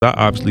I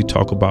obviously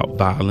talk about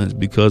violence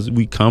because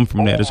we come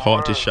from that. It's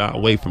hard to shy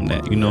away from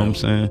that. You know what I'm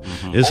saying?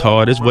 It's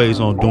hard. There's ways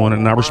on doing it.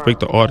 And I respect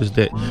the artists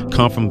that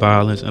come from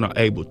violence and are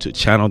able to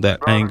channel that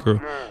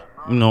anger,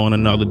 in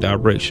another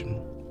direction.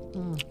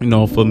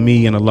 For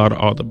me and a lot of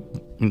other,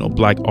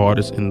 black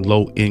artists in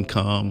low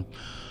income,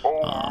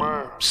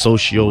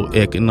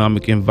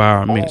 socio-economic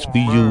environments, we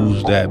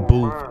use that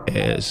booth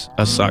as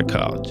a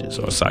psychologist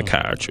or a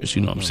psychiatrist.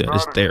 You know what I'm saying?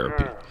 It's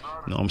therapy.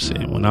 You know what I'm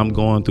saying? When I'm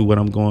going through what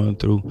I'm going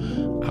through,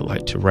 I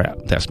like to rap.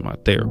 That's my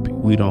therapy.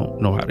 We don't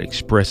know how to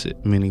express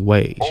it many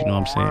ways. You know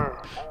what I'm saying?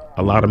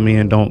 A lot of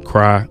men don't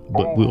cry,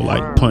 but we'll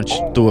like punch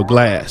through a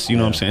glass. You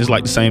know what I'm saying? It's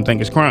like the same thing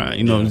as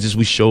crying. It's just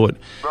we show it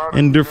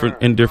in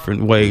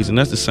different ways. And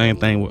that's the same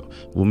thing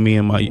with me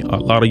and a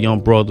lot of young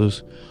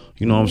brothers.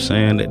 You know what I'm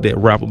saying? That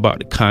rap about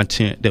the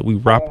content that we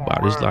rap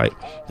about. It's like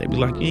they be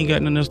like, you ain't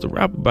got nothing else to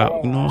rap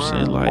about. You know what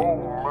I'm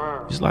saying?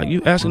 It's like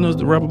you asking us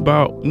to rap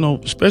about,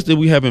 especially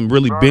we haven't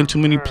really been to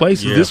many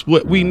places. Yeah. This is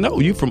what we know.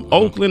 You from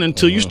Oakland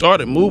until you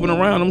started moving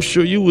around. I'm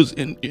sure you was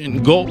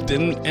engulfed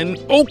in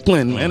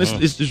Oakland, man. It's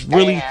just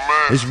really,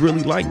 it's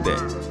really like that.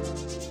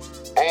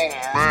 Oh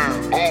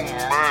man.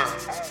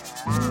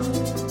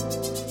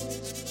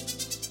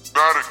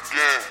 Not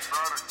again.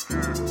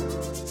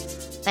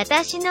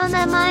 私の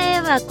名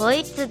前はこ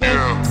いつです。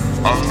 Yeah,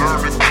 I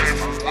learned the game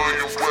from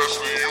William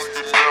Wesley. You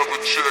can never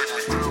check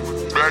me.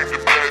 Back to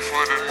back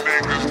for the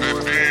niggas that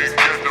didn't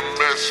get the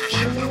message.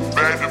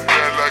 Back to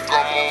back like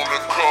I'm on the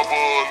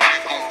cover of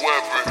Lethal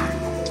Weapon.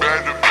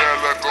 Back to back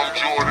like I'm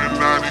Jordan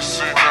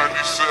 96,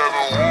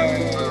 97.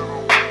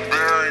 Ooh,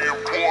 very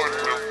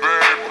important and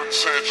very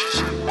pretentious.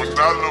 When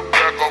I look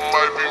back, I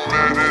might be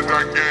mad that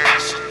I gave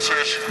this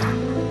attention.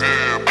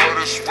 Yeah, but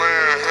it's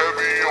weighing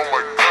heavy on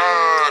my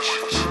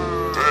conscience.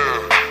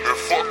 Yeah, and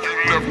fuck you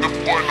left the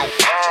boy no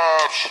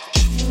options.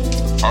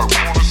 I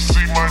wanna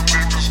see my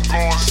niggas go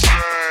insane.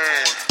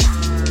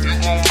 You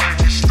gon' make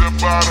me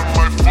step out of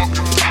my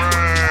fucking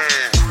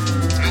frame.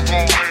 You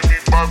gon' make me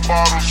buy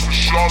bottles for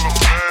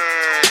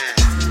Charlemagne.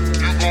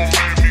 You gon'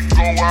 make me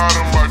go out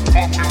of my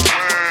fucking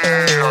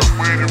way. I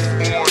waited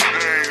 4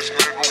 days,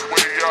 nigga,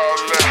 where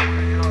y'all at?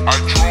 I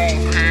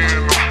drove here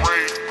in the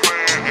race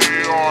playing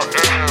ARM.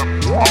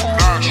 I'm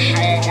not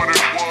sure what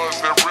it was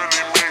that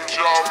really made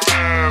y'all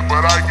mad,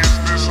 but I guess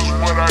this is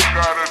what I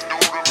gotta do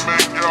to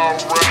make y'all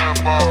rap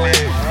about me.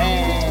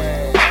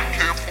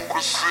 Can't fool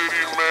the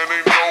city, man,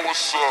 they know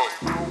what's up.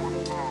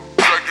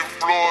 Second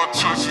floor,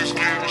 Tootsie's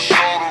getting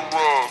shoulder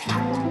rubs.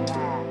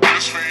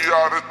 This for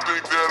y'all to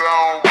think that I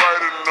don't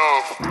write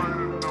enough.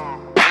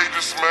 They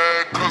just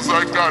mad cause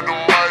I got the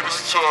Midas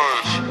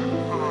touch.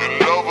 You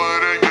love her,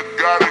 then you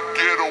gotta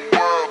get a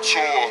world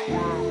tour.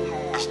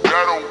 Is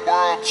that a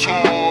world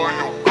tour or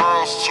your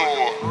girl's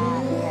tour?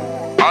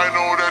 I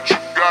know that you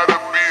gotta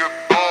be a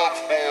thug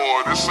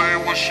for. This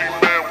ain't what she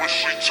meant when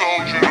she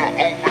told you to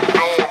open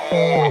door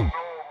more.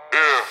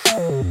 Yeah,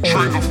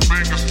 trigger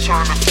fingers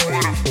turn to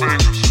Twitter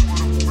fingers.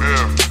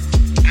 Yeah,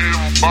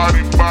 getting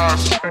body by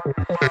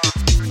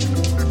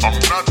I'm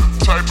not the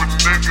type of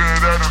nigga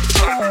that'll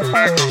take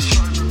niggas.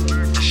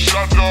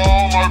 Shut down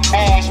all my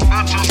balls,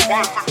 bitches,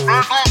 wife and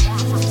niggas.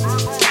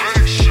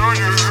 Make sure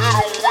you hit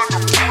them when the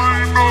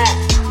plane up.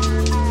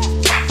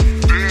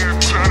 Then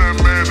tell that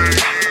man they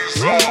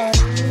ease up.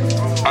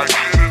 I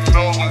did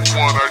another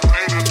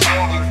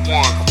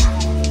one.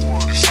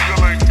 You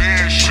still ain't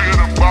did shit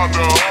about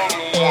the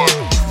other one.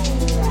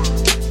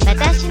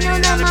 私の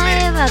名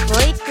前は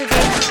こいつで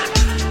す。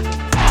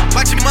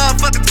 Watch your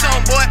motherfucking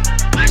tone, boy.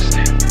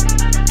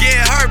 Get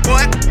hurt,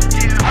 boy.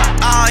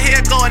 All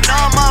here going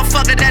on,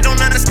 motherfucker that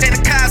don't understand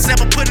the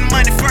concept of putting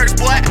money first,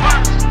 boy.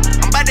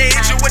 I'm about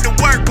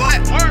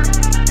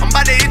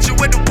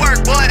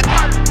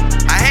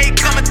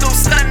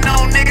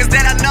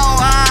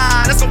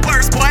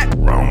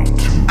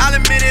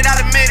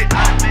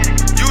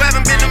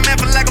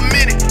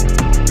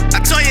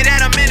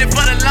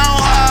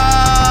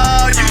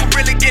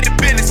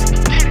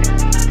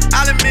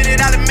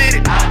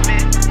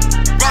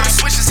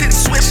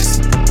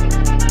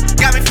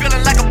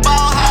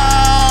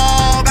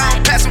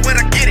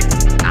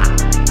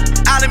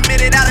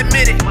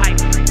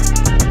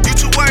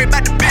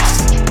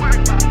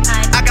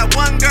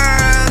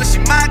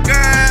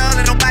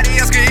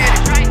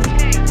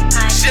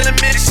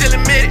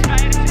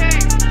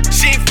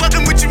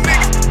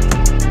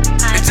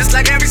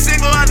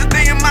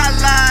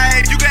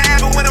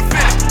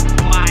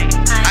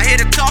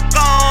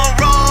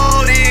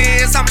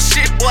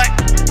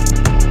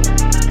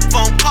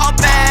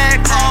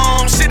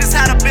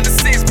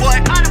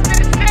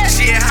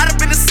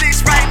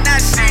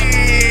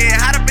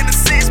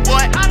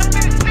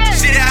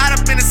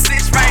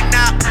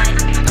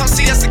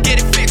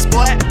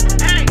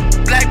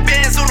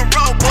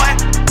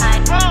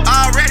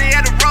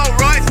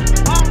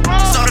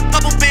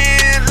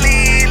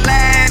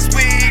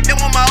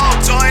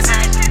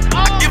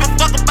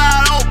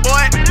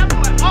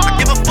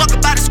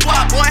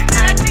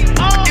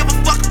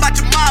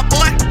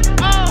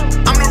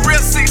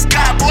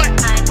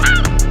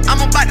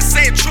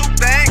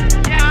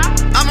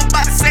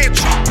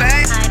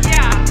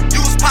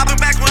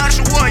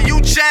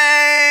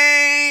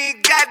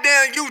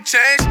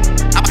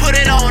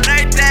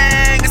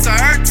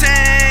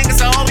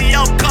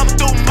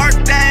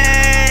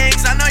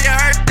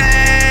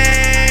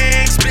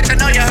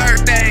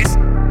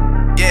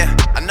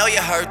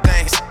heard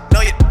things. Know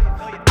you.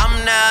 I'm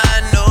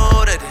not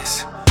new to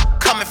this.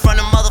 Coming from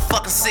the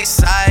motherfucking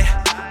 6th side.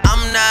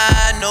 I'm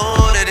not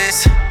new to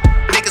this.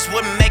 Niggas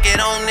wouldn't make it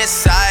on this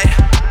side.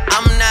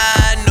 I'm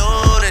not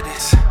new to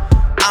this.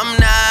 I'm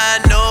not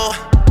new.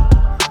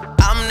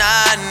 I'm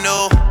not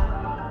new.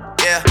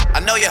 Yeah,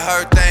 I know you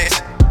heard things.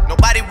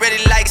 Nobody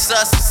really likes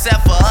us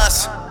except for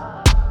us.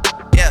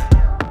 Yeah,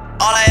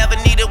 all I ever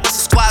needed was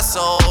a squad,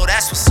 so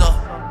that's what's up.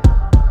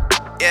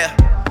 Yeah,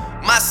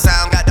 my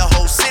sound got the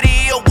whole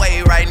city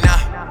away right now.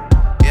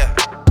 Yeah,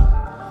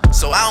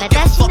 so I don't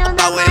give a fuck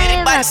about what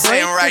anybody's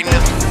saying right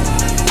now.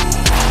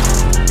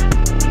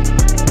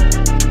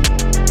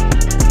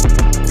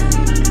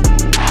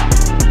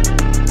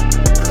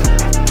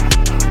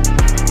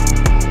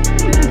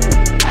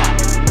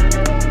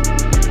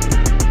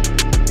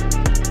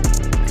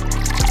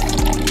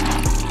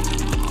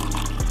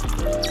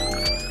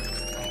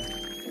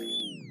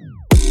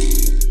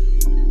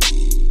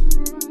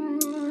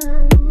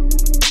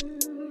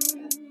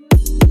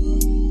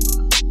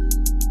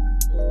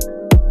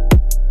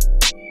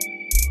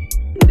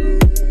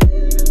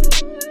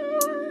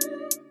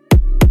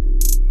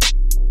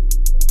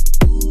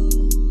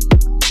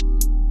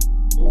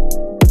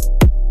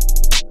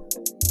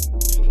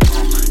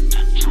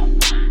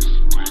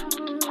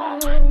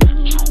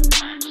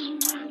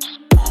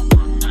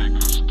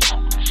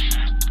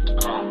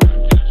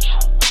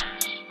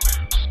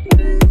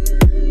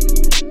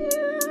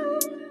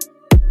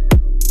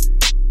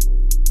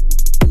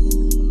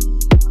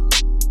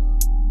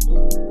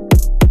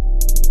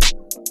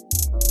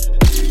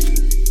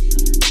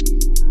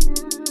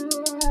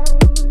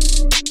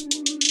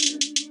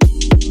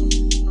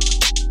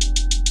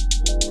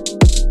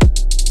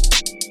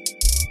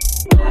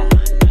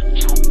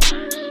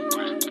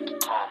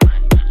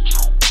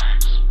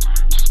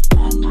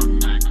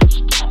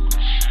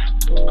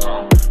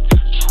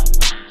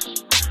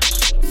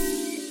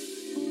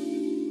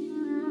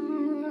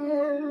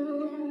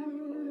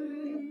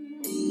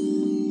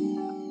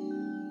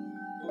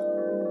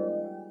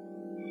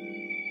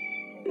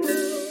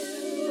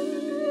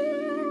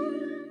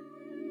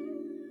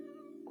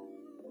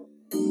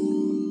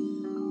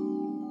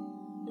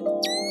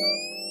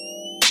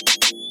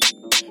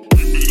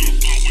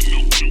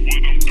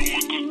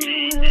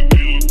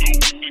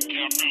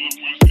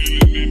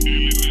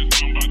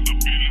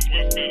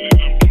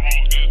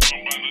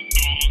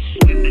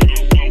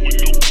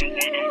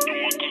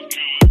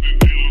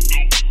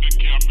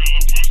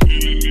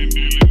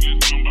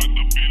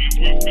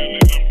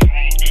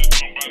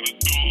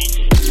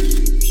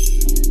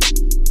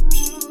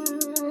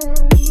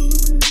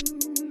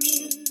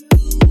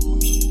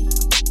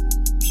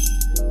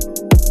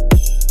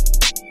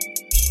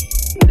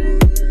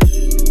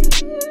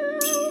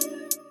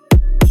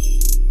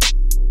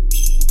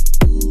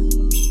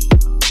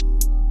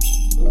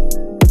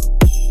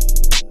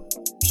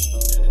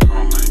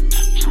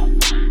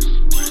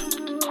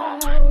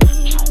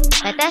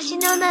私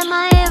の名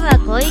前は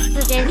こい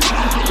つです。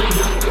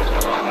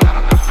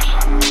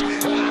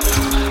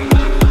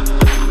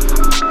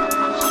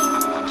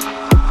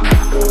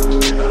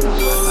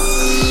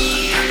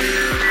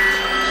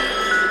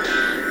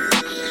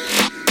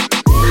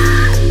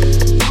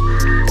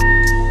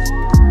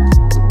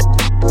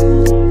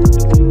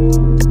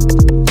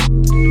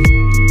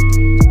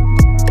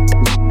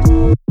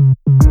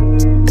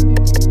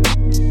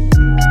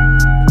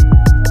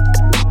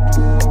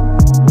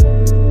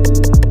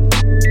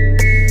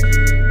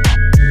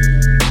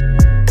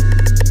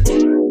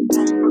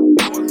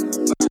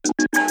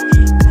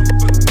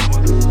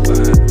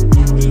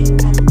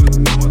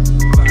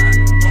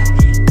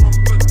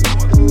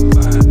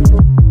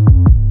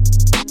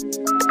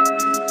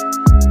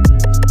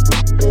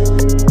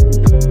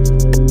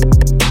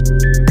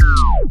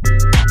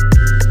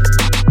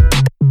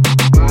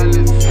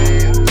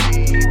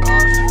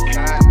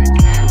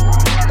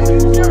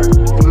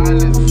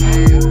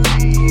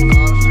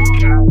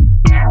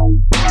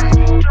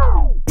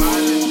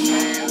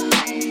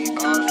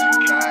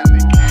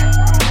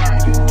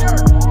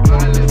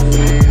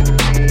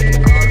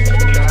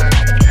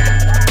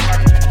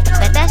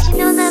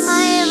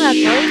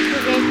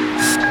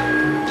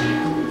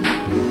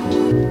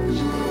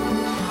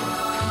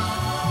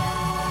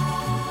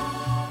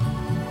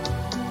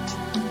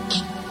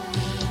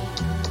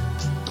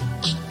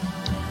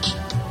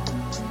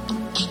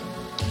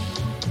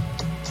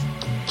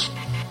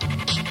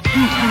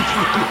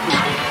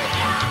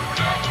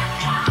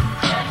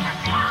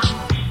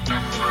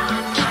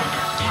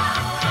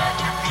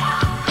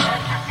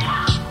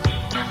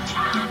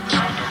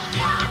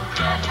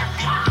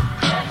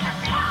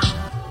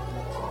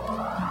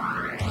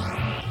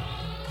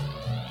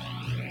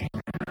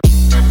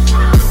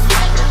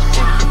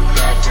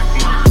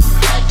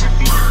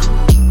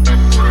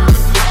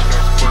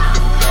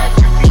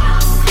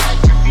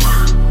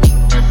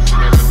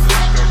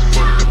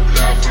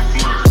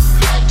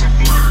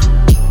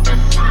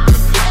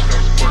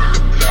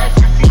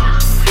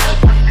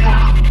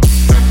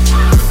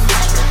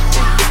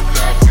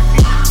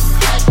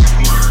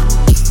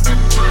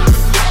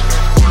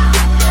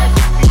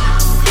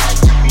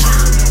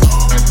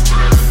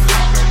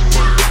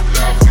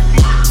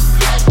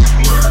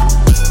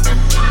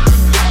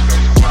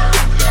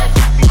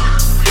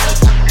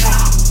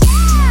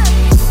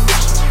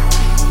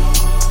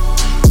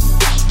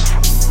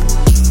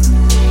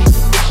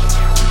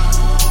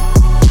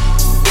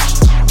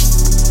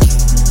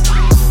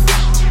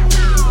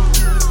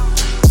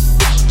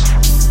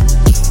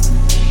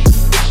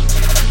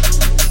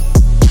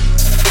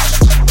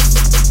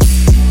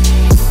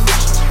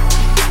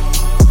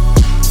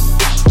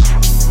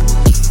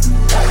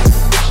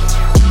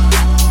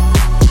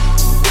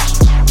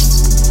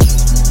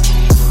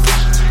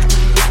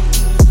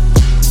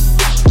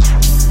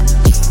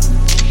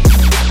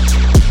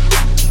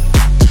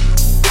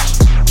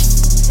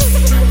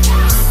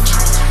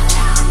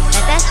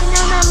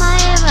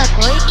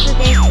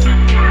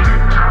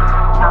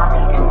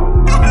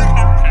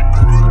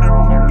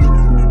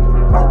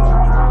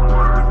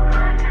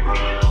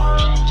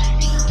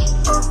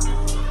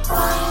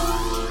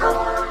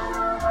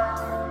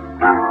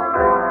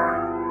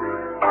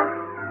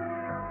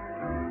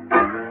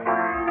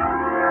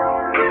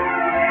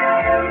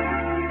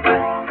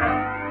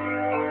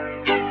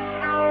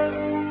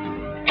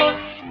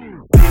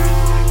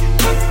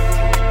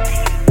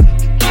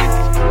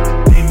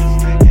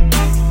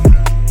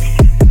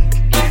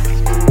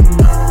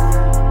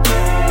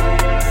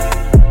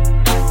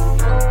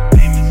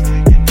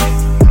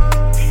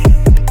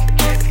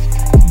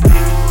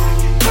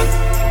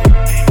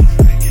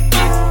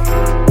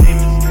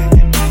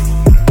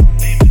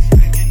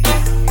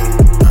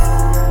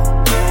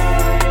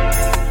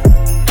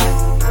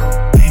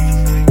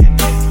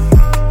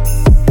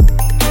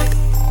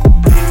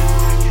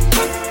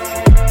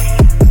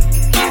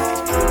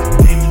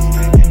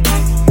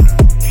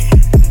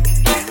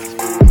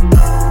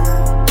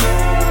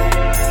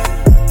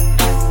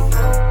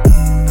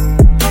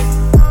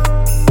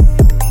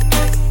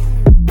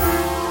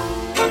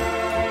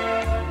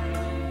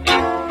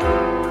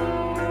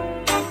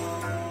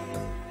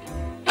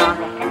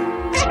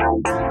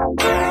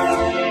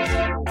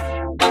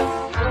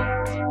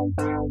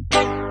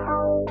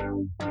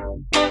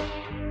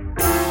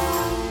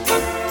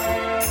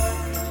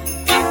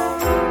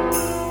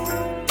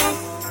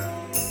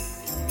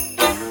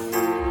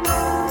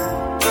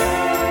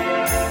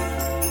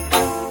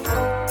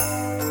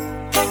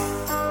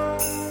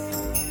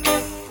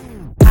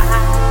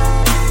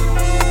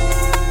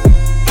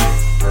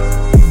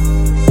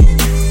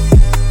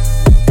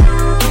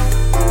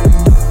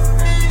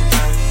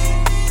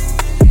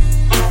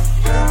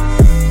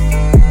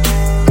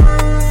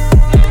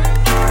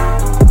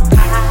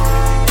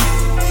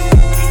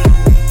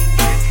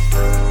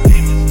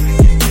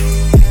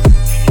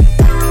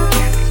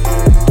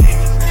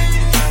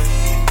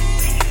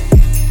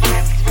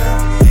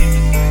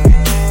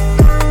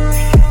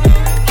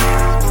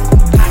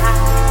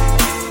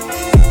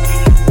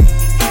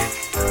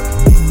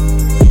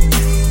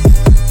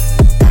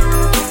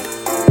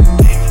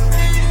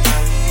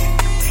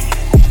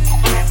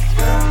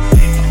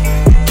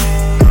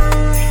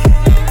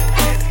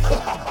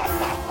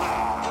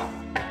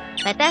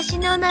私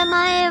の名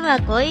前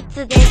はこい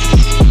つです。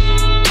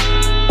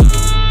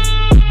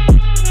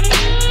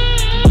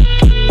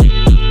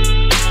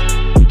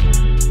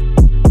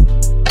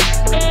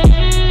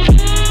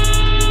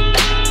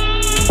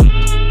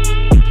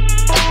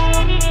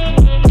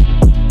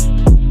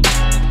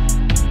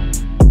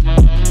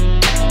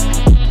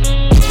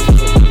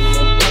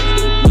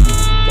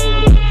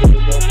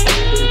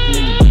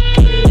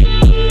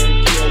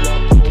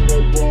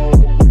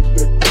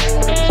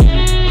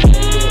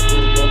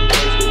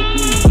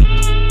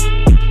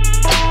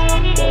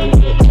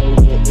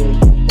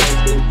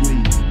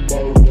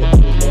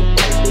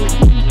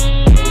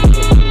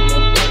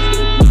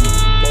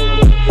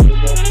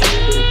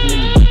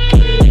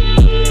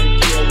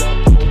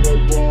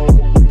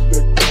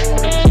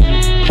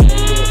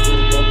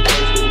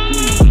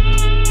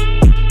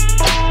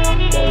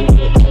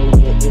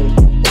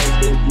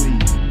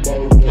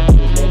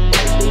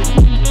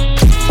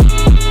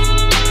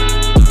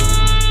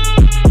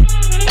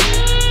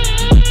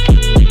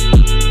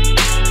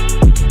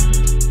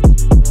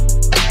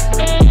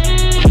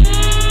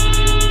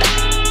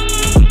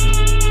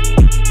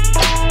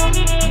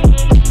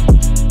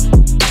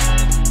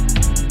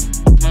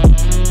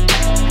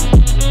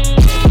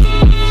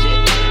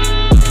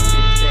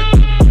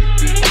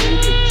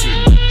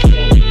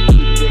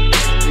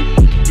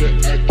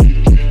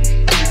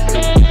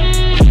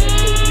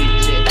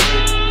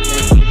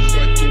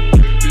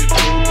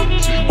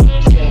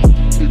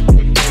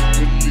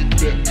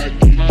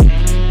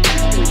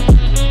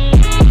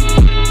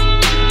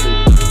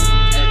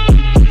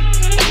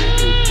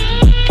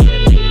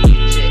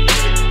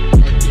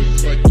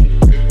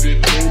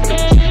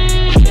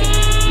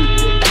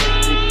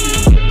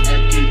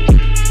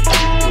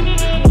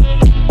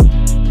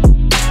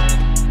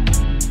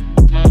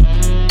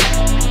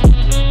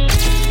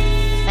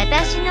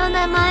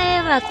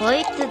こ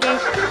いつで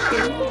す。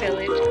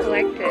Village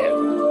Collective.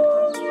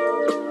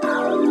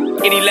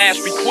 Any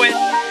last request?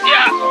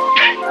 Yeah.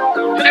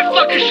 For that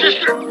fucking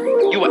sister.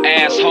 You an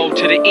asshole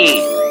to the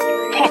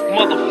end. Punk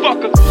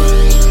motherfucker.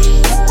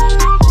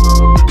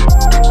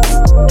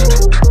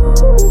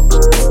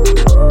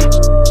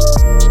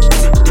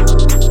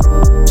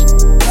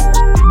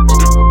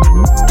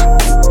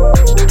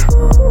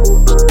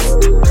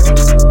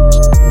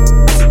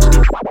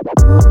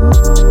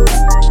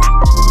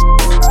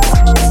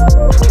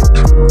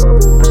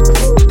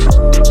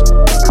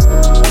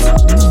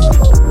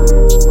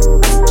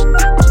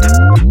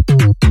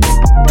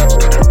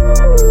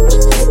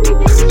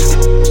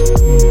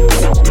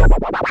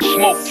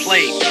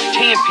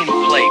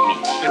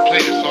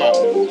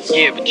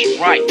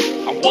 Right,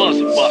 I was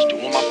a buster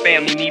when my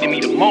family needed me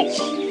the most.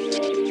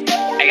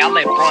 Hey, I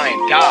let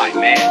Brian die,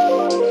 man.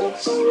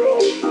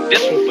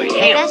 This one for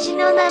him. 私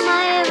の名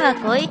前は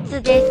こい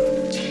つです。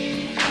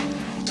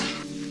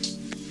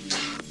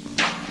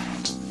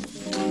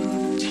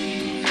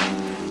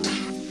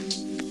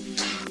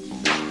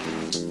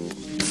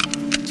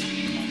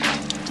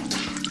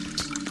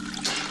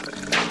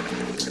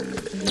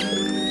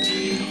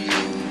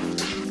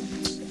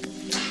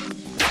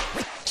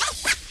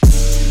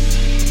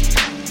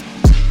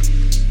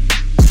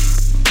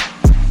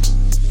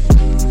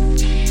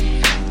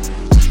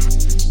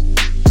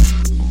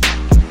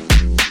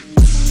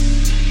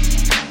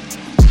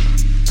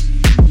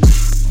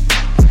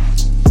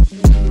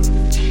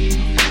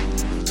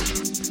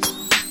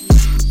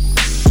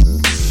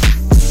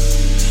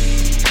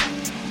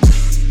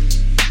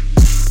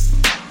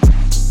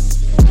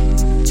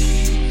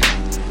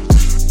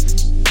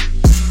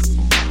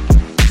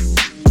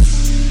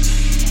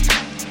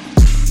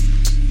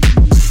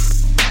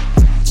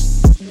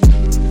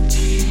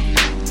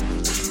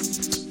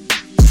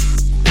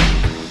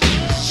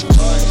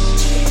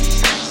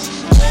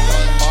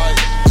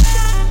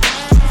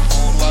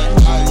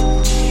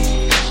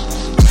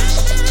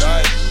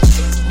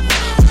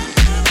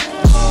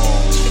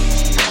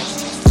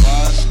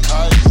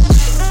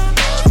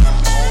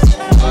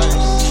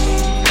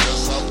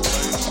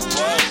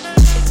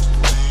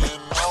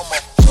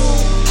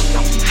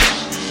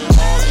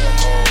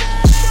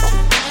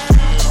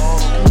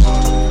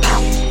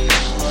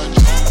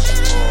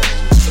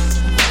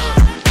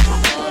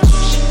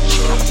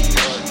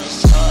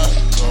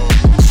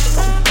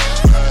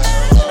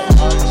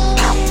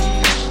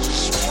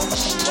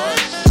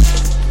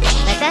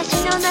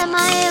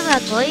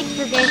こい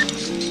つで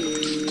す。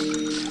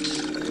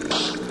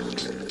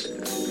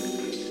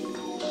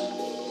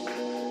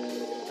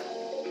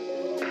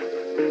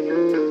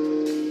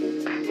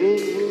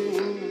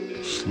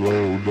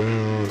Slow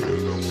down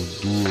and I'ma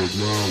do it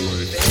my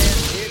way.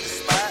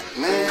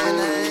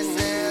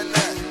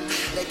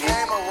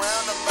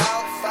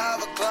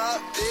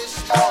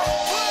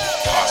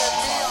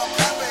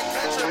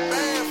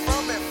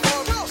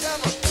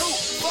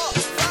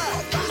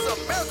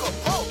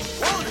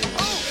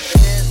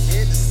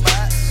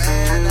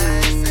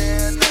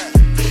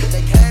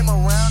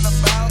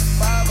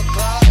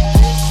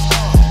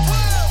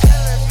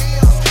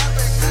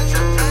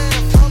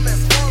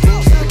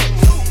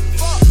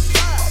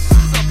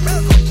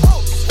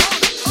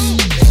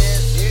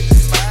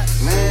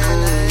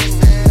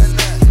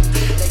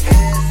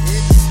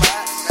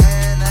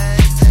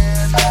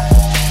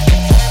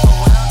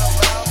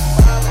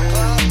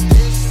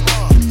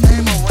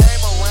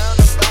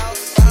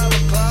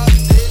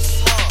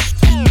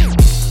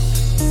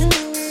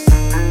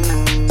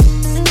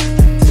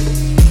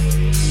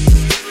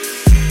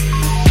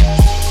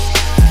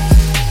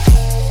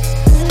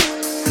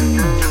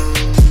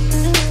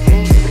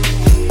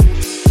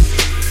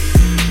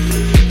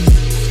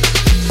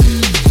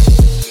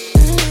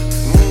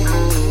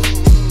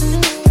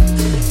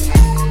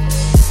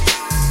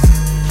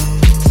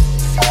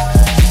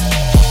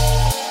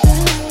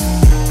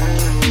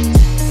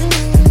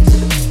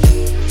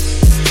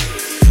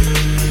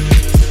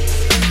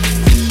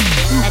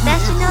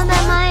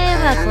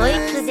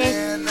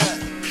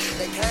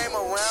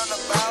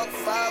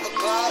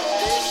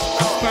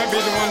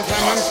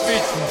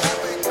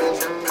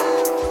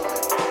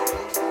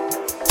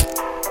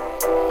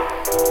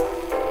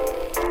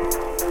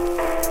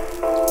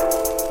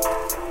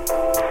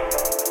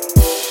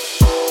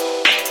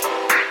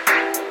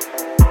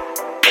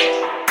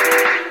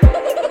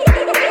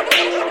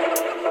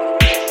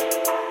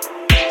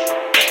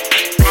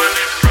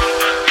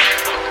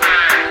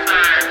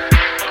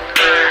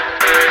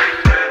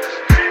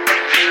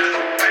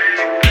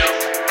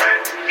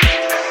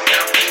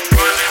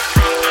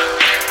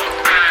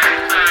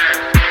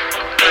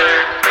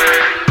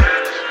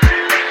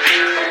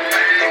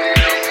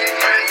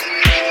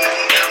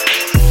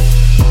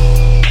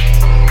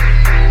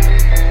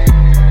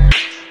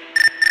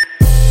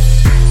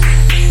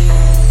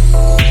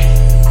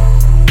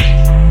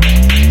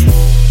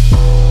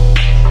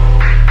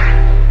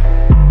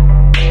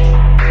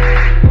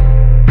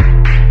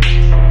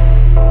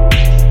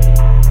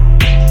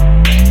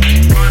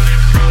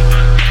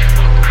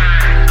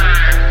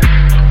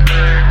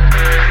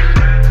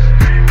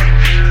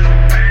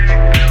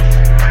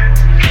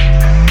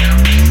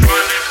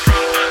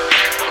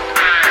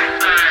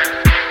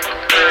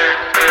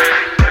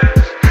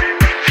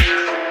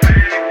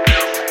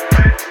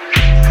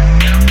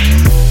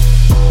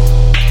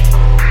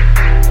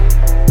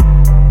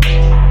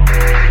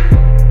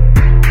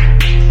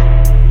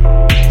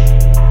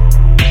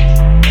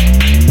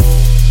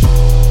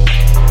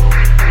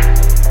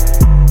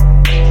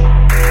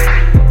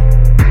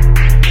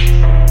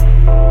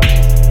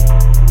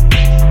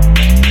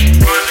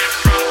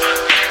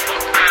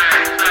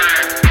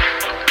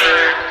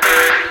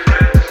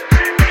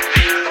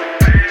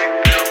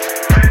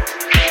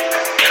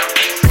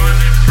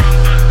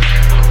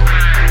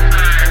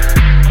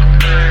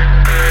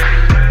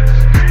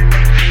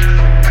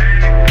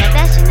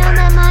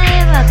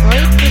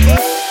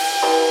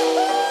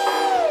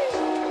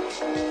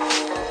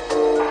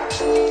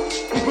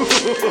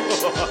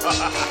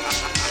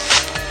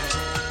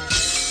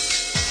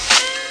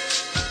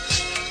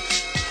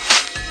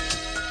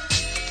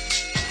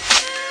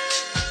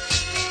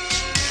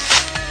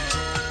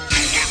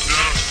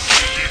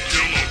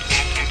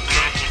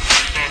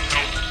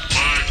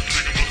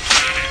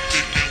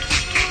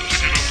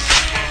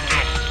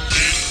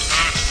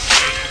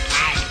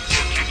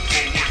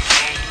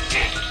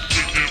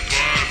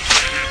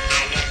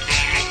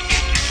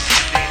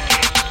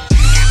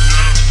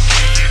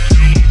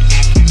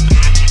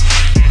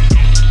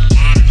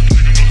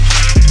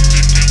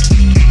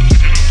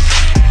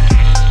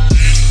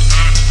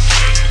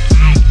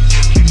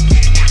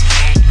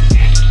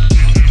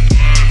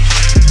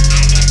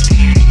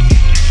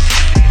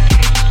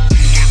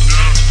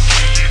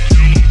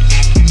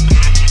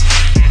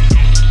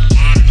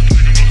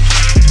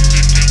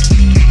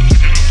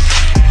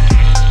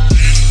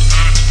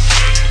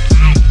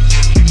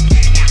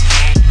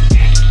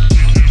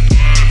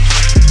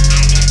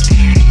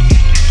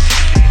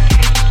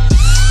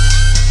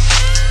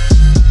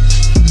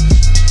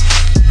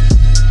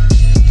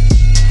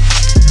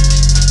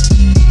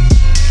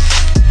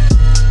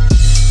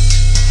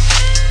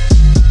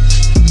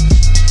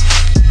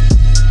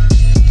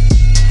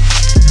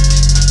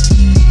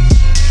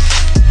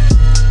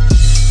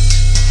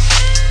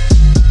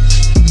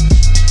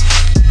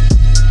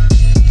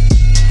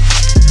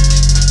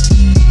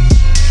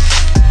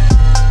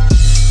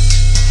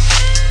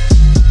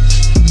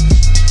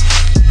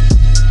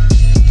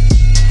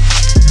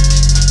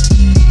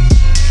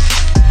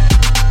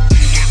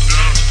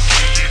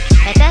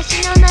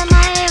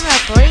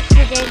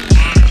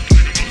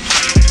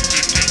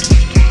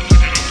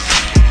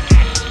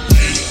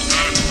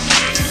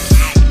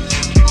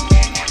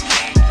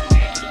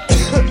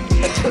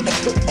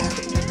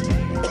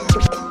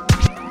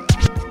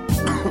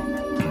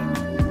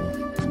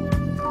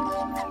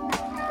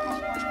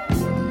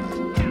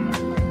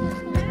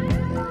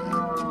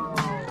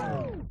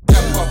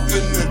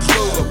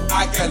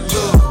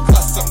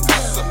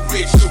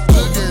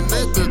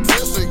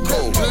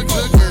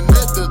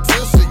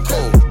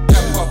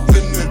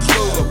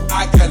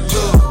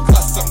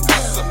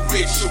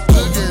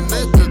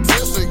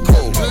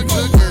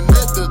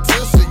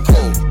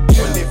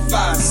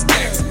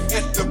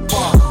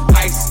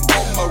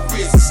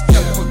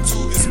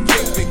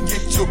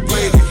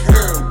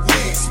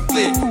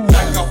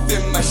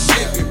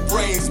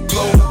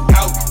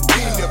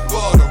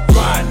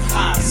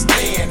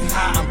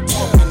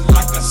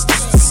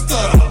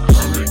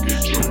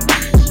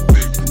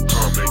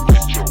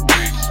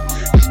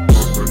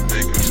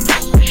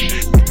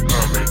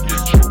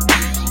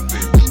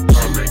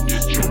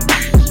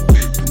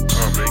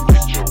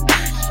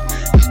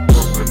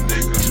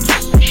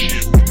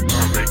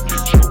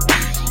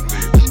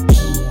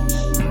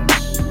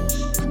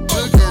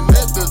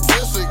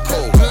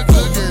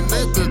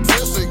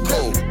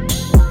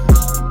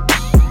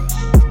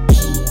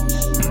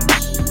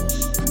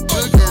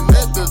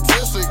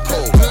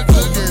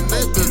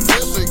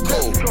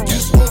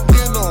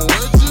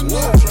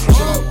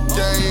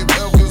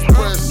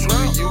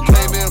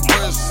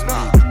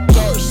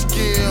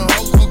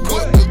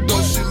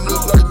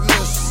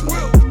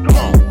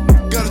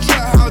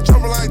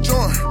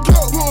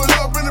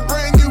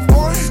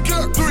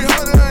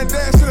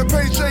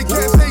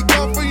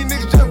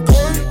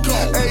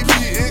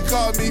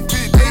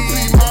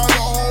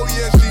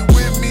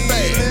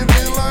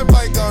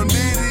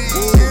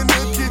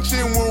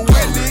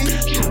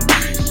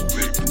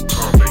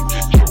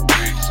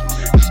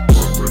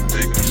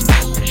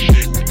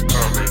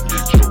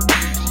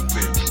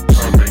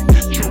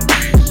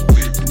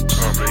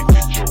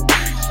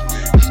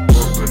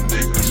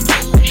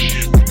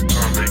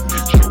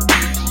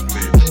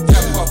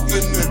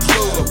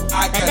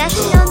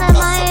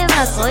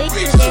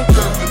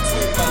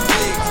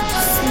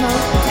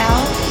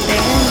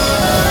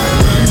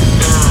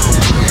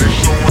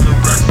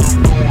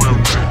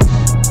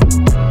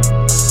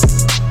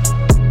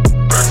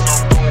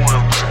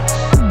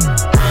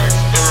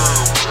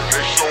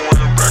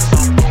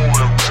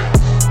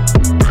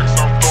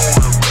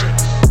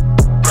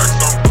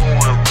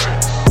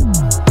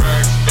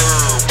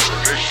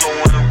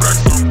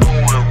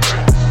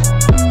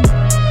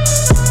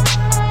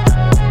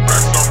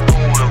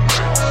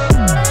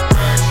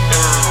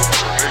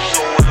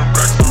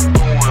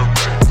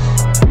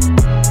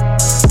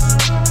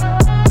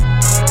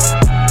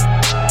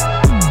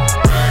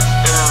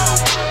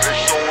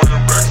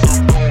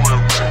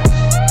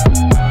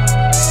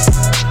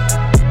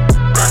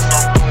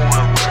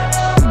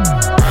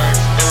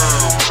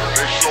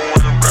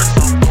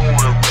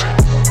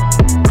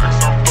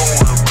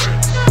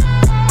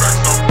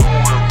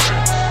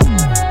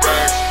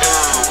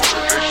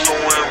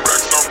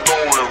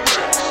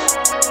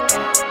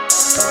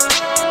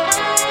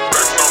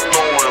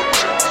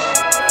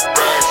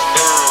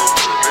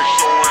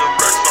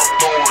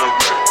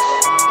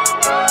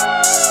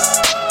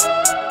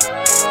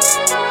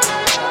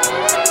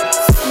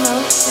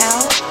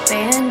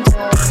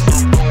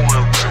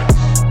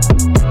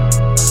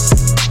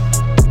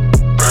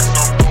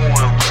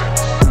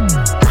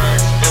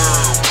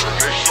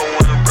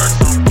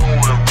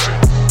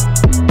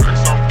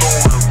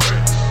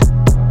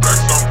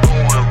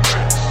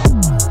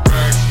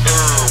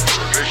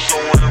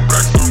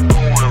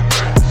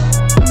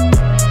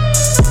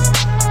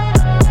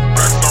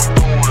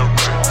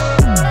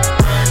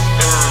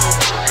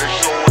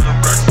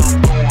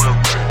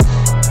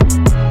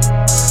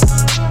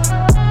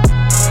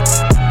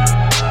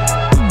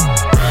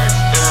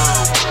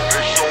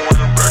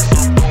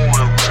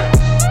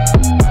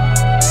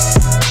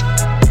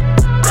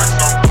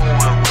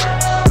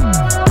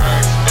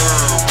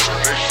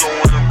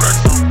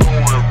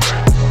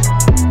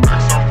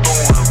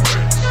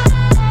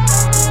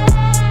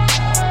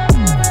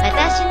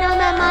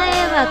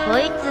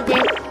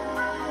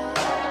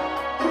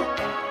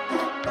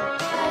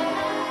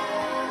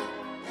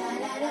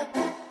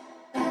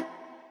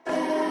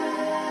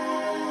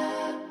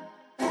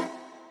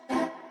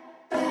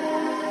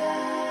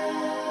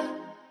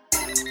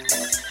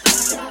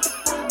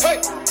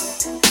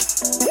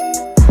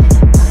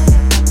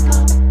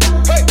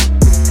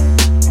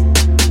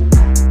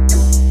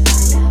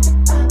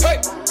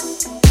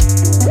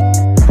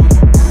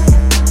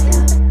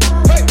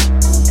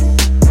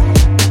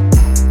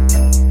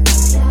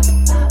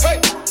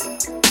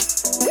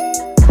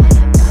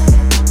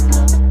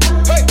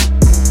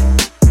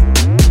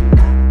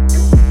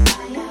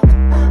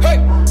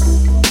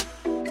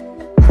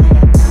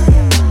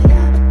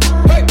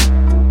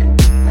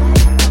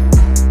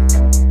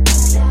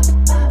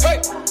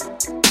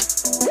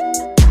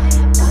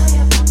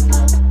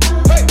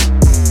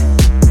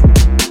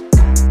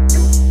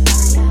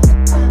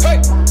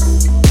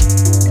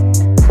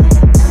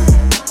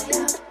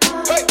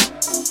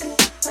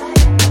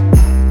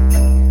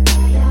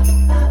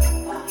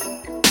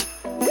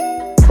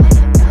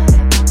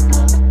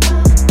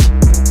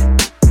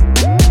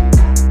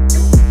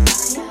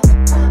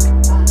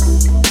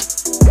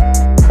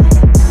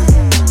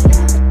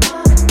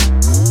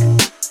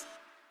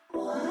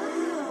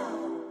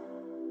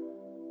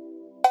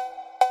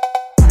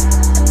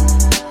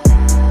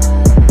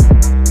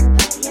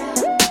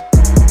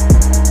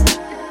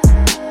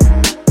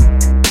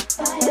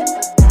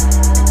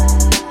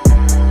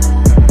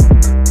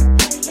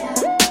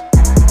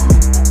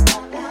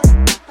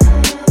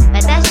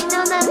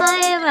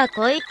 は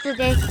こいつ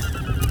です。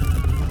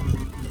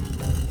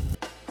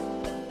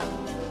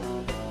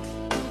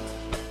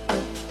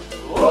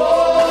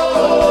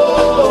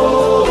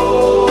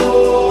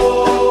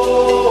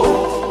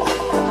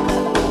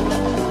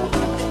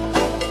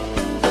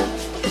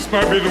This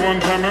might be the one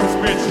time I'm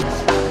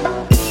speechless.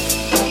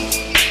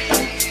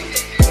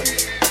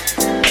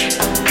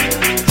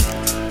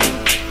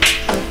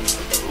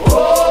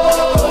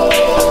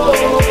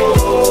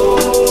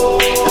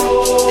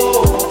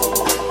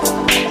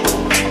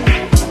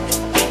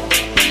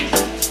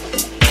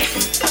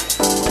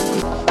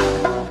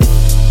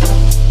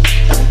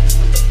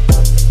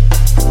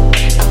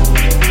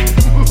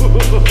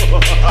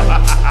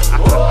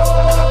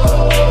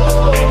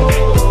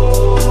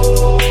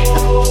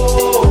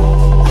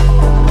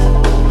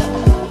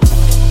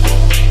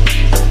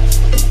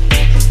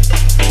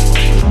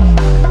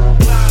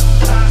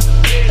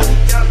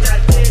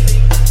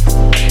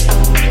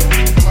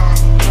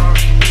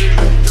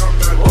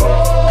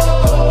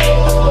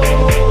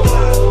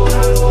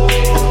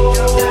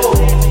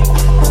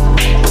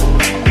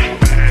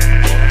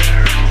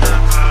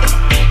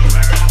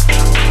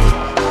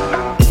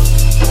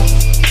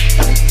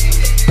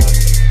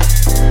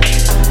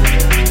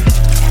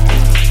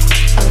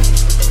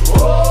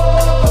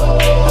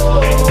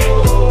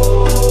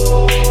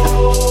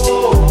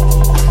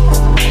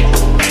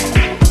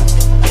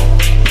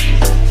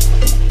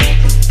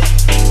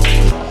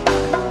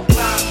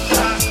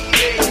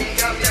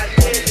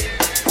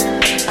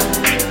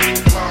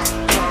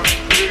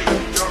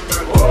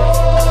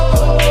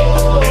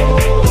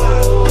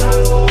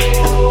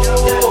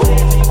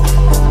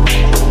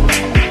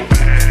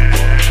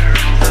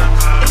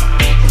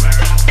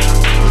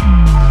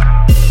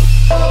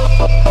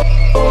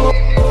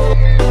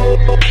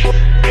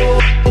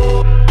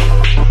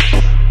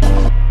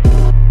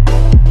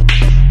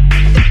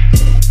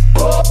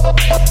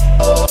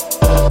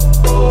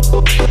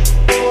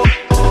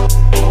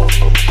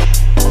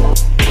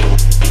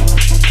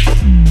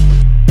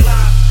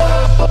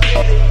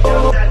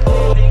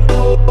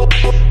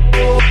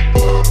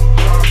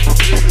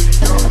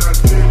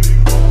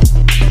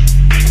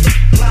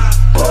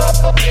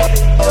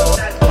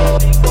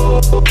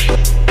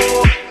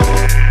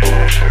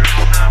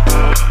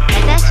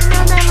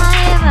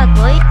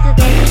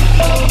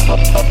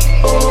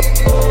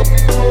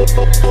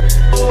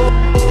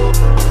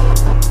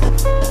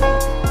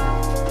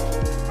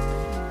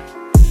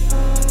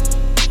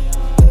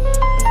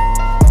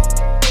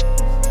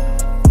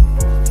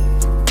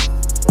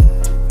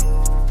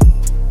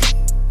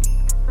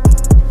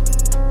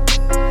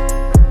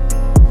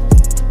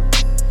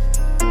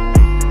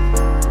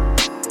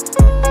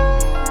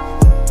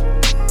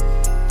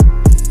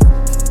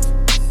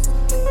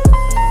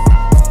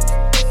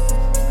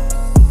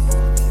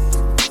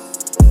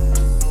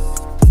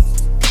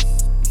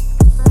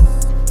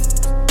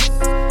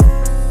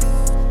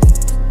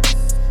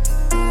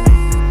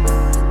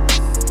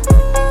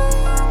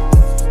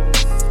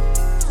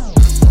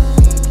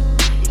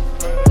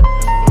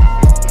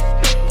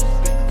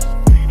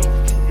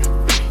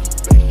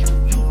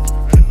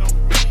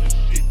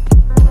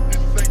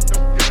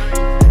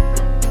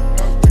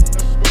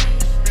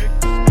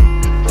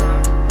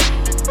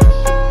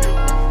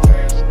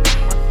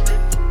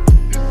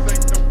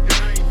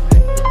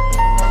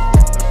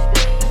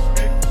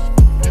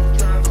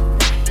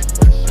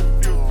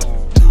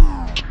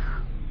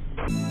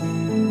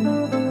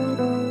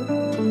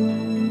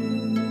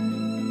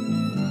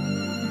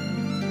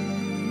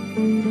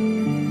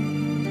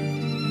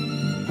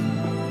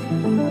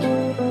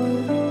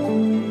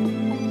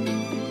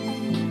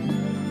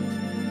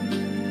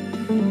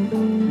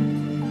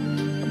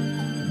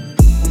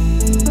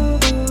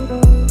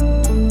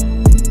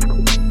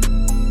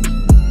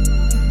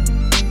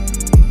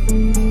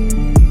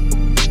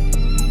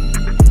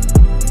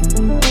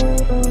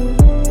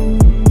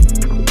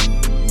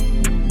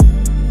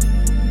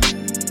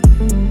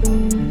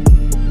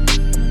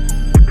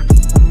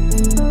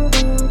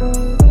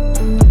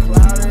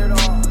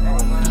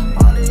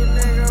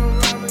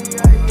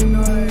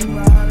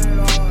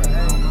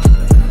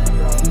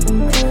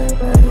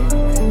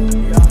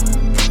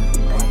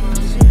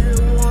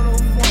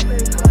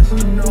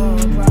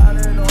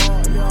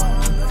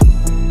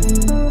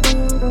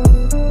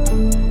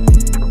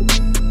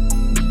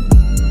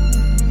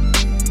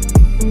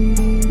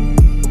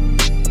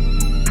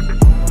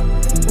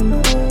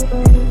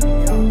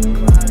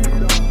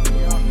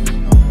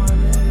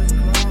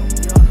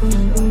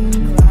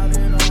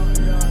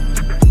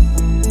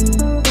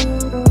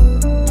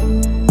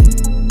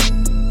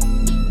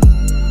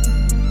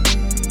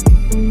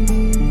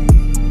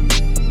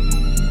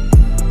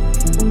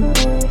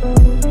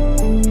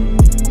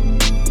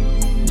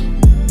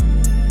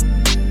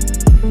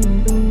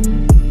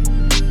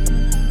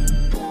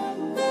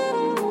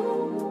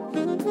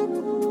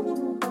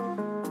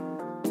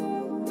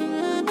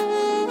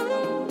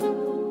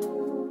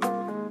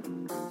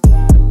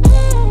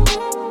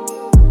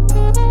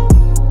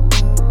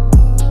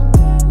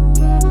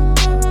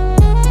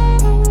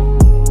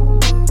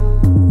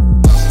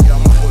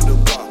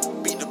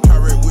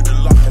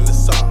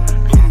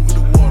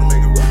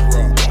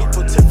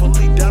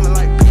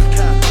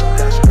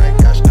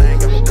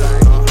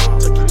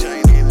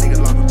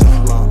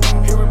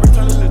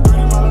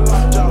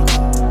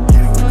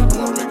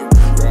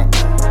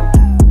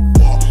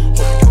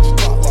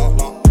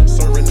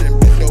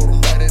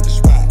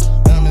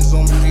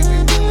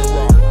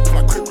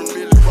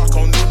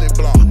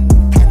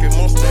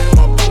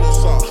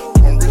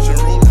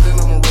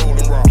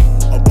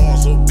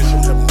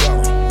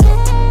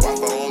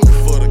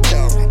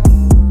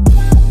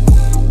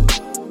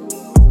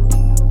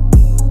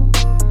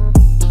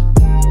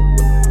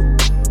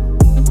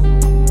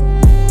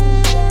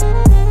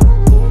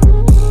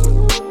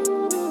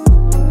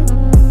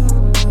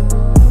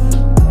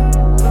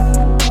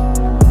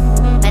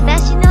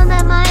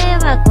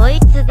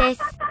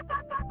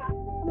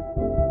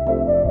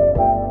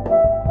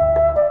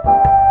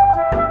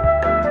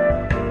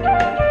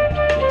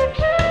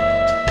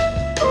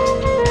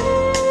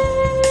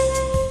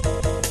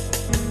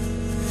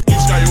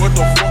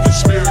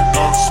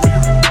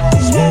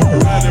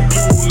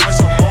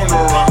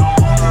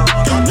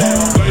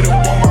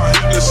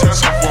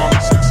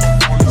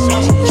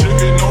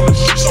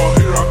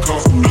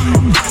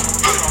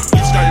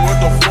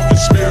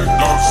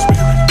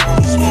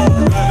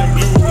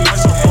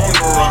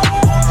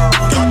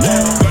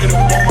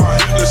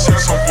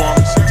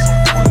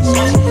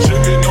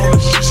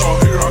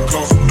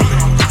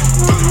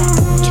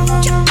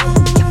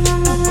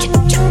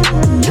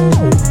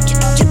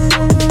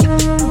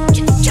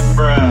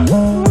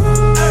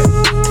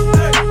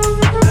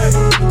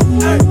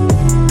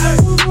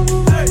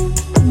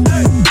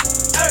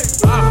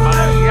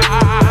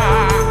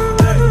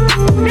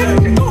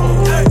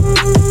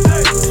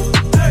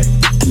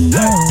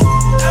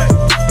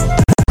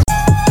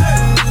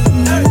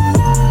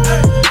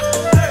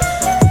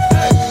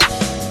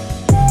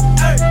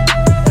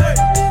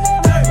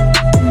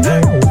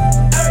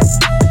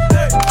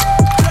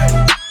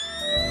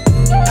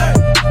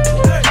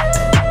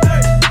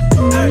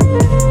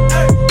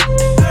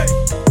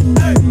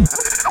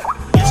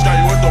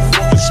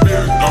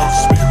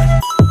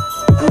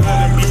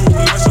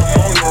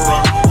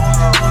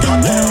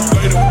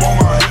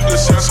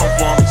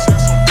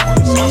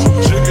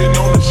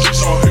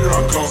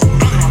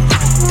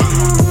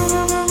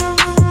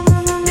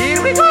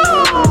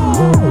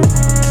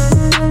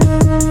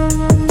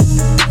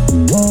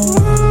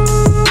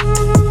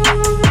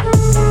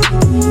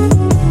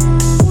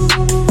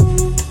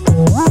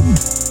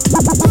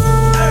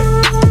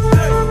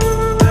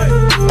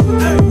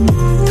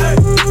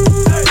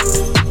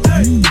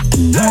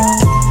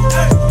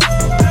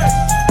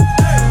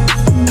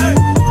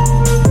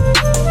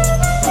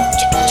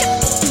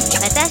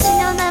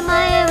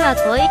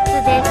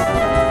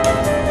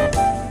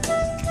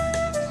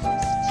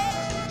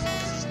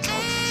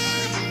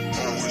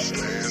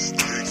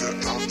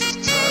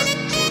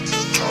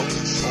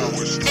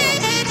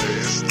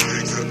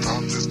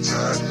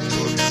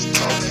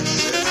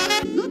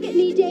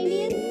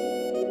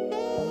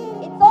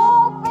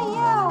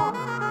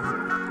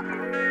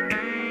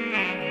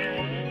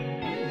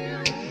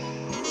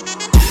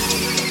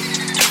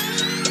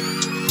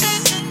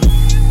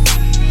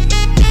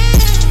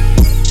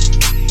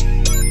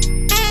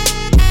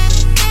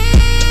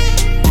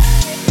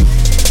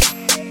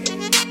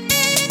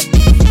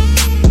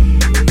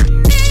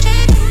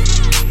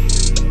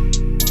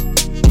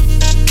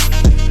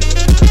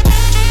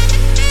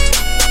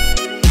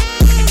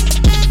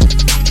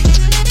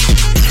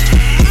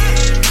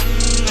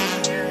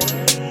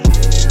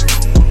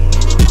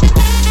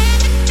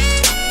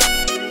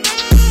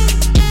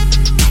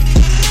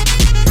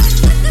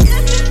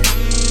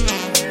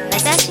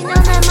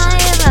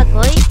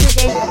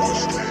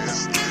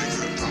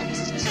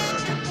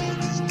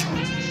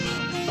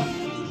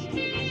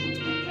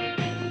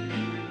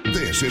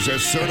 This is a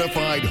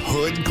certified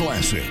hood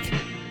classic.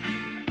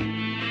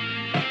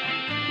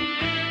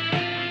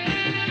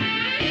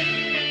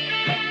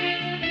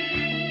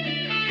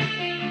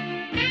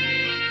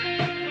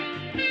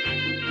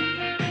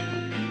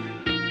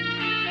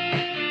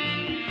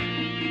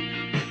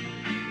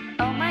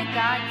 Oh my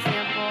god,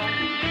 sample.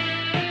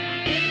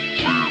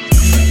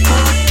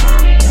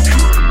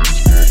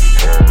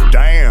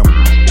 Damn.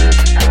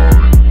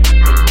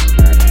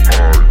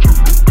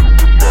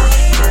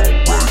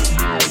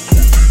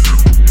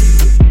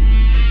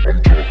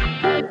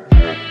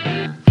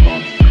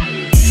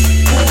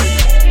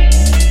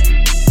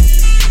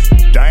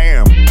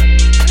 Damn.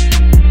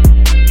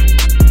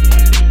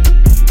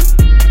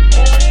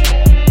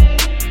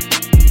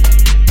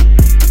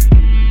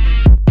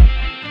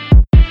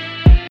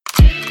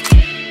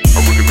 I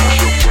recognize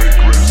your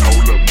fragrance.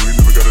 Hold up, you ain't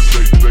never gotta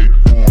say late.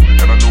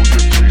 And I know your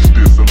taste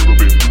is a little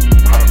bit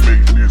high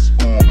maintenance.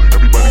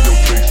 Everybody your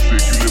taste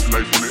sick. You live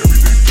life on an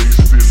everyday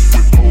basis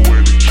with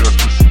poetic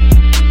justice.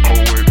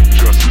 Poetic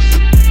justice.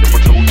 If I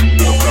told you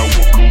that a flower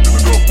bloomed in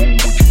a dark room,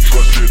 would you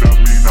trust it? I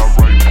mean, I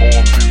write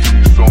poems in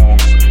these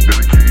songs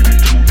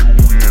dedicated to you.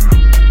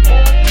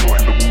 You're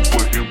in the mood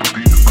for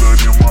empathy. The blood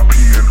in my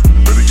pen.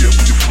 Better get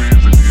with your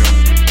friends and them.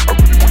 I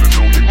really wanna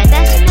know you.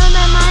 私の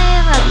名前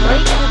はド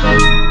イツで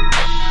す。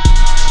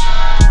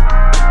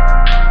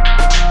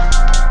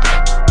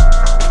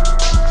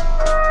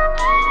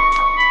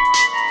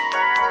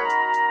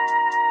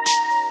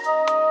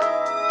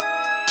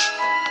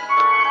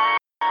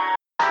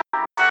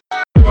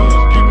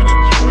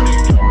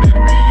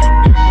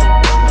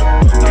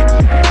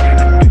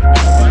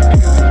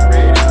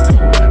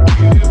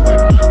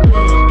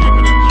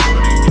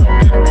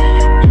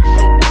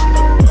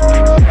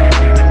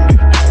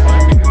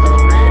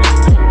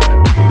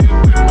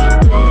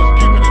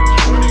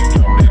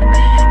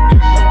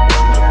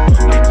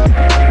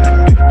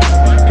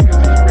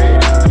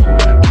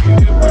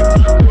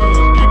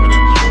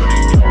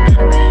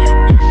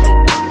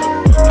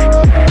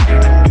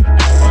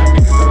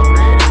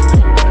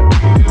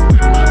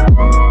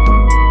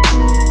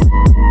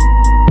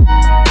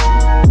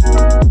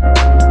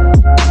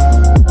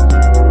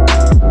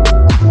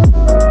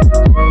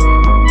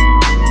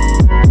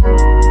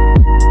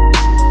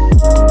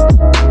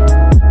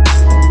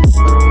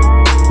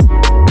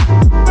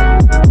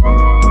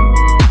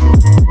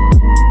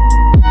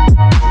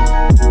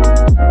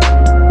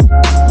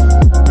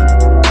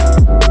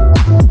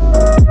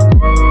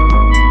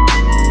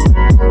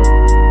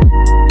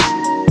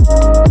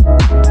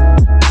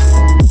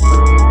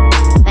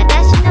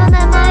私の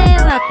名前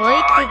はこい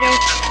つで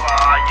す。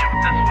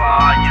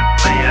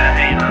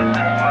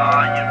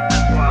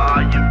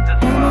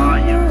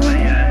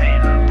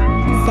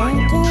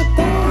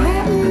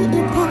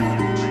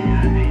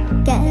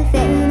カフェ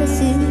の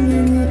隅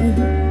に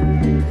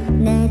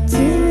懐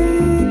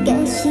か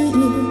しい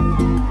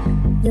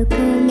横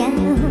顔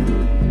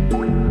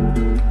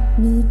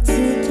見つけ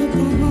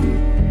た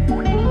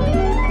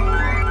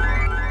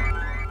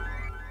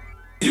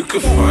You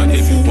can front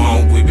if you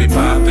want, we be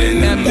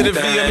poppin'. After the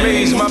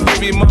VMAs, my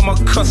baby mama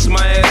cussed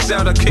my ass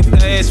out. I kicked her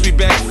ass, we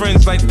back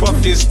friends like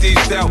Puffy and Steve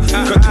Stout.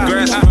 Cut the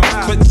grass from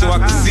my foot so I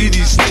can see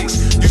these snakes.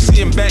 You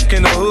see him back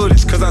in the hood,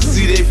 it's cause I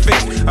see they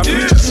fake. I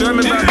preach a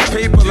sermon by the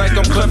paper like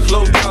I'm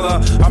Creflo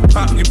Dollar. I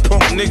pop you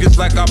punk niggas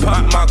like I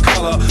pop my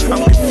collar.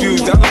 I'm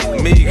confused, I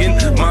like Megan,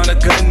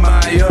 Monica and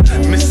Maya,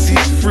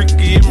 Missy's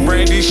Freaky and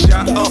Brandy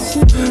shot up.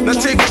 Now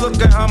take a look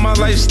at how my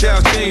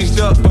lifestyle changed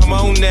up. I'm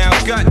on now,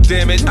 god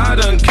damn it, I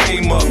done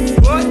came up.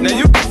 What? Now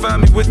you can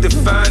find me with the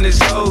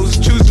finest hoes,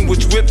 choosing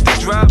which whip to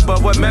drive,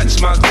 but what match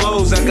my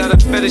clothes. I got a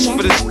fetish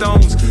for the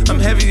stones, I'm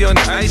heavy on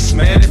the ice,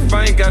 man. If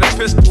I ain't got a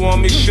pistol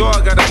on me, sure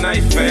I got a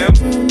knife, fam.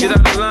 Get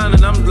out the line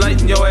and I'm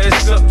lighting your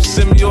ass up.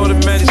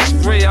 Semi-automatic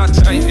spray, I'll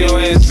tighten your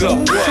ass up.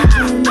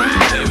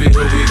 What?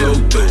 Everywhere we go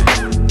through,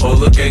 all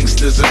the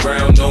gangsters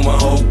around know my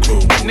whole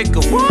crew.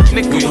 Nigga, what?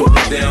 Nigga, we hold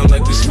it down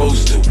like we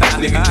supposed to.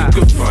 Nigga, you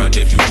can front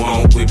if you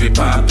want, we be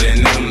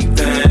poppin' them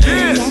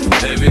things.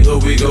 Everywhere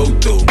we go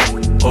through,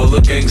 all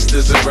the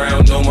gangsters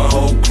around know my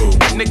whole crew.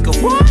 Nigga,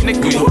 what?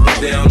 Nigga, we hold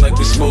it down like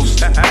we supposed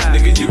to.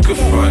 Nigga, you can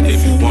front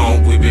if you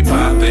want, we be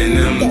poppin'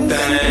 them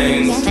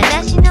things.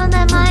 私の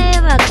名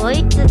前はこ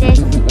いつで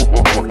す。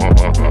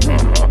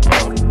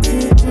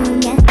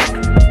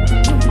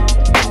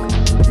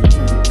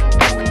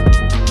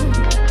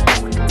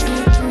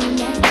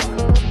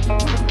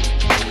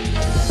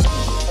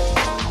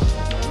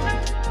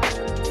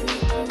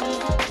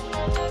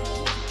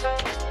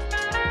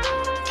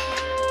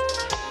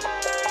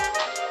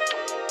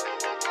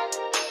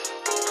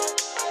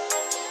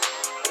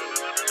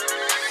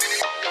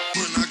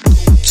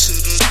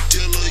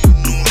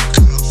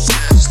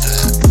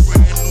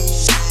Brand new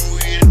phone,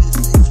 we in the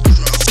roof,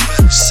 drop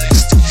back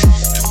 60.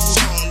 Too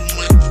hard,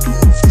 like the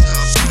roof.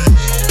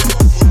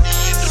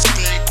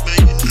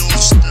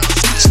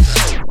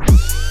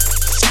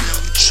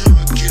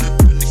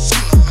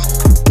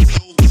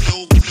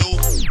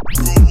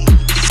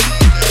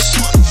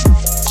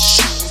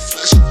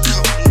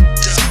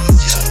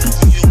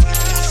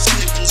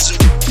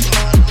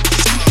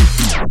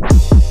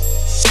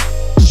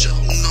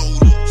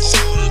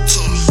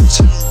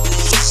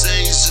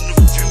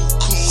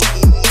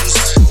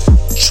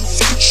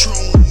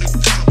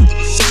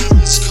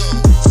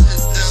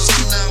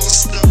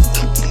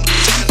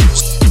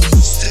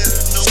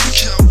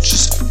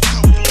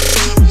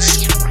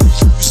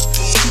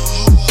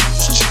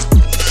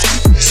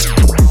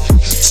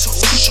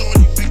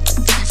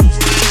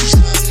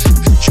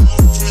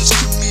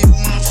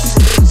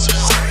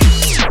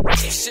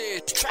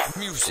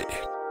 music.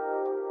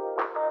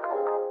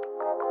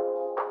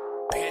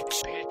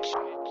 Bitch.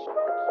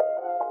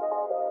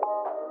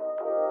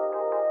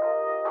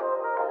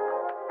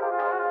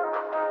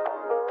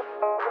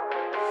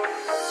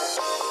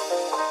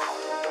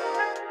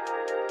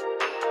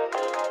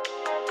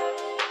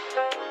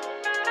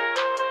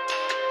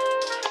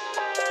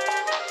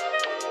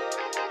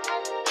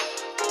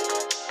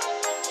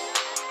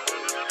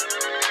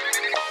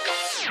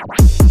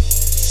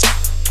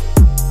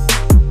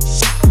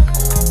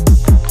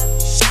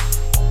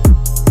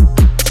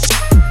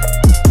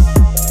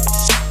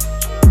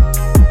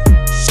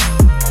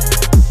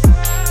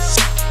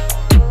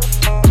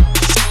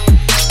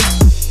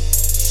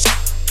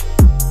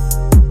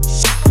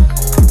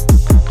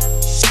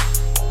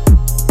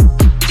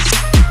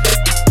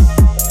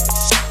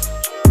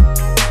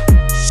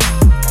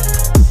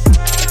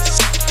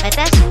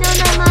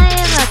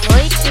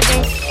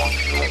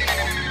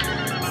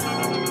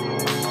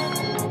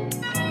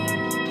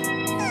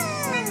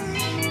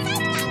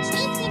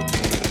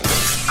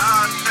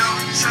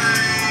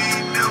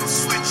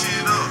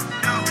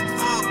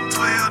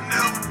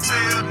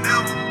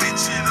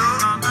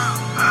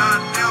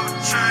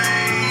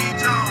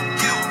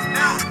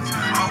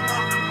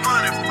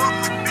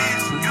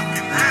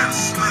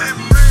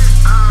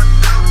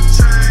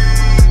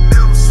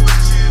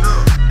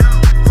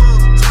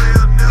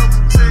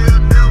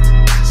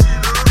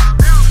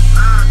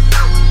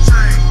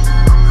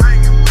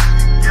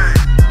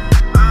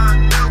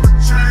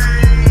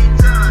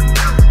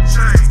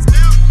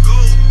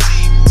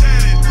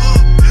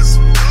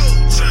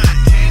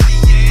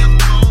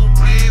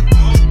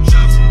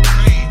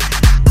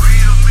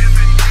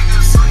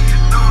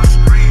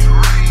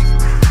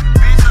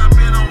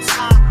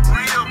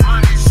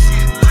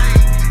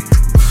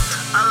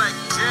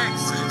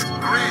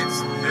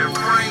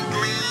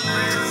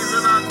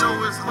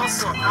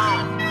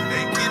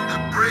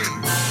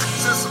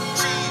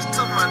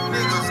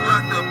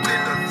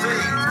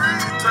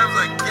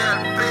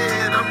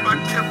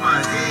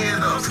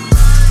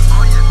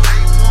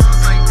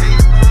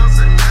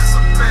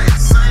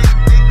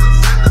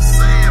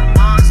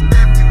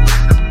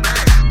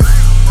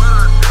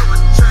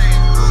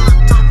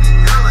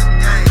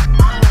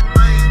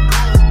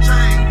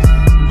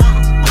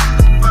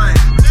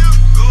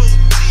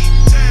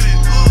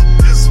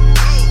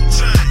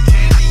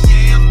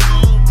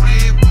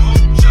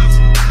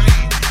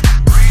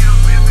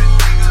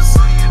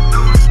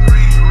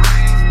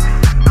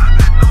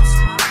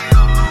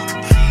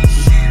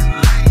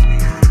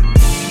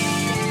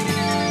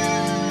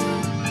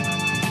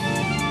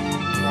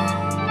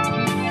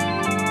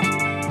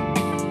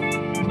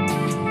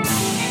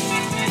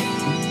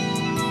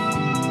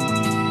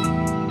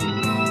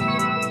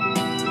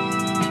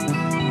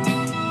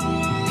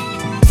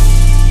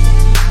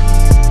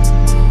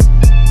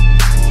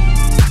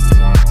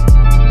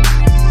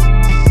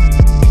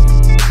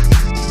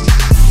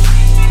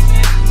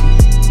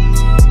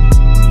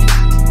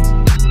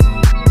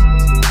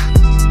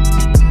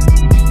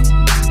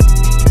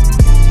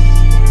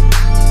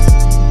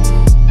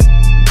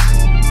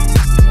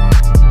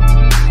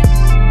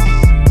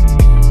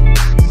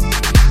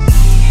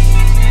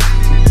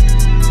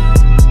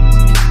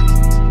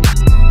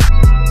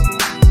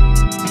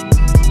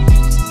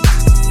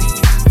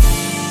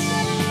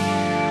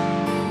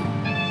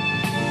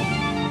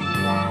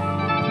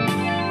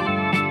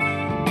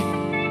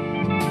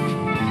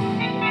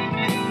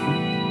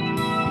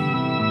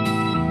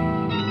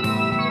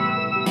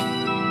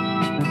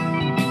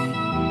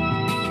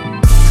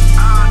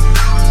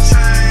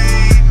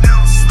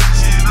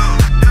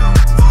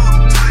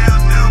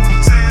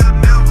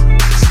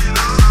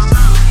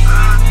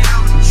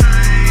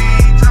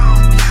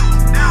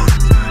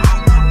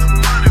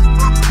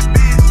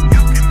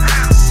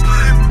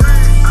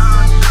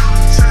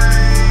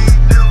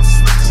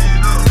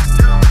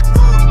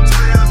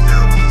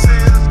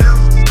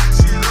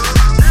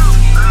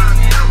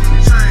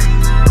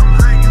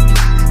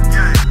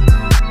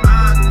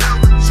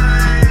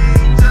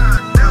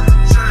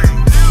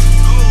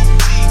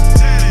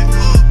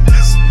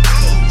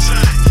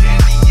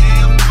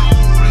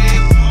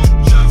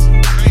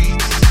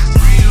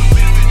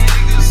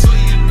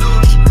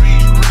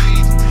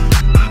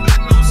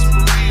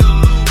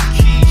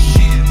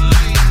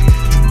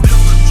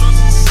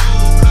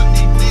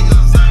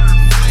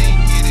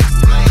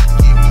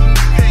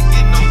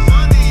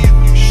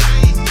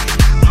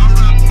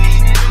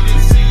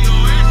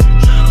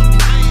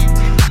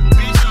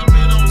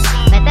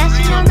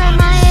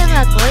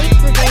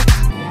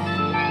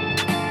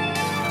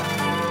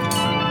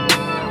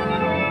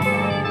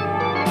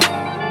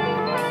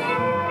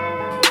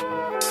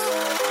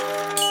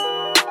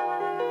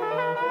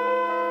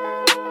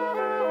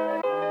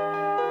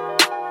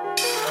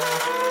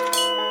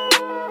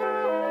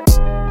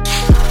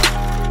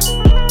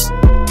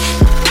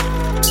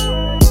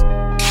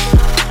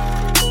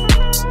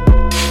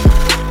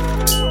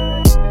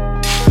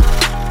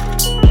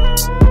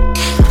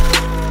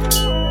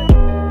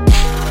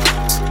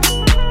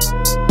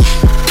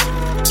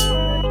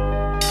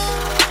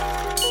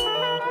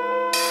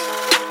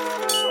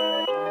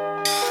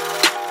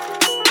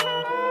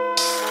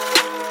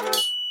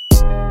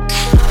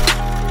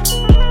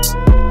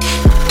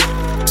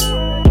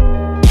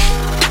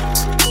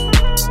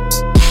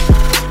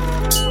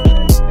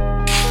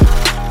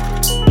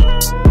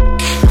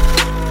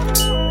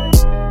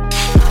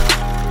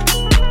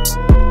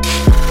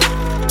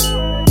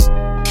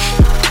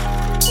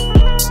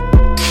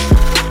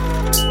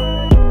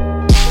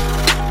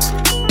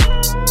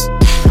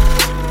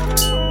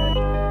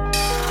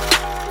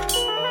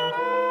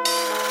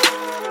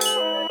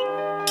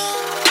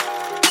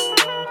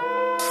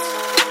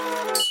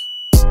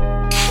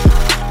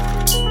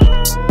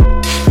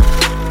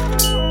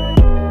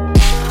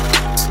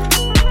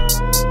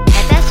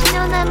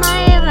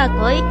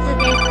 こいつ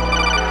です。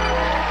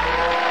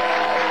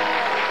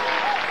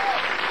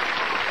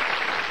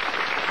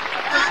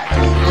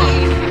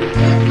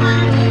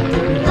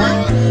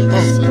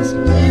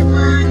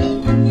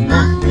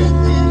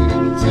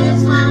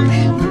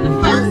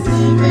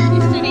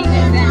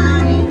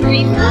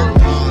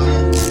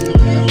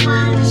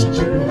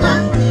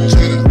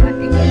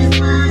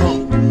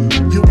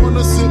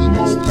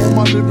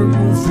Living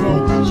room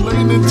flow,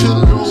 playing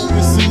Nintendo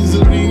with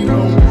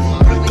Caesarino.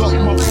 Pick up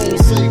my phone,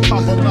 say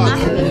Papa not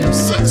home.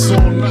 Sex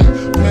all night,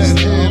 mad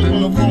head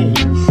in the moon.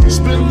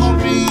 Spin my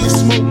weed,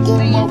 smoke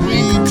on my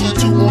weed.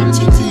 Tattoo on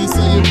TT,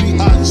 saying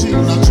B.I.G.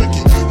 Now check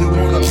it, you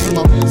wanna see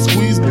my man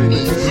squeeze,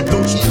 baby?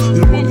 Don't you?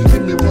 You wanna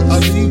give me what I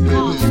need, baby?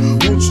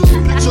 Won't you?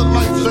 Picture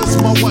life as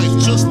my wife,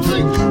 just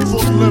think.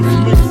 Foot left,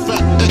 make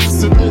fat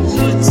X and old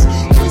rings.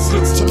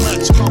 Bracelets to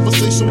match,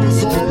 conversation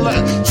was all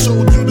that.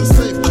 Showed you the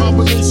safe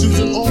combinations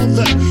and all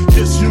that.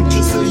 Yes, you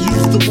can say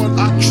you's the one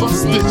I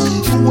trusted.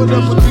 Who would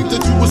ever think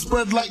that you would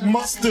spread like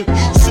mustard?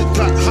 Shit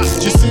got hot,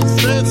 you sent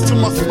feds to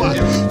my spot.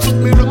 Took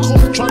me to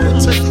court, trying to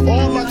take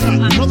all I got.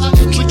 Another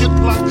intricate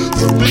plot,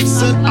 the bitch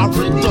said I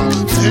ripped up.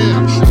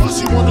 Damn, why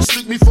she wanna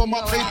stick me for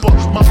my paper?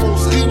 My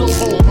Moschino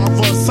hole, my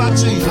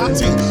Versace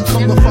hottie.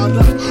 Come to find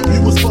out,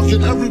 you was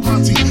fucking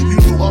everybody. You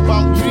knew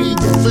about me,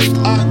 the fake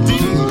ID.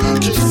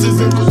 Cases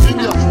in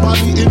Virginia,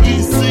 body in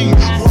DC.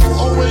 Won't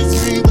always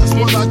be, that's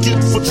what I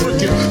get for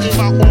tricking. Came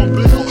out on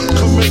bail,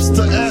 commenced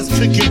to ass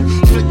kicking.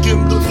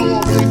 Flicking the door,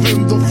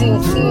 waving the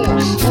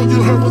 4-4. All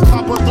you heard was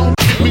Papa, don't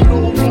hit me no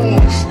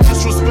more.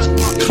 Disrespect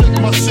my clique,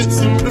 my shit's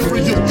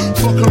imperial.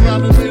 Fuck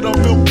around and made a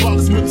milk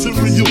box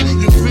material.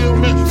 You feel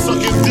me?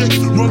 Sucking dick,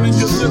 running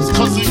your lips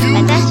cause of you.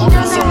 I'm on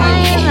some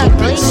real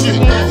big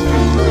shit.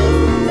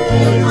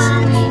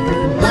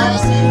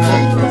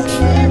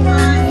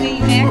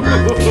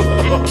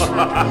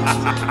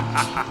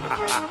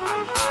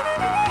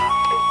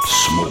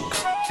 Smoke.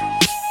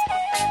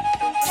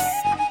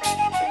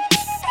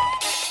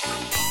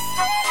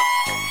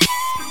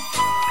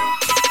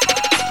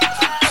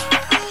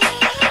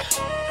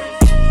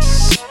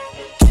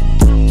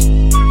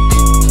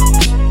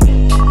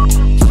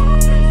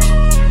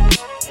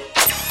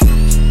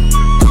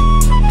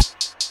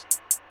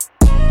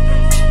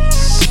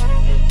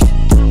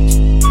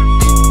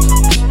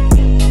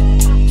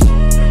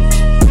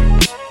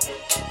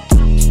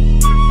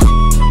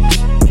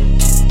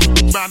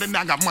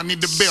 I got money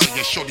to bill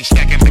ya. Shorty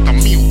stacking like a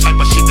mule, type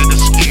of shit that'll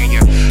scare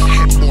ya.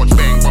 Headboard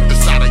bang, bump the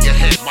side of your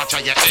head. Watch how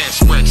your ass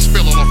spread,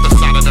 spill all off the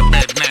side of the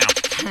bed now.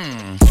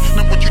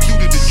 Now what you do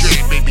to the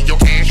dread, baby? Your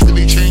ass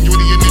really changed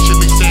what he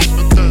initially said.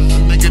 Because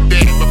the nigga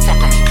dead, but fuck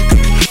him.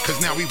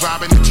 Cause now we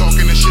vibing and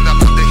talking and shit. I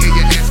love to hear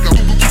your ass go.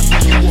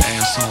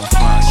 Ass on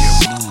fire,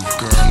 move,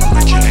 girl. I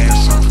let your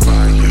ass on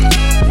fire.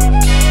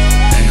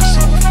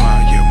 Ass on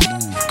fire,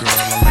 move, girl.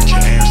 I let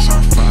your ass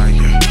on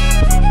fire.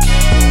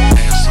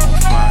 Ass on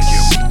fire,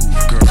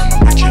 move, girl. I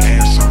let your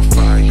ass on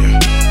fire.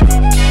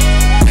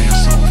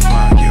 Ass on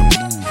fire,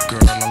 move,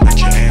 girl. I let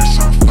your ass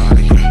on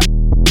fire.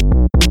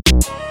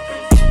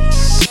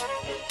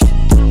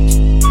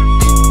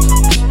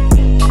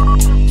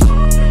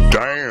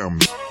 Damn.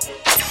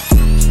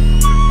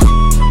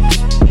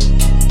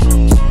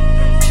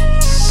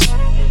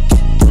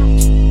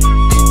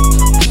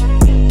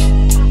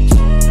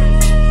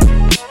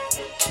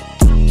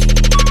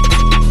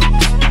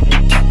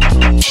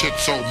 Shit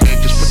so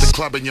big, just put the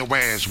club in your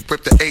ass.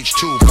 Rip the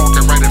H2,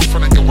 parking right in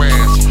front of your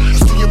ass. I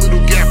see a little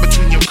gap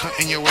between your cunt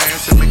and your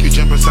ass. And make you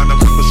jump inside the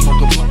whip and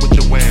smoke a blunt with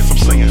your ass. I'm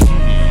saying,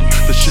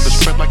 the shit is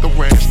spread like a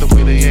rash. The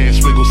way they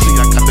ass wiggle, see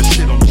I got the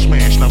shit on the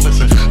smash. Now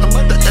listen, I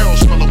let the L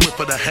smell a whip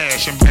of the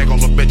hash. And bag all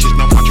the bitches,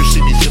 now watch you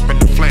see me zipping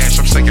the flash.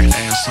 I'm saying,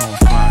 ass on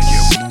fire,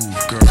 move,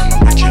 girl.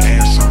 I let your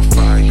ass on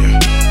fire.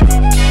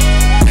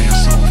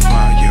 Ass on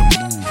fire,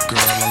 move, girl.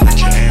 I let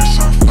your ass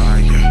on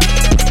fire.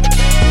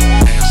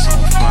 Ass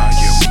on fire,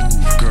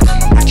 move, girl.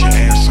 I let your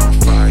ass on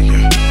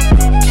fire.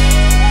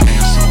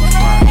 Ass on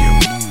fire,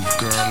 move,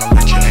 girl. I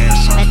let your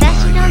ass on fire.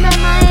 私の名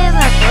前は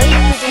こい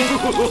つで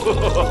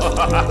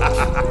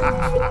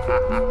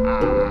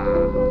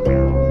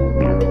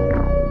す。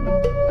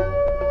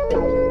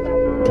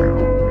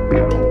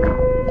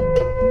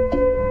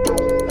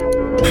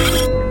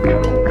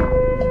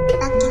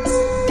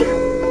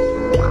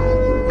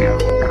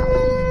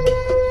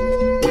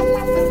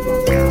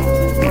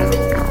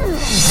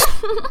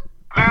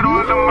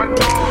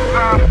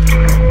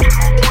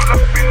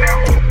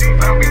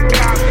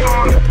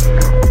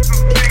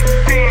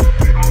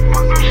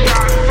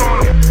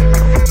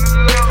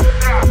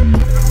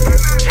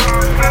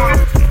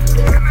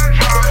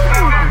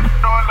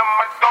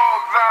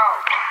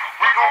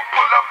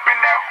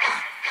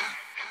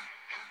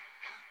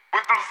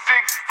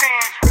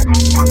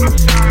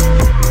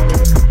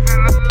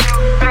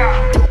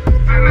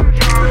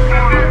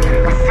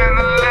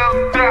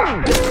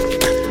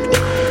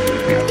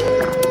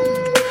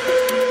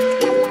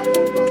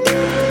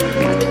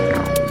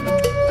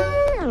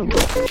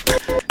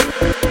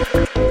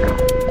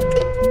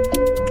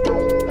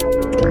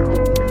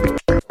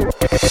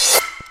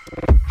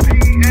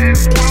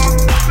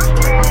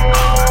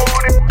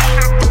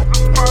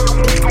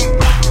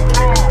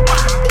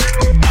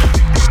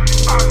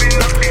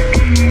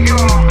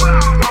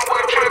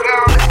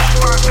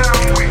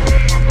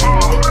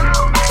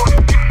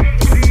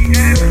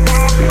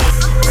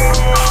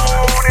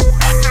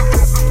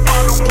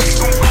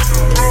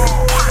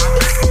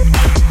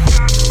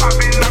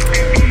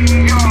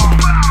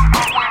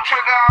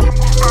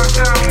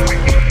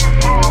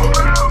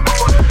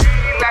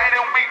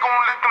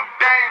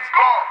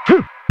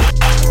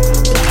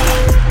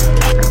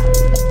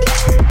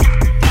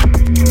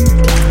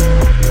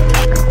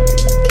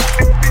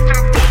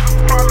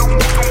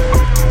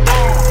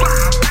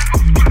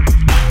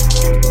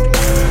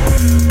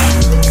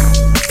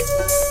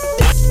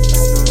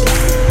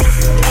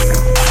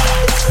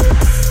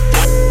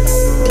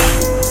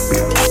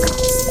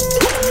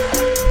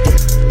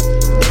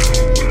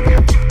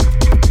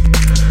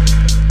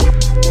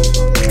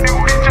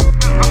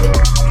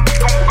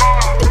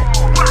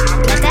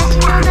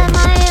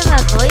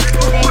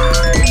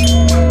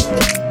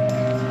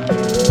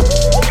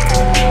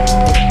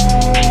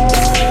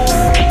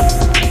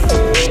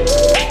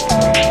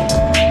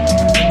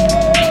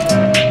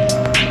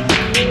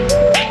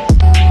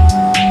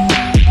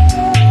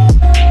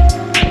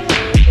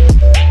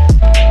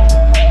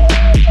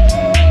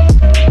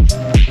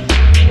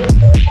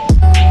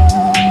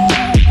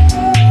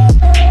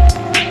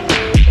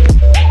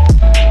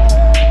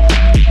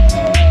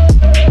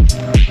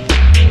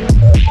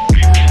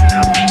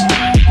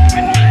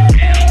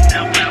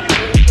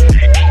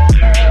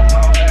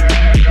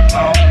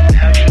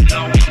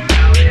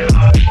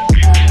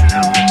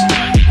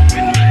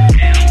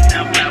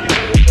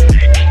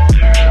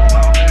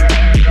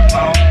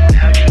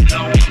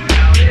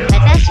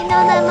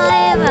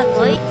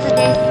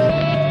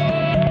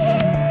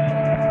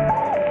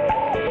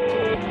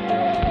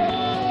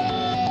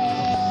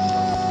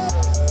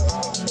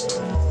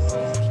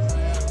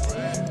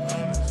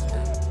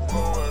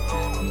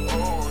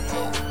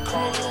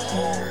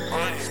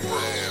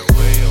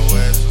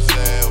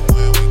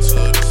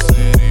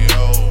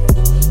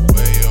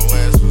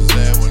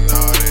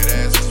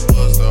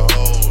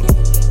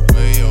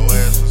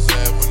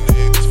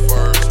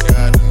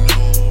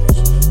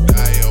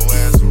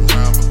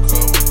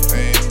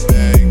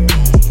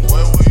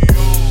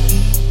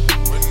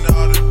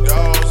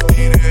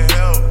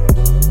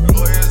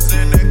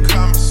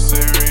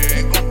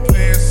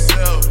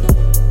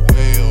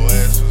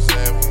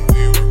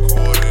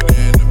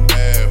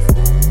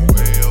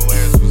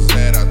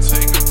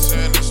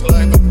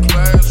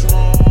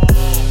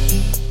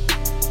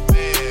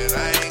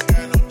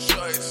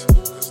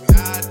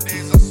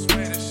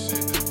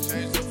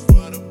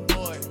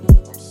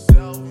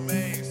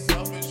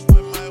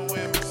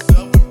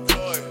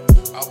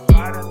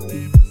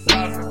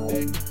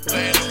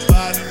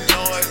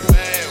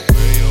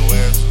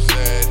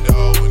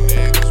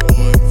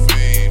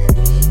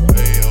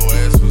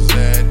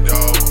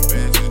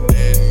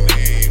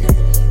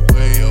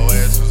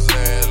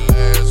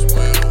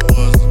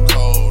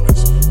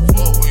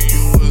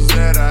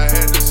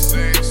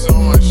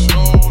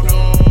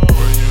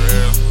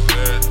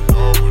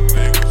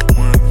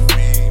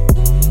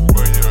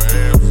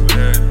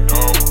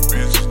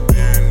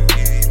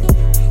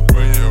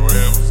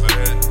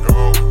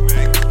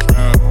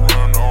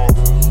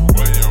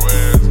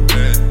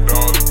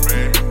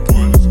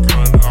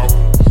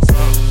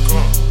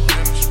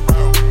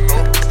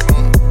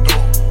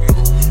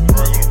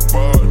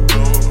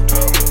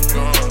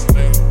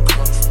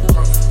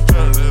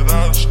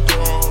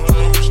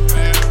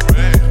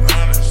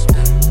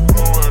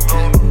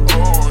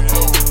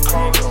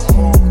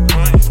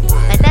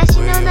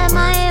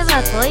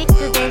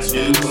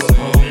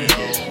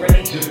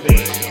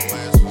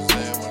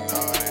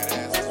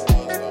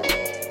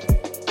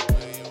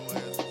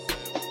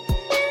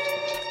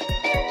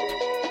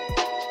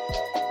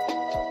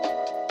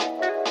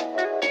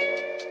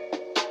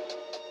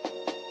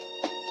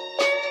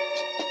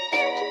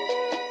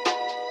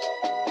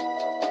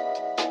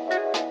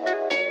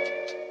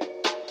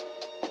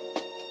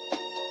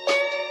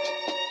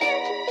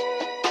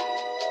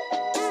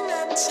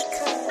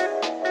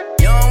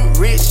Young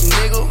rich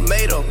nigga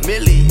made a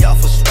milli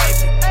off of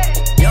swiping.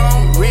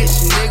 Young rich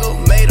nigga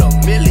made a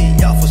milli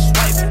off of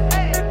swiping.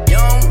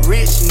 Young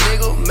rich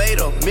nigga made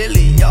a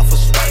milli off of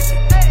swiping.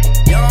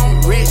 Young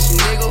rich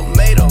nigga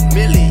made a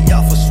milli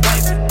off of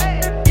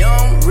swiping.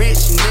 Young rich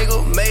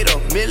nigga made a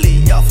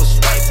milli off of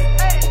swiping.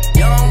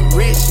 Young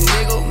rich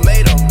nigga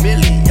made a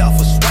milli off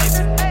of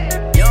swiping.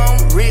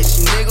 Young rich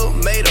nigga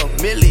made a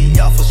milli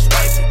off of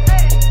swiping.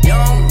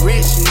 Young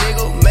rich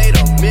nigga made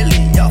a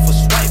milli off of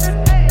swiping.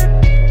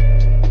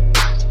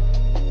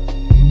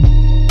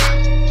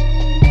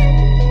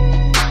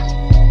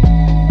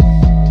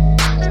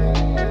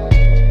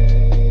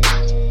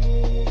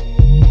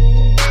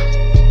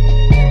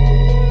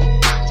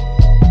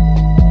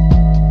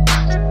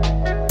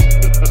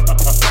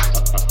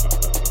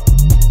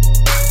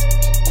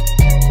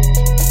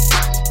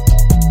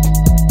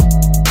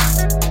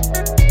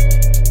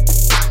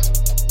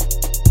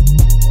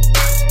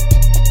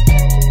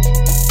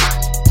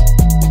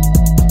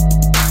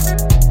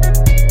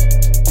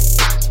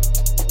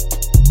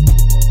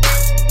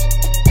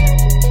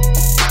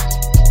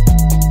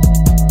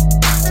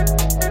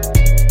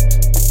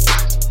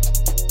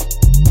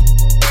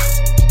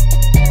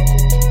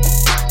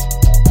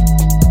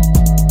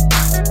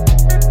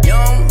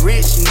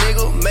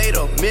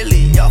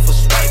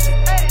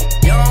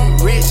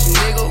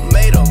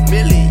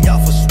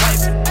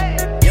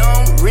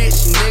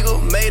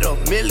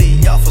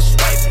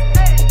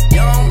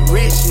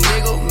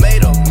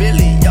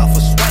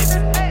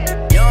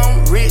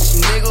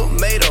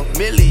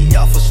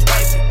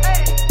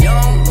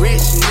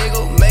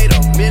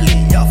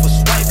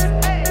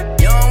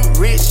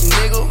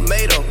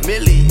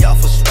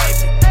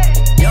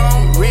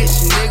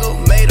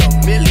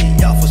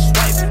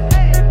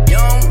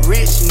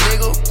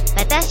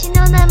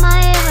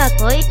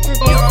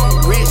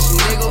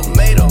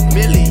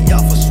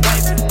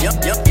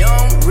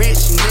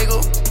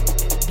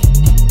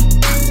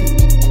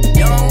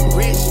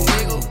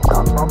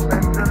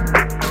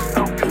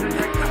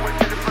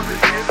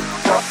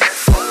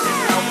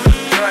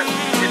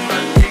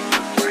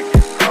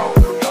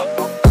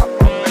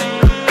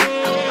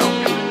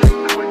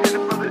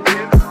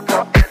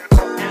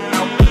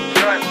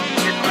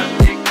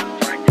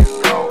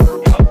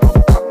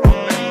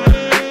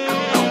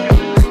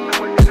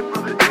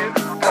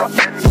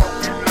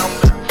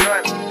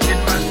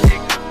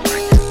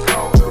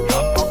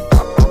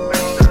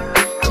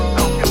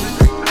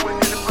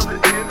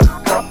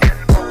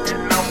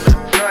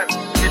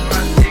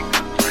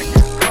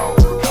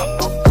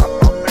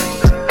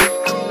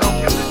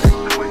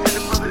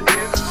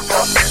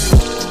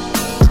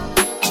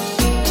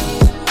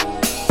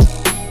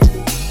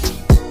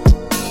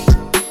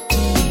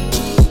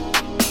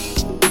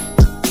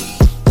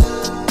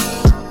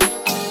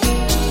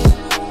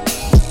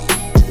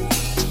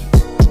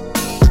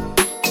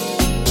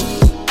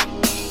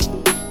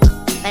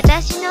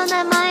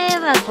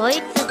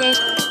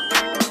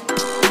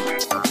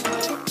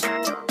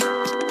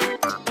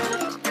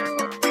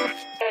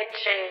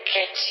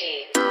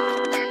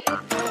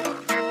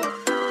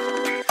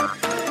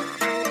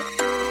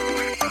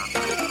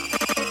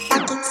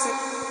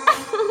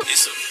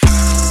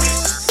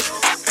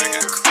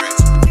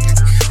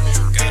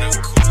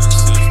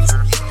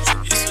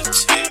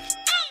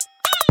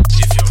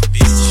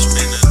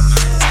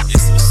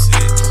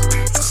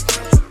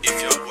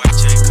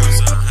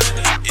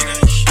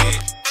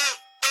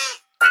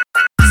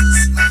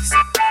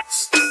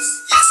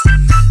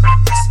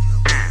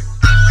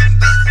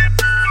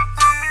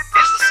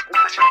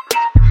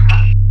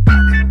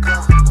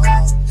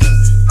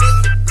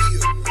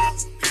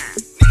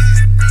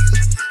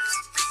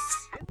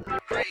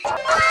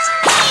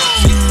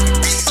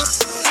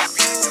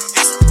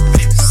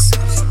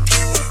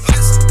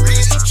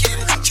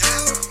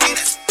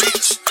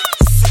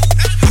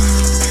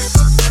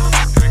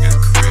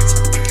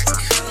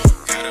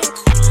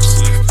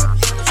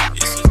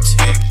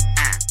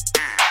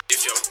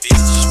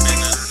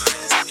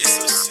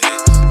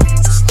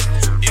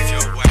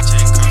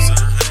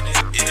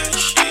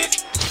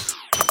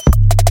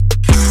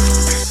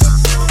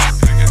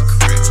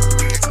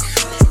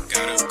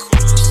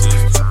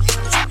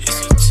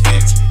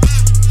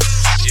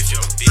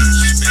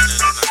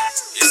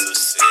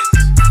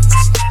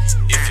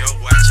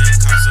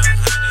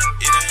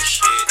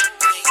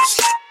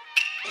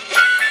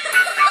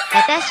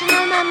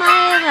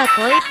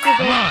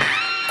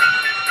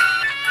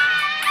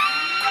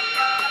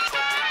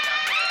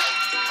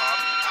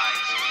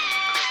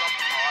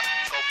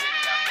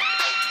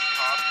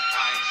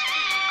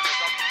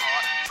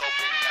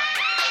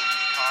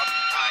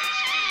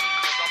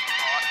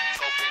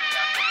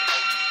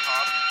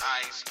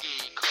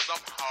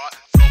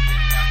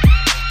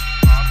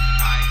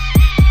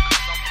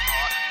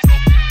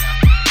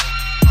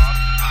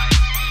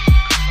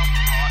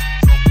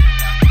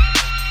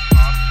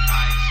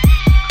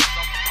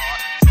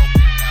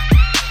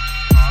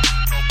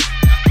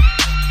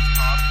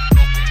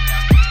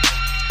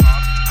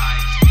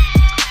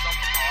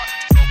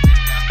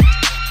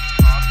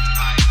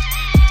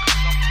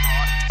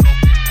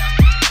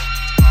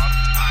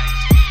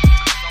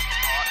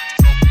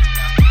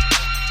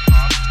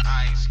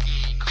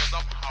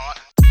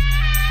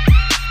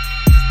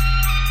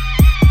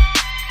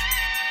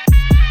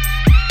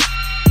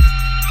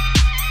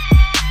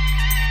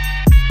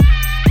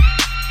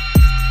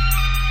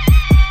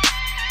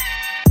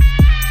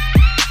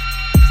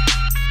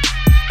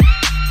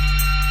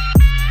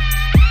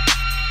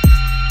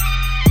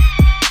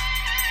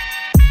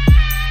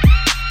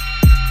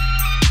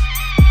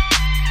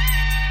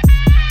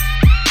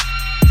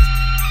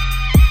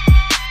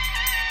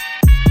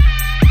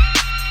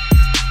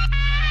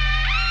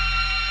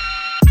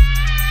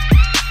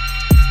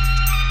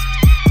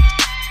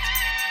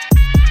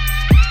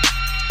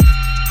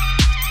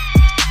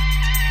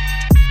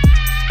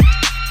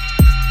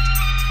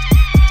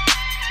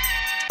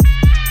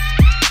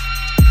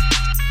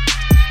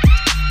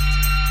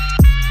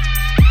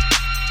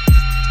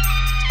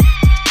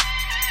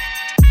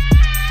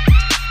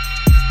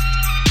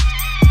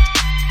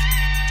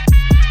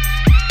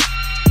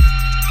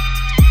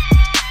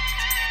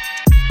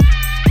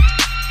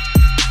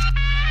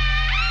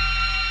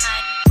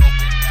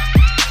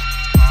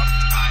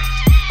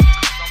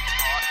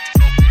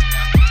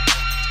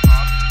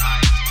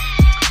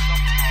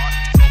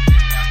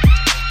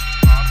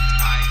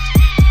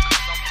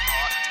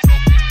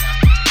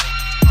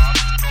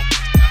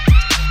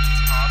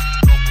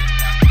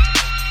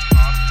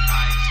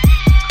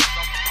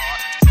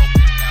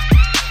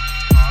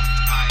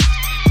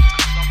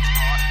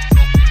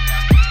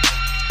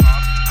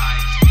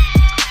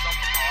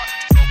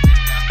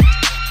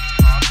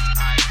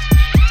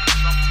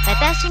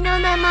 私の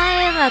名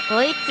前は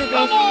こいつで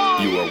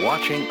す。 You are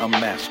watching a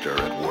master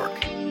at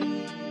work.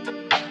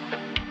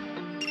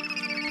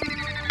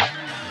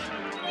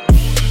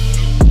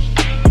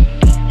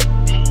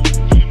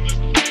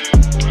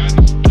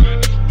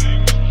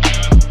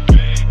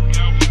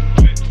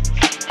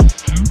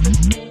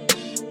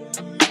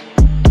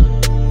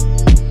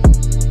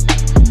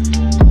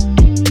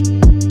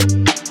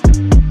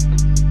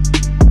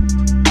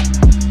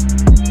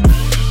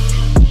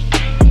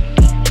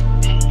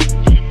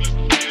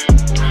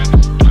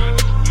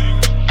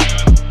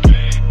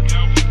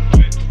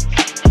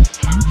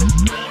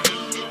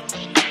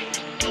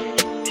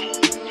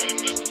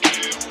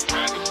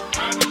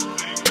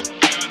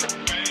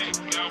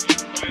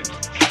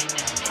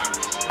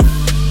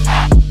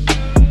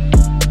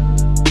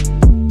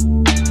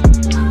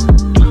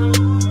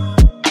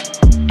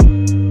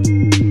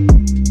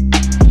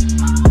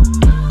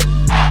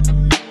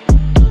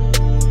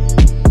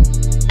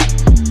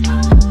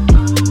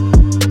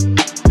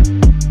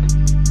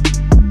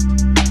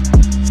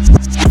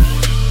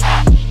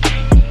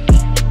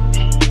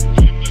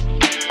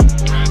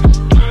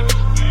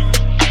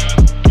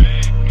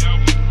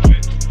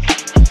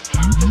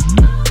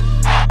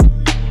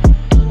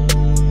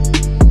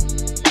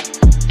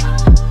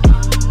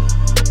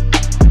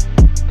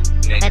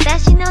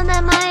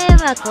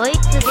こい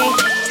つで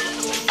す。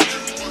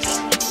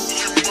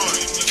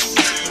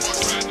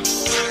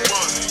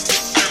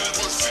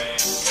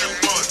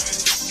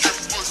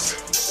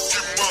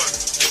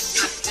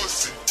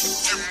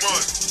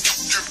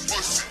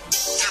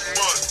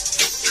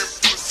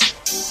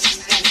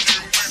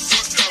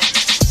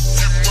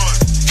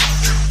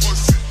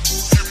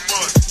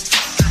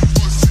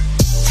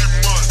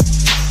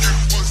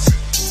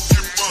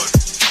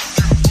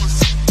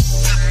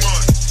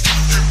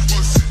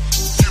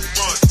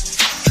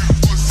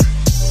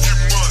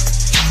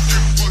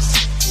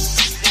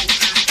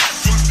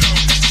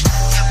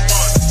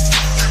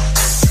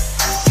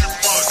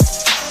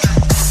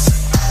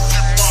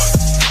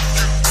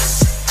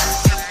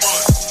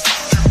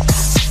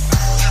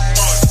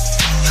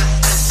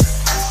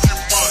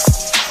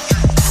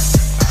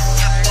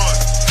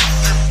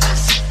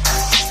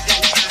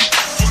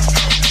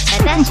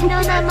 私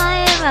の名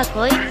前は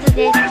こいつ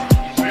です。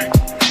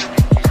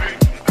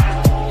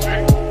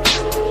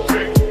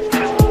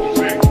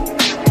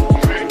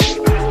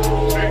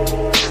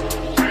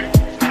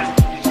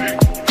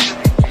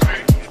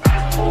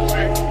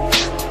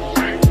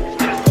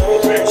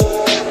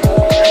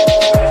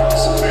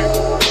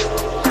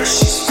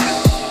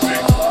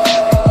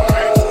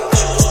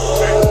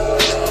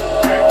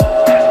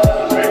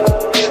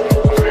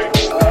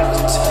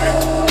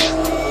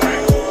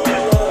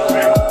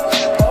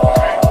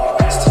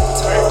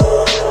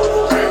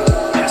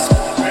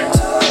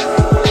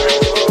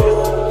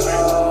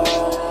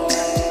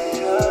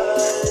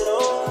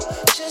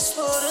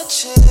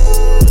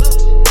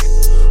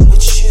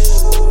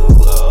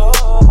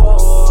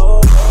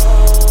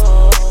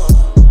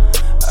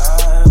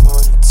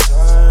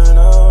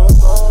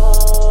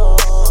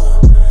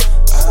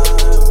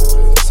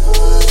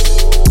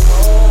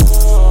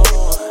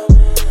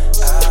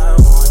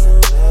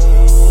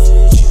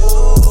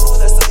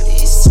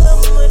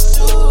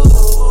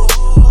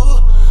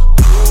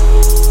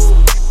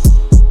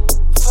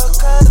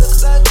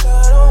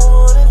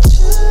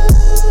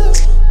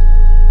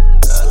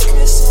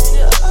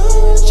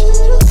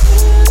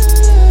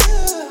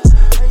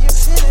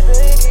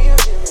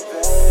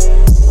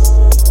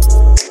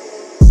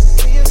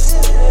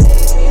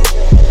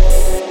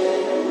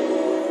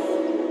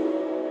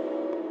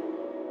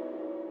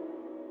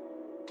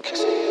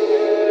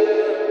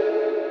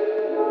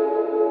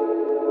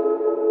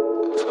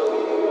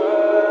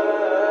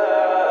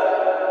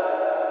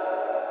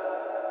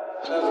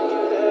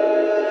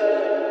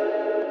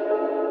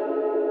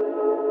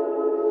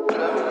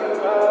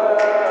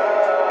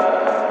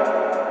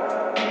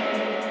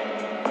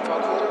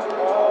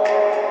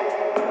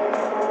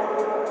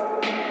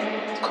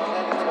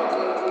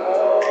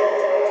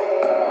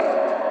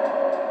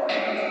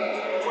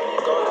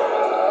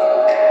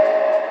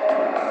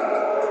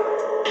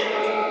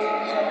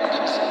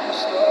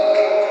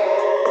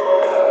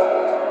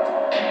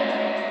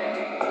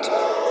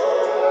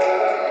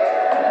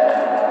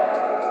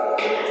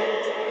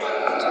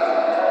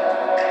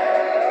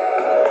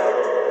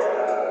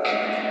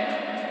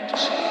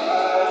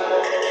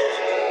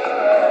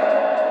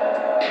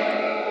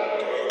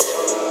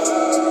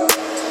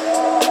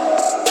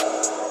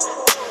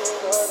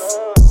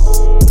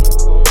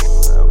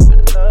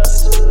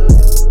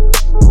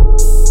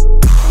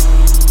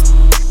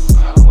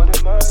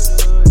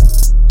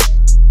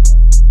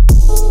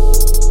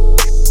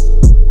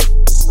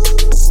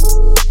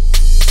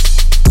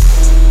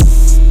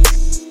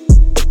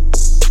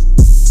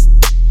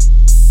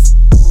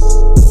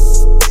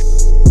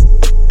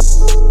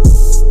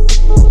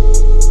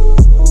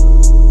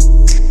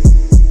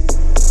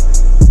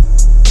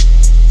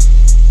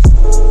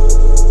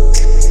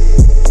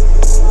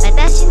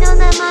 私の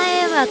名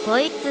前はこ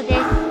いつで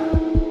す。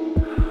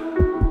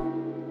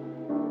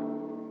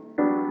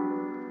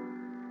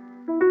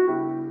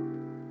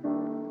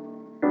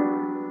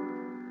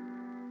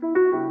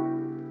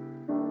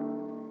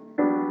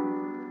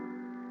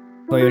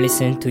you're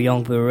listening to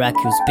Young Boy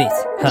Raku's beat.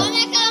 Huh.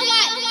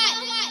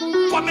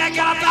 Como é que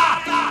ela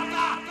tá?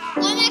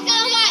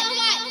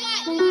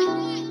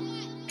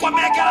 Como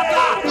é que ela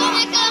tá?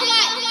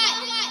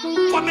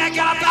 Como é que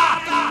ela tá?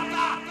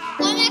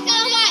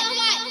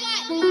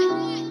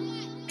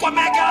 Como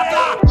é que ela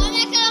tá?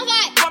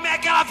 Como é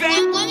que ela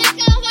vem?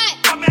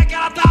 Como é que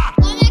ela tá?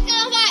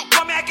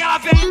 Como é que ela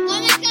vem?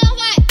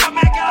 Como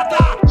é que ela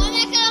tá?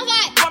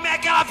 Como é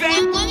que ela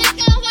vem?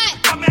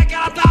 Como é que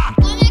ela tá?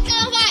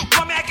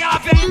 Como é que ela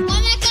vem?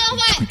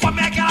 Como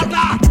é que ela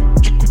tá?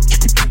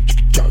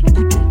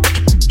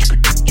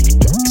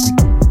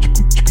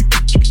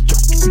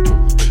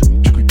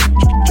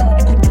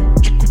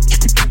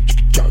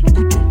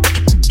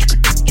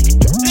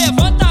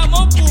 Levanta a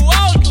mão pro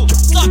alto,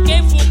 só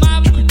quem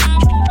fumar.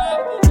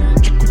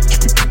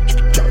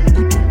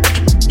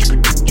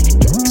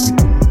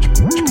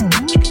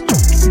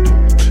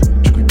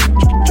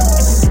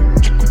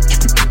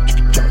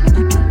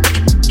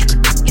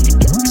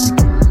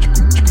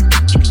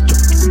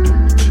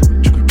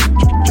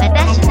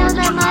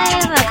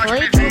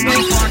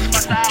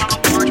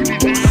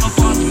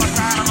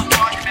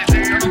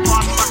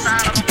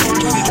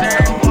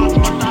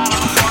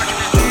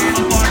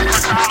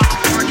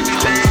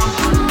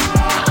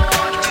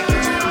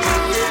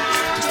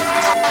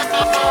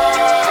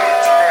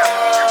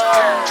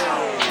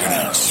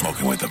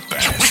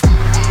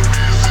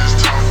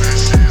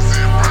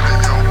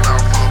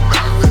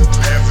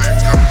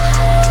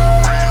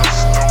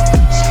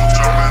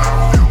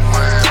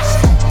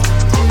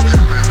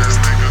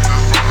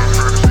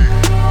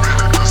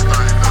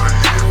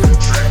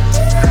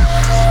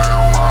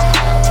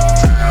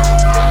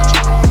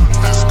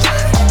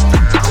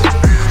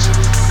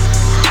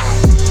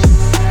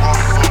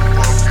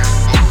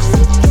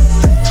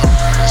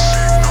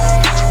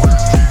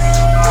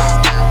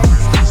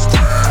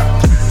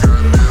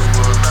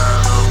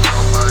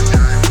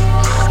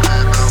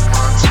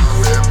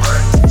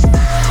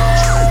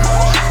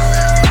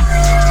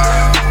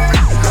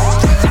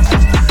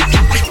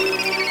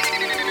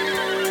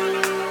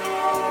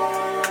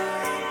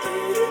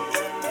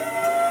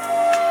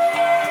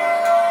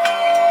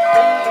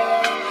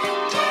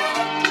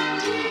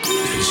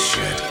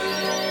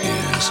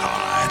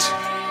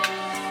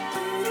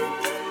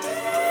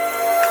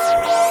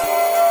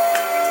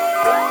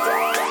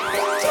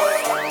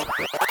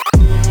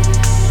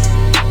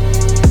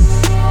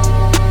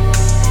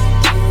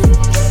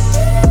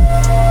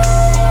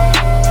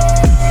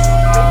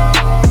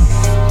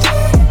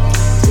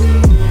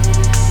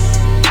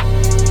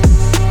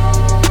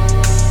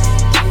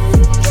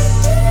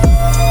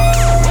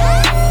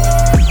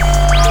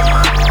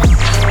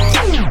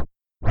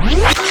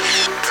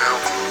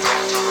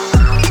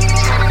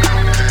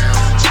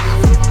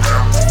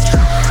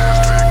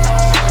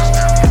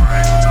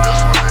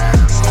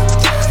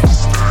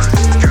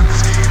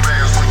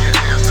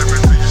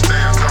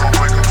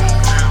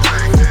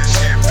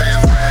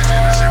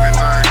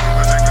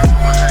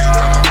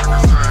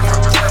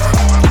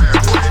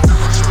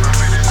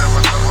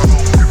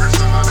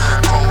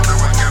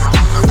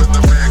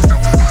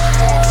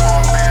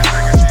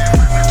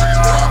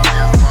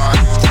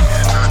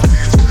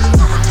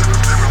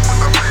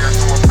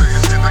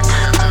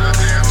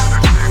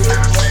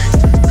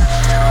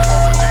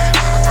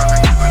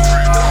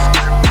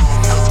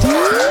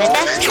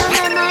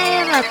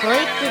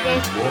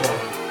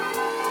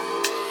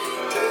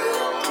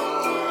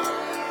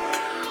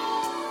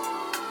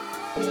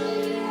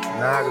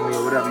 Monogamy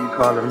or whatever you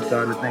call it, I'm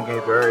starting to think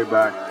ain't for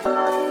everybody.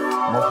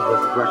 Most of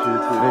us rush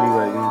into it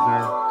anyway, you know what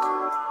I'm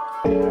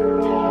saying?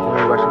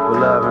 We're rushing for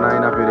love and I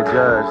ain't up here to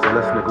judge, so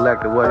let's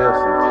neglect the what ifs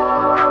and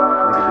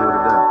we can do what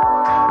it does.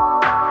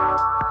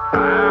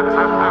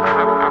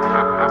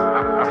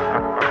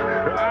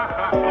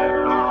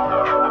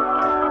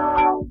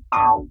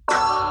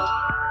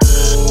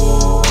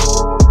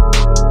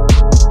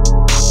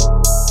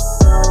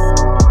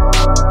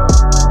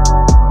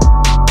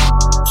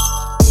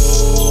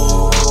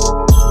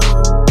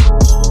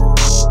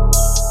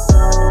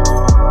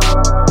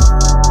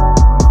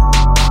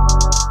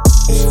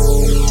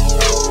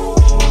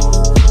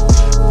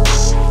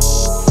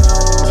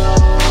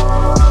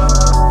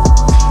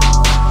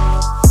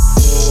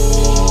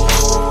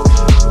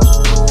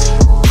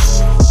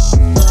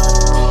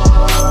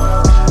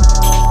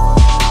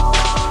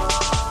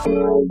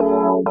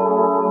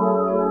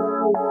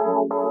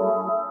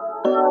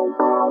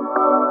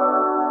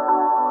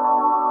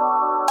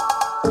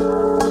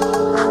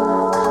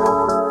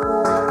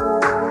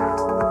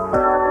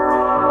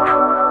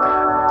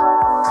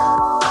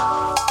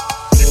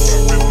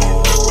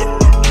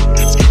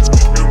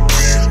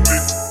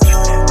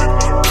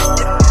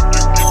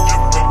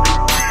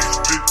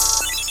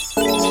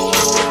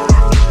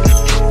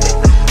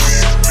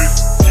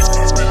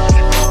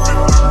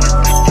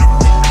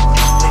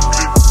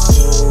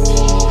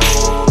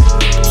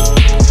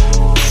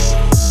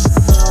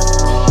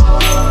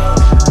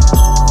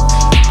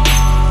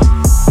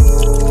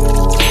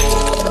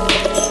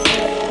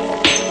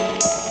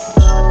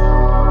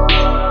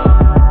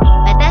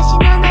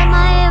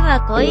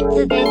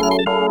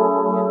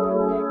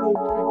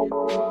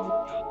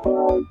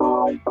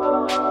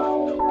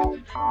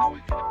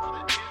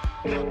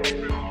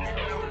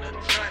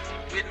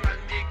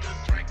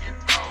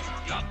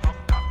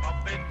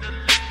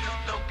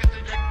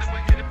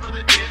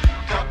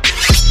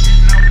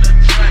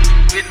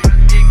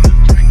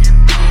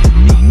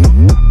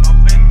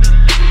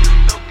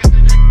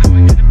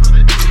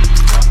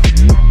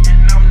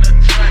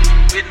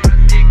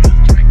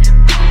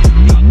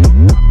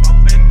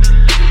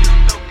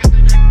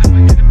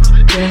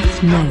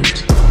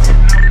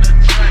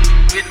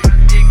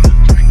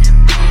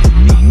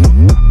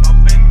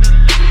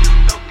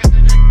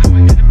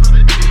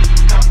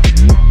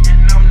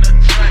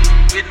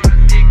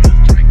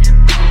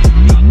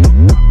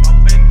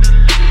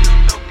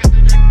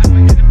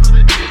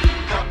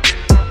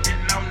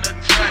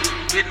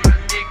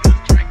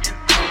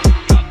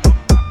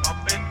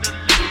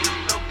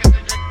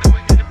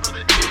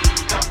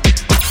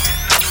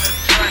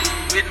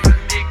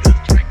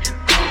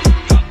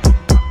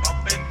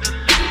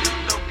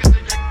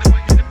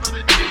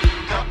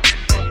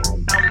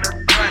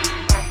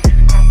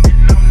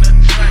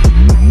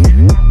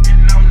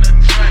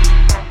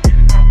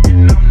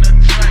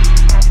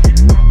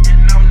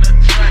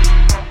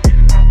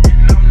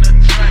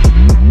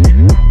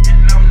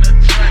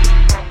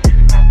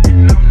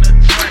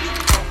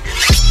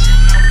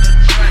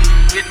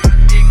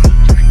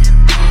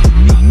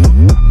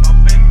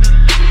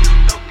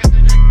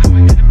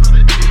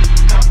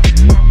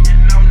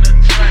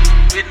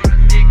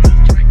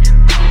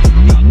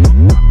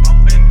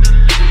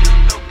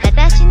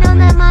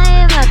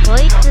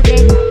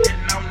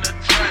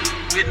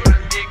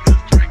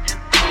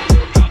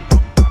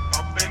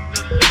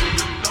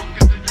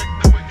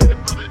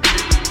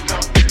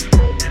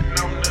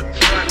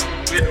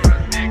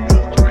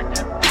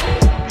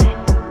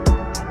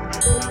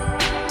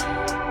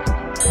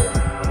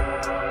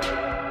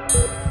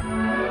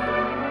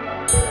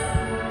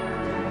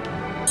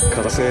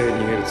 片瀬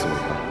逃げるつも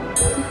りか。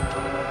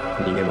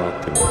逃げ回っ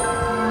てもどこ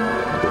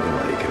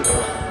まで行けるかな。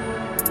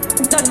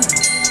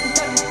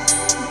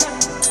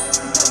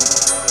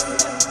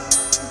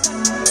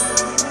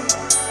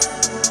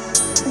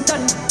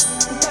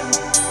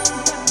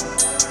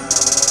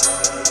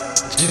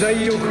時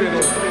代遅れの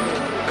カー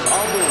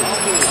ボー。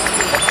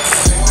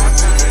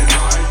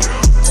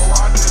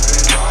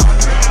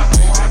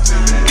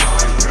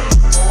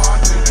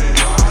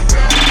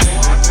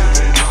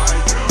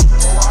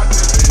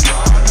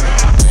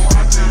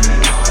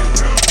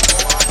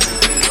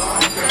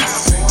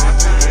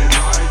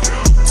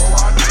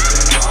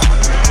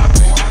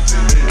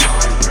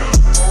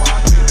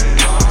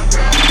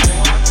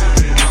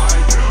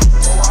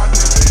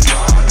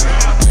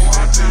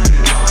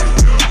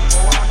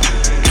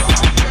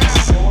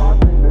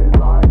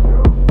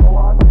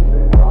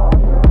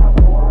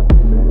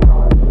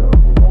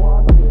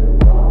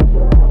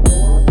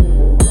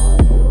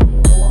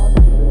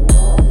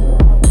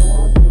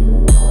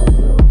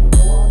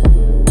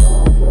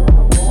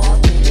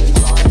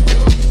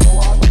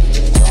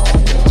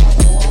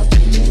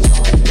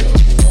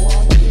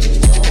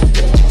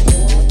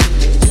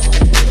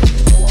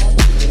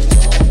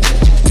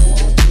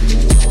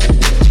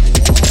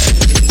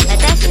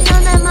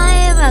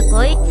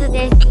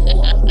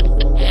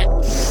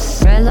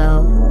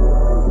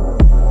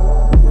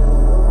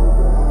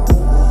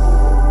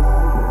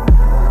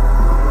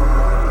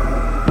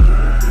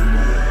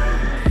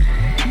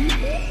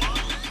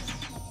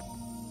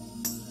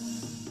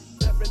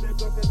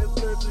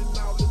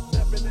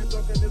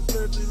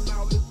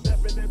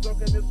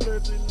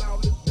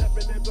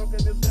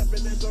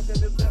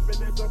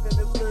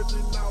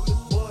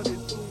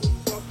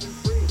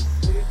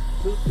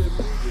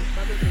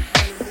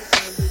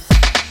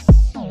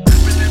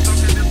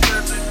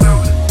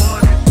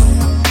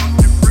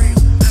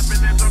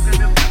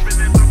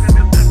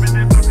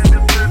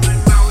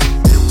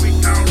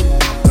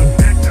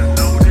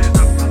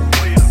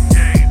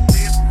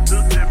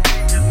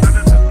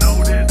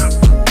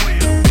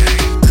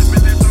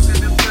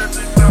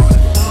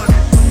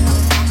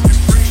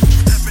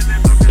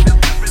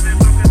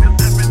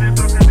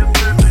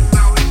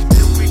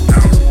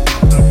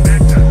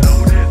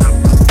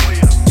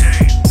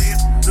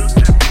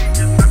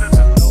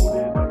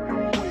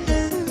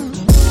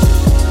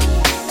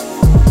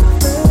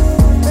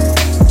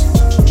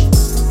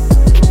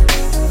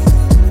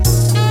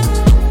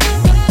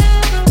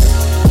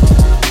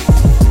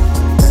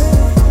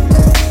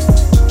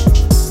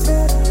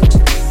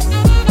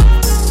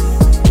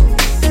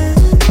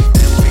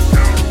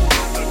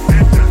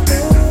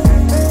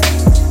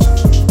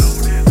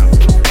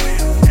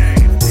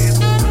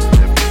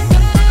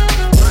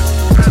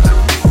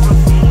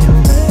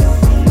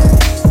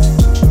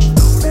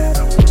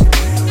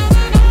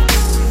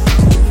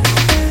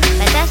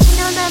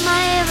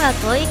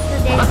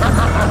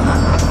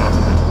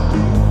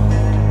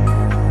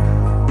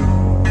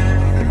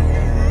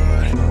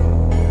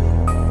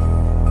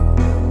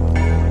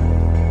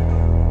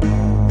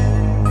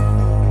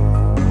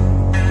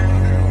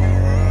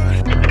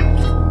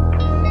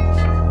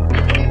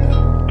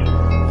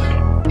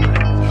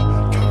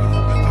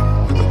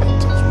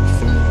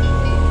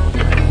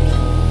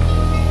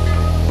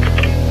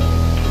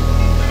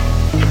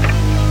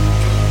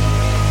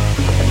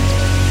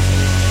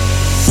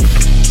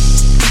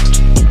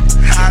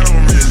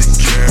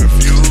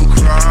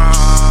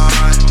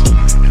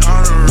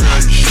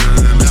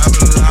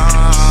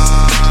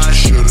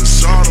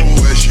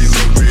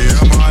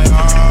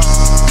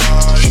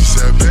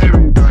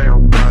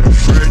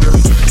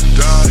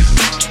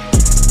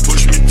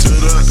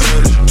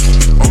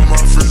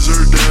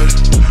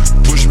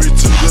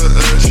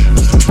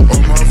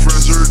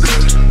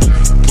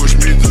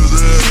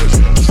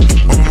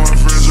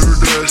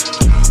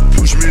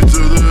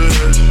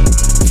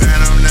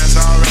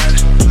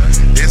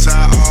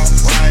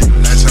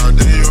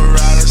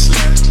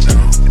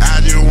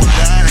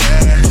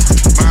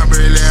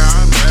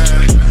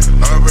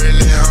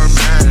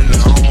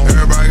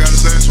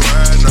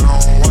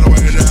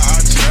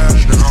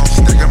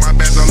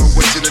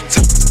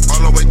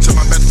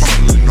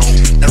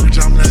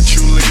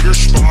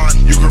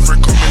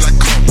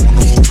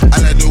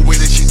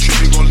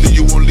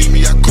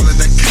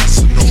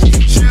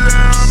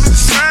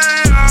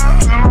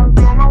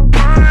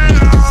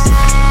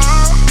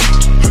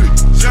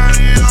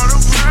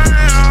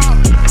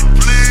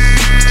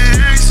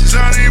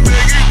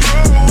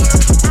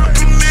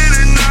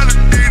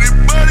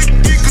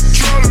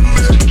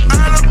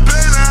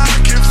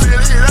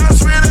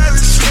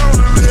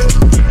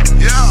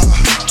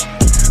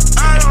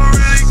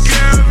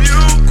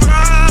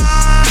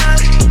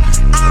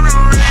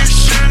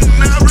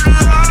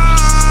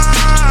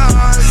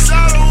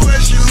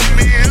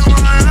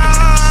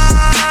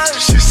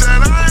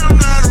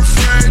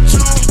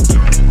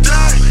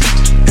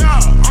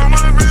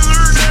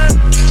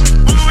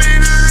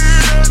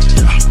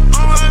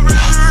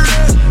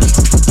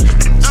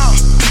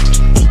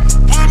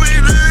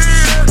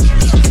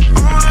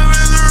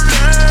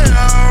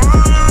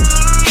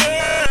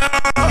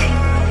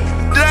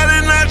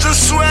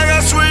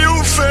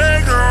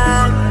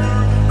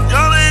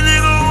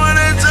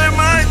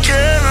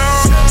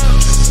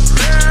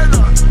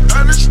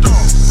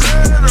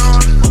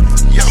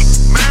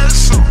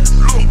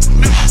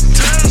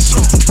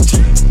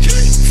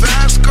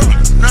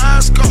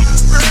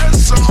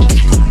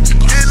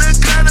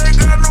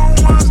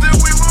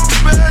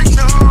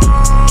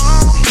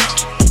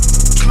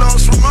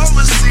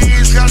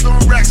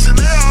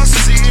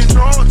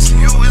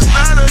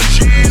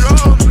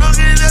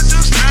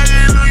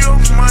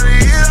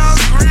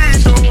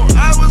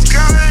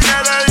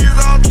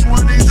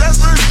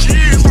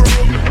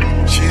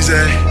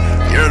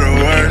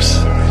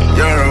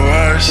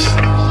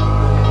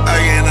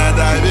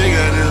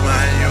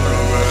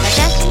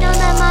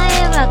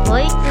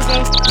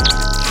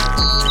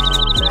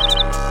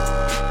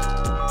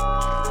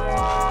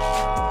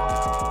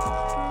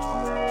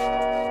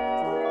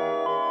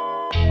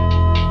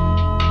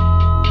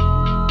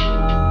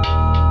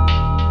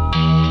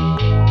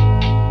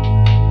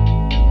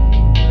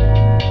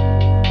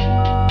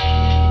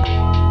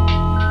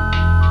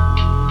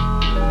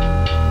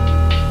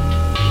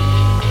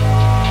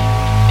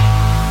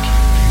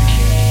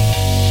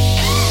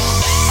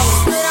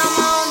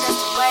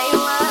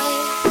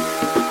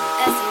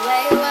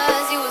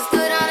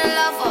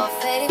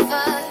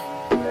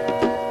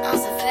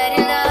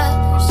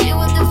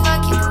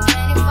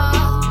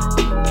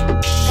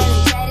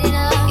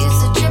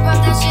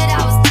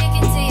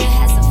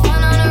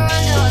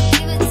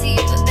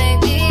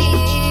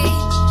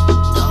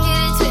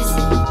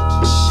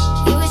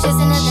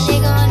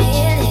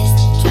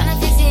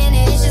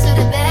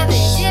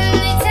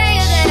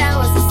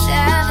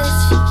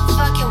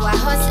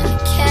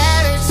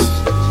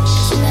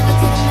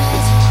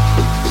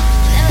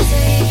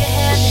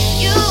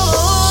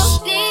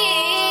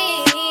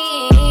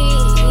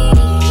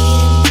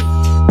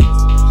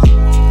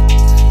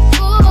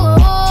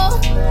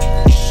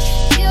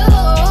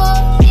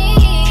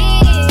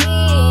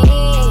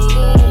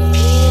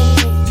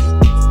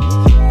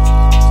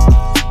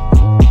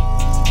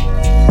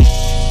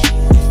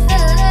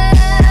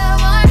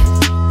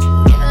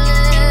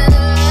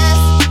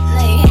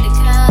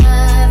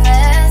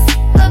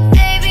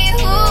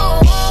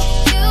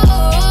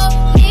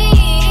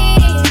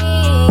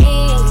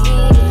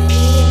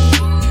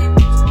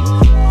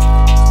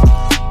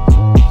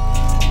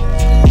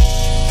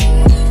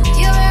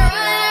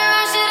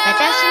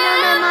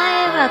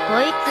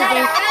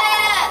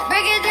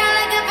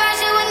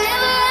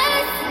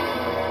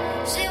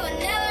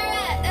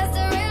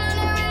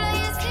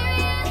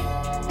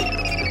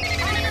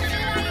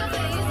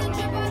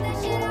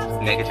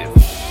Negative.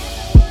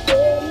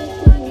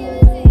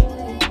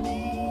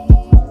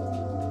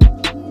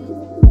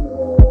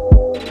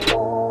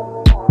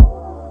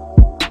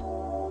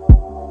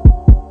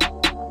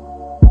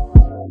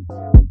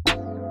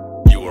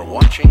 You are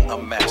watching a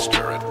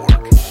master at work.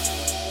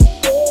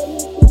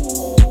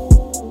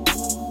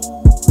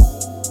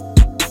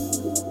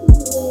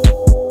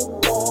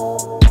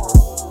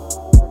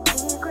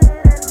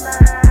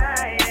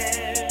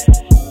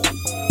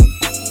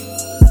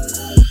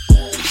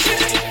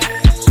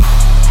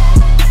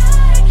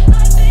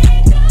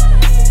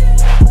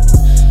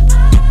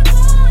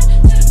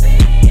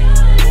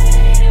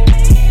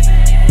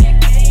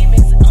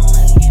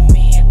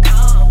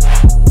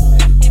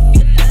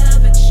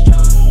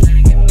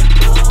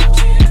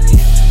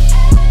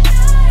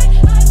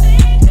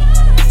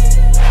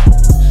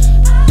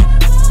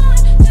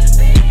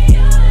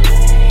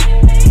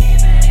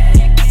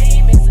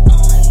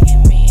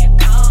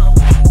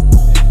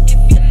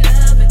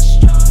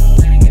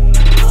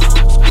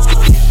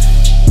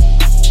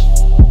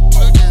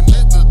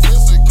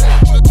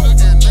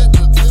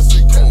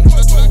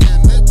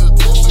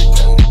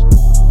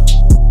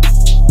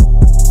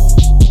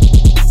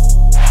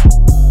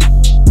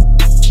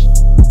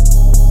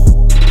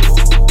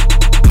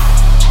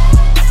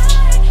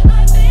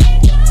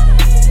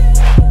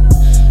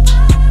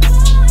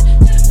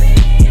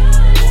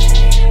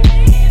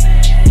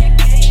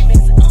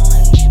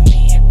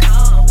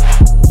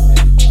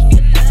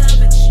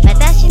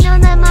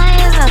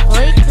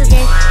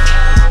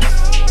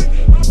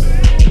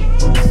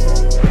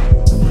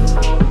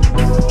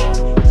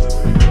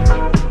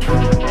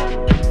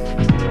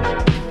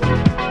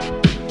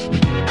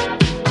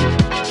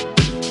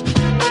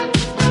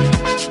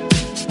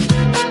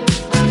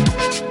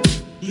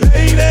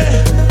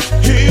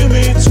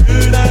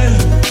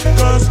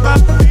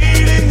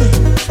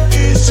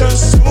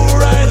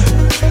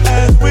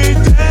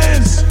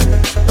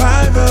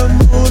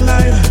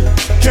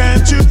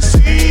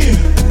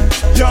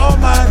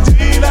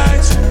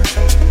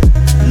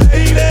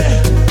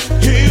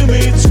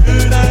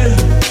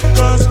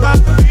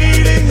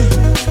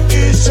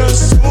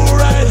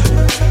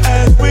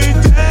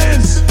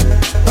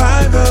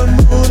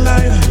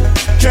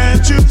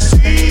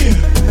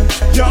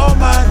 You're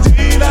my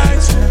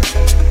delight.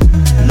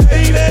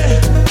 Lady,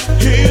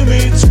 hear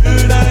me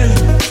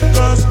tonight.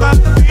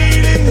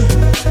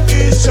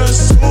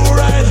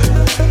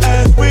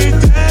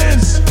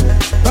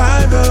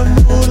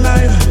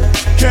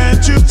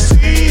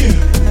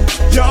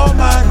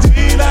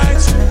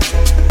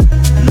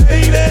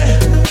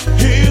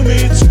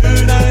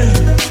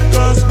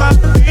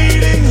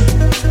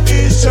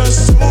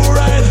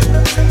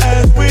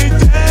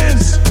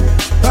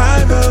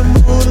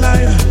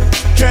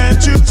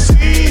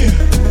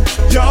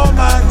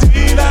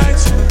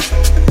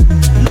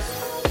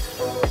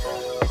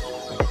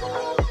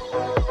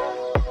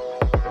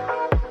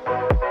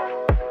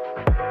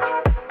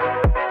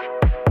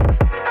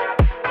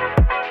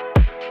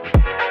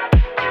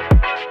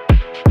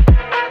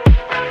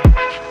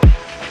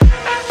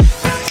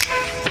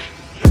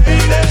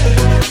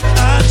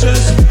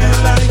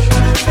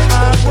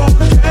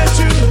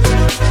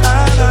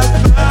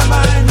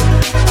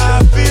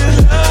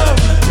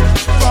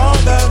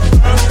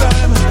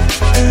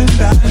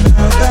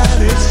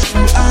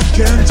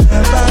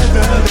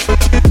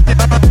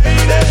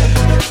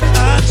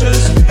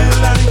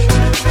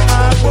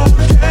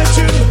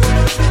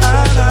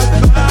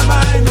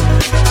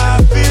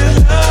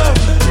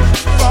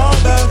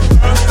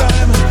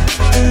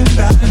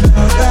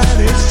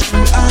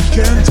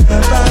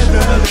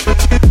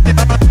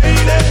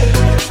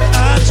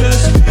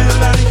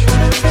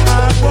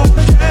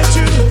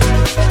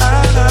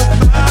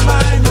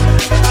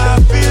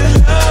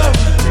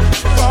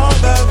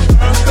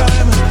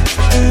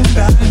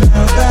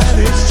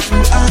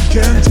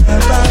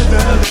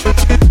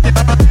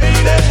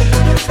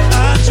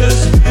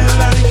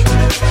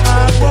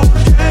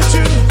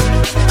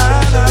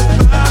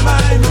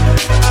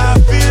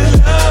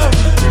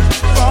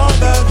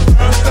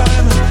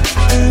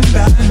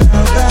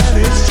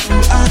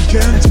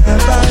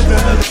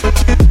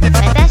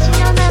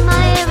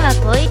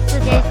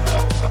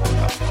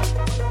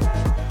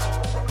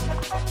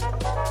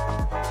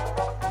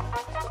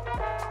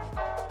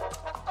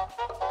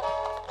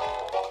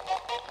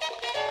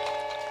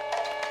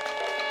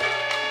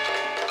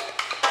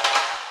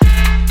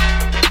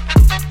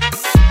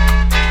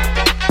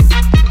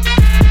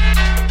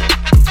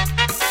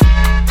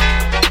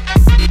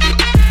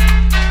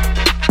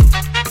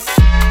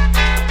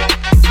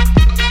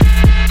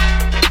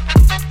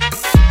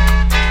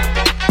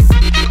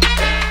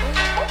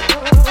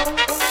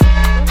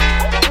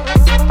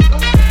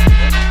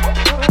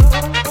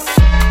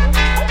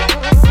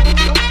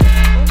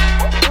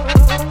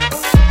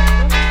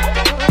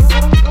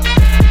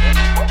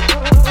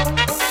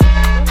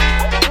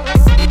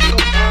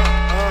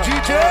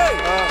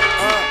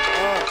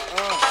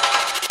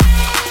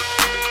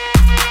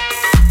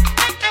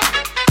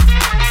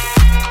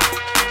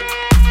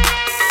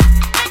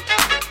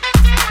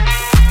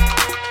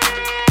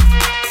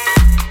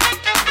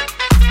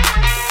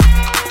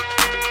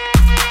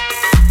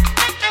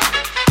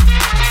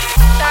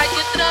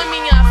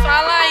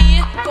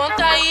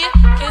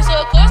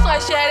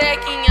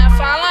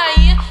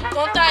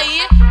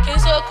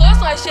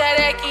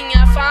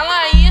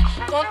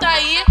 conta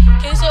aí.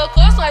 Quem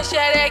socou sua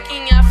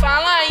xerequinha,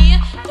 fala aí.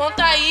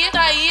 Conta aí,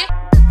 tá aí.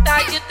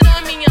 Tá de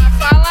traminha,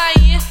 fala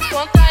aí.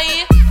 Conta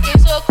aí.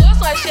 Quem socou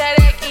sua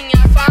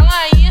xerequinha, fala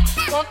aí.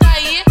 Conta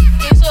aí.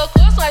 Quem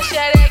socou sua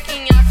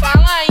xerequinha,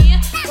 fala aí.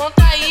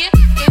 Conta aí.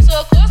 Quem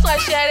socou sua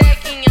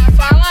xerequinha,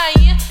 fala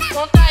aí.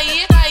 Conta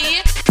aí, tá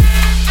aí.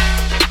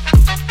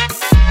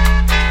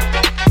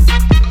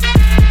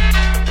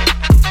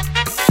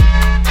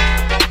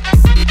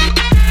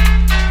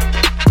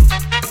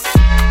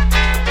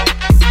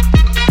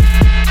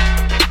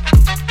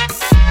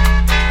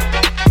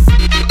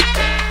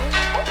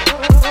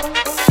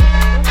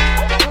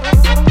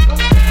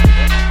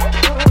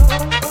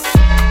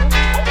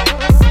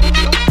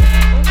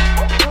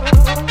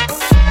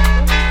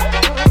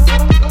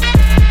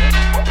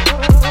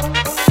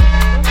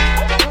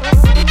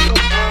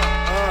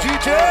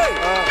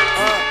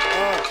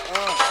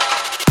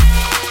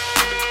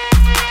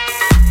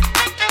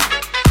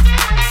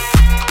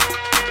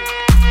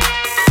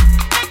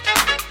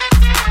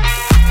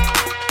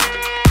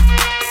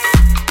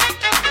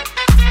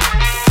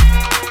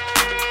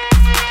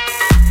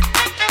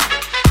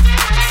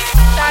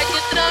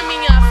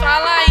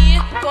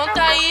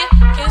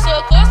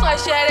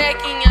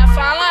 Xerequinha,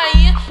 fala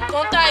aí,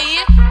 conta aí.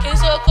 Quem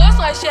socou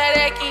sua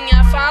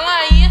xerequinha, fala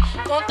aí,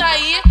 conta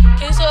aí.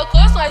 Quem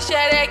socou sua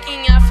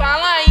xerequinha,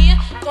 fala aí,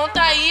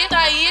 conta aí, tá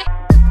aí.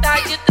 Tá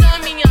de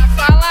traminha,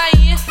 fala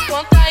aí,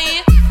 conta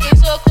aí. Quem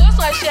socou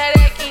sua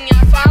xerequinha,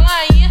 fala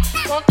aí,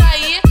 conta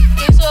aí.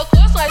 Quem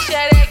socou sua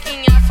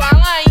xerequinha,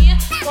 fala aí,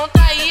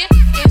 conta aí.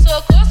 Quem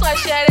socou sua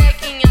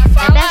xerequinha,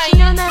 fala aí,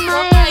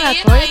 conta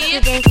aí, tá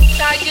aí.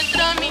 Tá de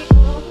traminha,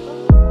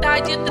 tá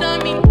de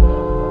traminha.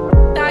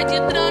 Tá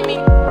de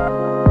traminha,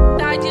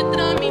 tá de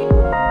traminha,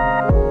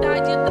 tá de traminha, tá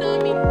de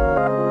traminha,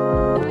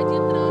 tá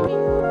de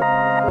traminha.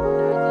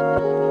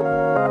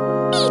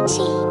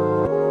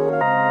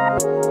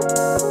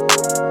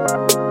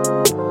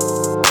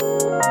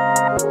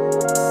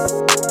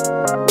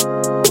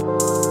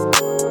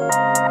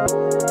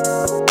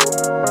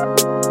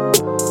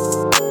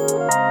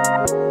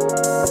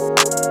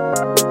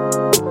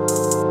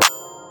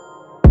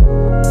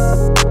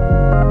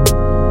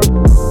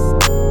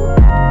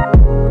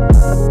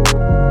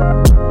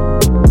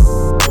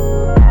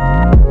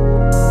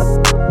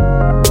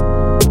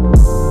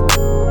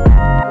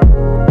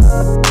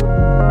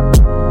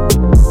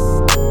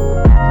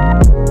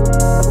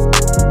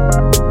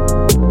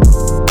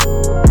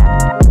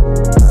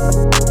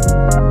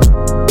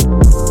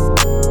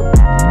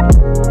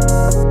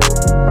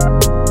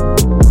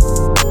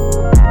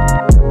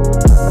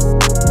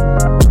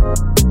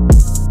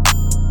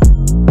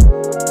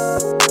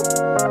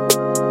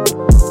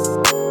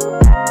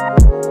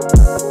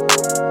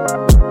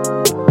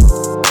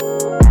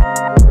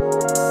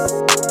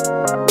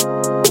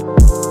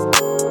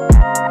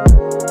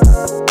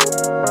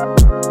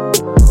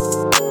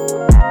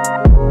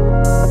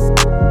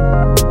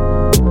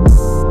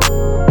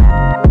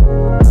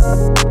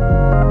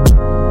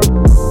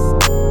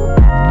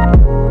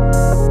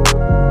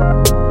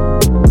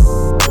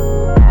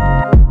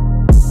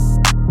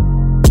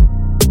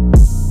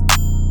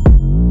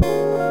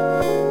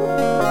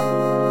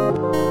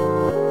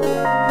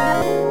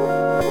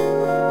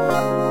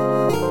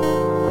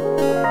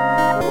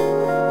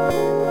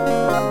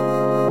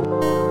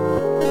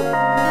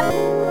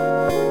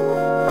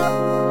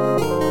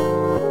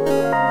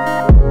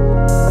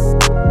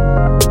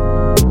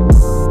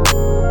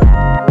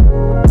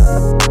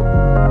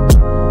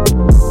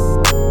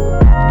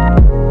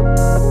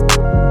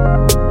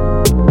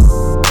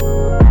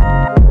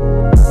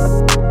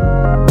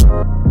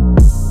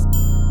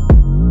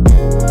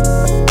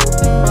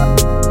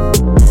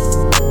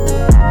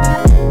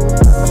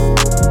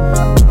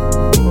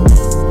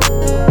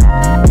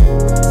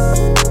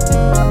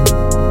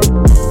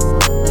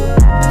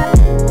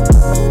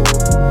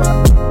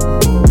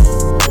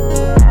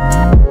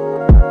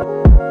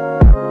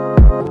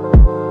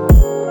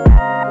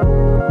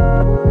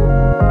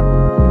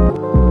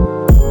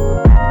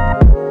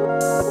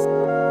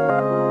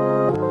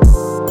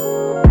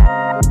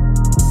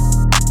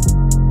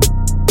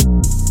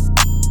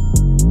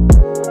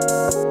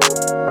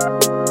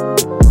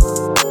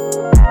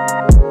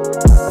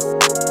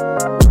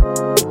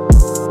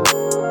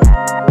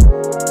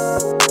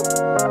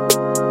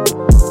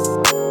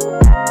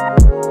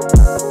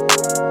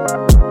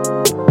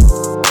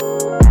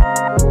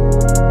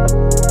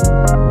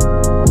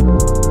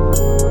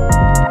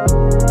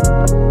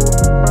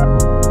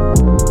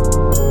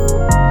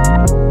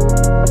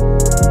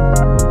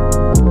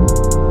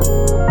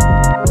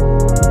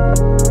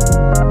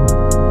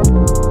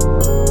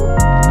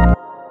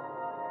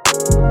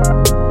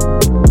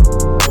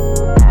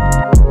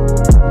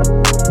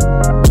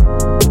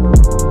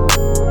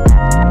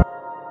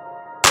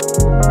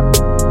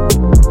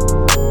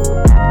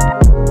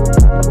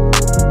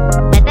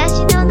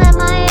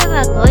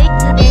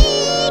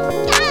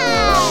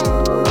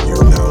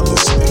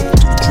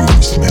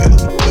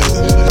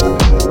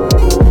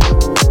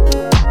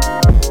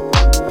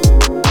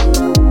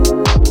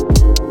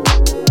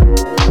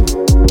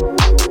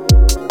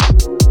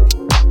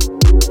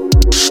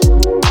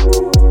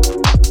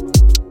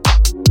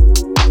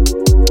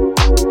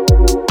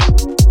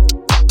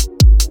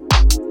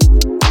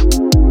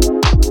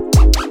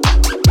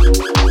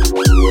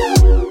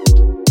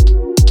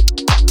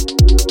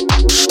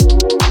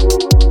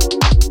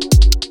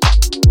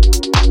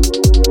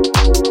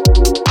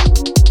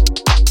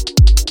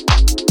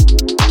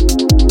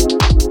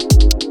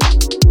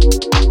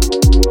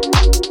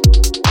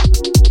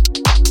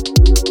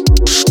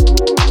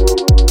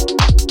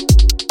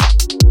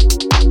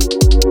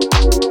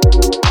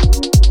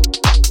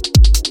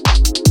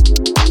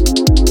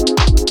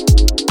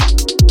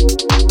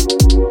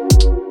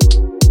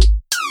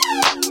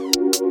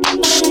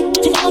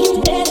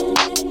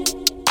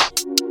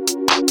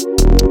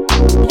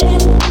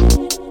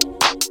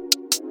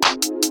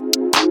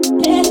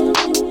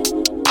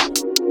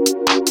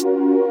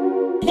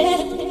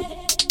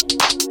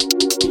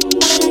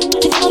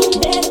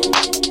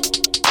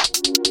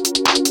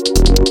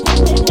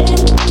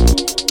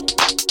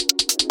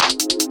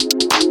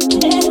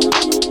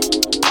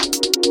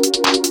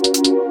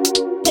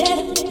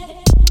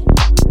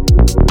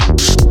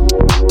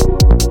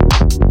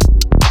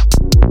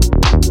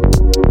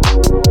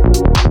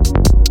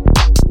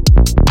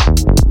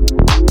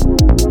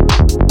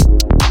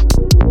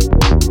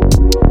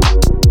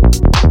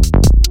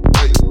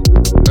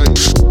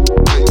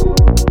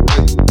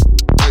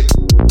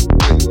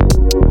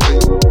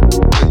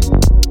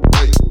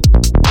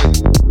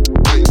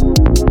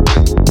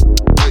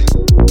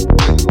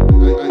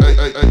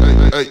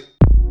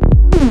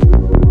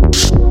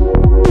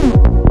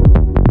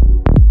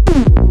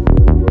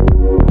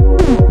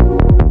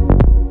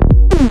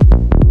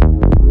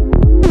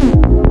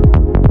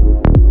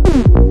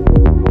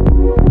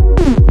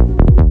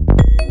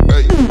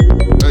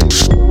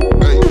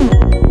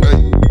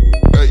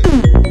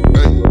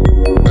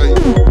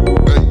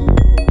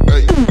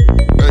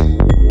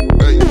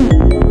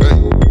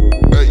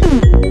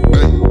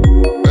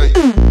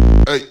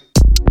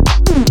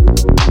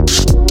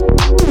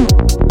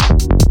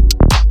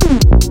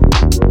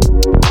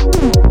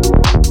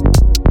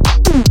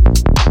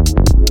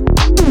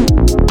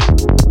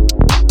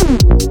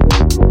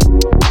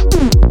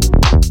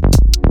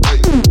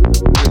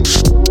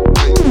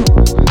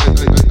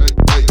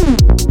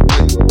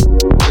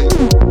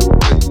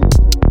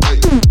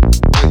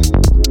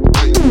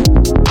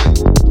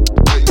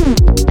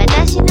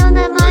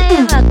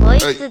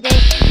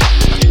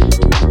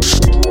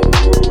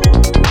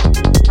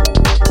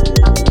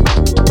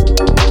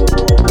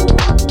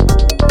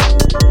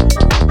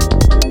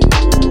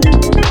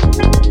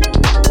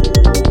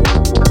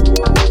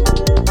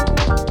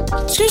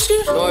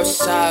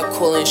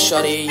 rolling,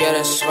 shawty, yeah,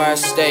 that's where I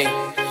stay.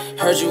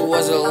 Heard you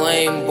was a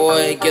lame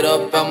boy, get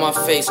up out my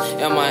face.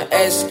 And my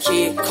ex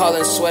keep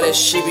calling, swear that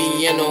she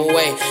be in the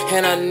way.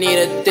 And I need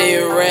a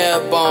thick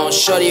red bone,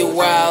 shorty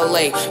where I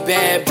lay.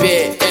 Bad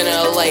bit in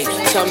LA,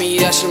 tell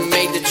me I should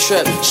make the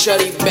trip.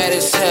 Shorty bad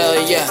as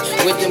hell, yeah,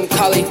 with them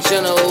college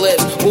Jenner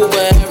lips. Uber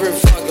every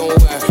fucking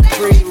where,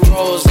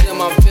 pre-rolls in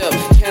my VIP.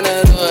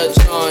 Canada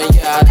John,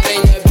 yeah, I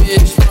think that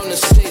bitch from the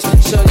States.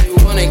 Shorty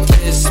wanna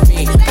kiss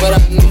me, but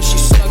I know she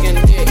sucking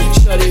dick.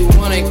 Shorty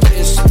wanna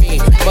kiss me,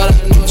 but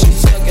I know she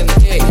sucking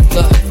dick.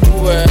 Look,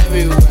 Uber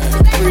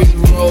everywhere,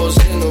 pre-rolls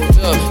in the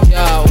VIP.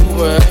 Yeah,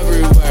 Uber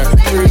everywhere,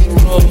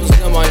 pre-rolls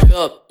in my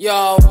VIP. Yeah,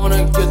 I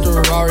wanna get the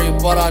Rari,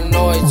 but I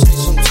know it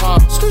takes some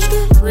time.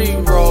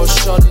 Pre-roll,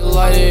 shorty,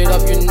 light it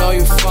up, you know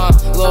you fine.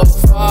 Love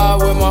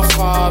 5 with my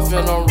 5,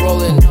 and I'm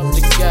rolling up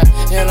the gap.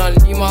 And I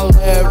need my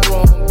leg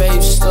room,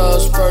 babe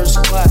studs,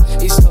 first class.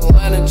 East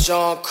Atlanta,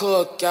 John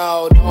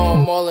Cookout,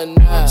 I'm all in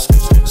that.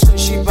 Say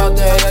she bout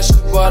that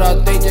extra, but I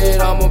think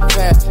that I'm a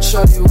bad.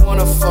 Shorty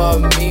wanna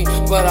fuck me,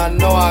 but I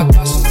know I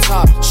got some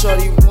top.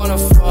 Shorty wanna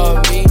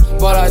fuck me,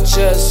 but I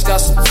just got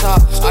some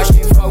top. I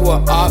can't fuck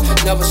with op,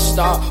 never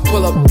stop.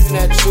 Pull up in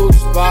that juice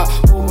spot,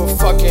 Uber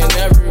fucking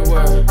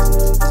everywhere.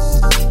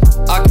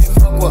 I can't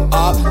fuck with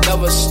op,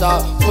 never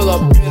stop. Pull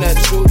up in that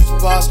juice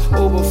box,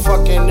 Uber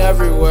fucking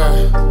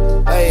everywhere.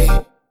 Hey,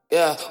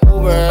 yeah,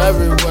 Uber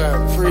everywhere.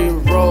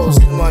 Pre-rolls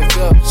in my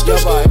cup,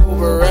 yeah, by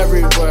Uber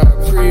everywhere.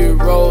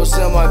 Pre-rolls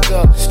in my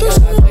cup.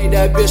 And I think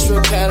that bitch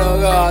from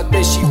Canada, I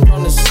think she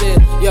from the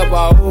city. Yeah,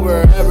 by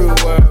Uber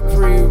everywhere.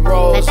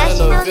 Pre-rolls in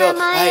the Ville.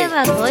 Hey,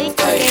 hey,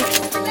 hey,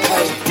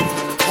 hey,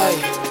 hey,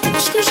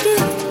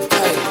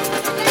 hey,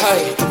 hey,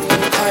 hey,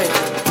 hey.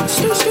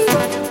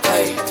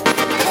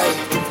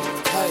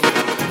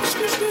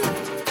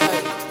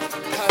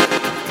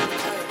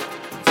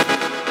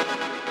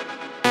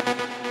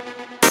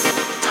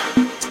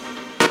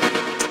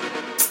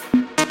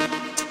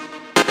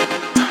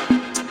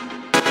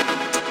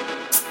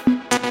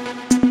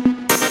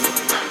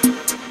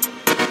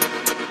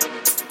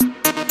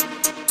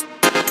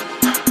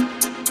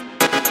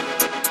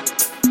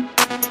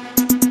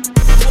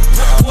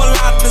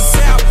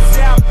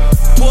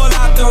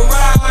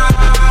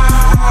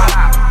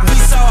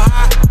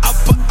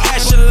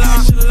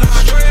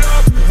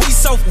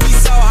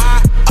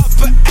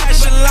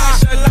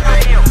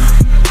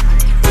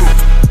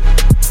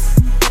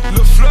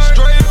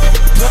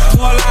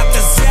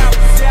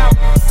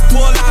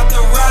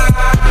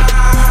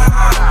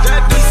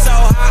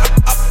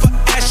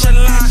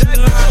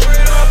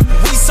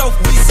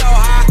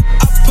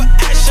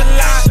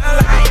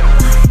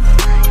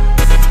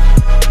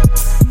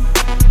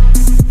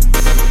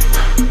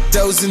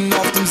 Dozing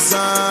off them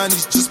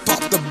zonies, just pop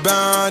the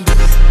bandit.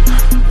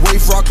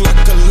 Wave rock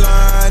like a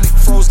line, it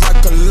froze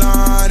like a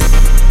line.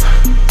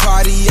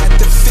 Party at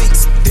the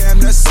fix, damn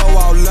that's so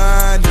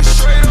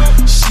outlandish.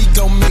 She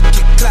gon' make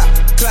it clap,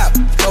 clap,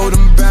 throw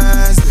them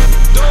bands.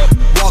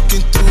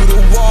 Walking through the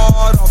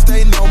ward off,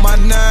 they know my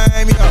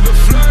name, yeah.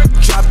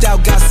 Dropped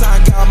out, got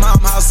signed, got mom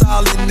house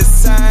all in the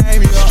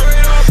same,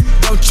 yeah.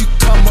 Don't you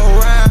come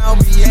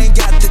around me, ain't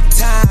got the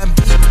time,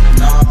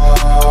 no.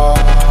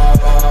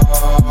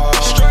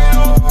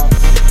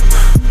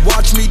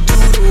 Watch me do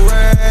the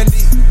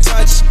Randy,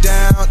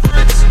 touchdown.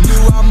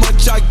 Knew how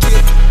much I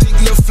get, think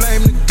Lil'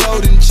 Flame the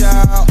golden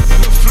child.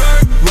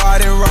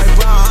 Riding right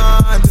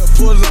behind her,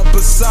 pull up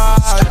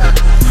beside her.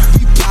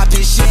 We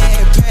poppin'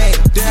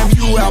 champagne, damn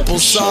you apple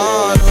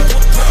cider.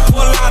 Pull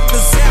out the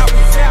zap,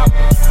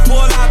 pull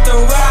out the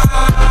ride.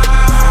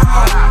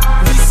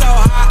 We so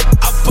hot,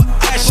 upper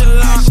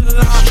echelon.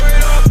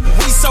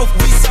 We so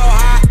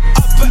hot,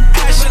 upper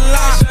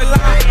echelon.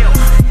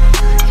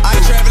 I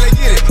travel and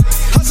get it.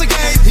 Hustle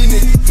gang, he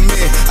nigga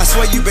man. I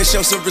swear you best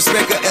show some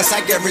respect, or else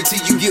I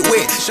guarantee you get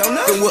wet.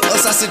 Fuckin' with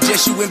us, I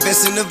suggest you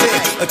invest in the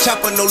vet. A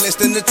chopper no less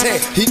than a 10.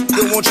 He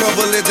don't want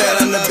trouble, is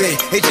that on the bed?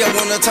 Hey, just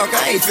wanna talk,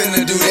 I ain't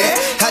finna do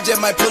that. I just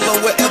might pull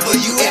up wherever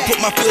you at. Put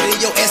my foot in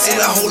your ass and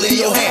a hole in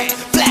your hat.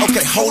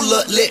 Okay, hold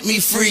up, let me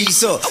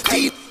freeze up.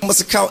 Okay.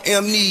 Must've caught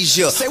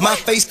amnesia. My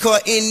face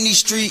caught in these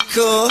street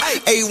cuz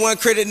A1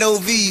 credit, no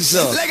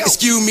visa.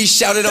 Excuse me,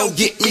 shout it, don't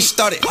get me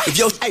started. If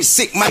your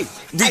sick, might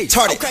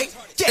retarded.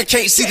 I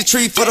can't see the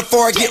tree for the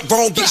forest. Get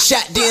wrong, get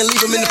shot, then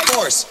leave them in the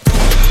forest.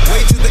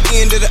 Way to the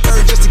end of the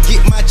earth just to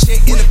get my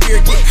check.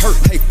 Interfere, get hurt.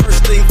 Hey,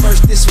 first thing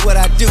first, this is what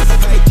I do.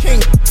 Hey,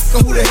 king,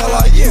 who the hell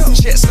are you?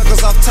 Jet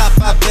suckers off top,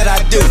 I bet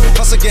I do.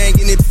 Hustle gang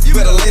in it, you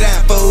better lay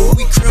down, fool.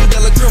 We creme de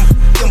la creme,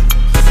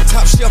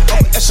 top shelf,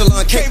 upper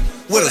echelon, cake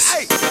with us.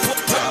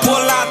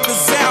 Pull out the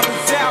zap,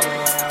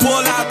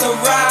 pull out the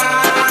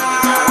ride.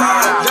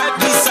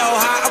 We so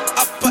high,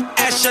 upper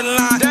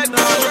echelon.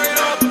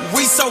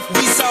 We so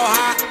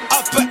high,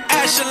 upper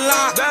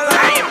echelon.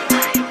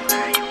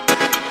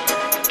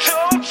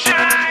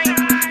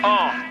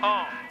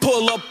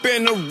 Pull up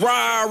in a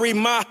Rari,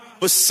 my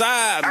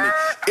beside me.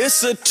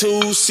 It's a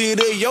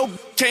two-seater, yo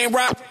can't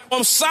ride,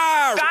 I'm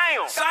sorry.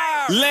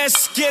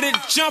 Let's get it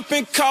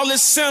jumping, call it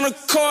center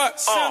court.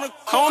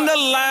 On the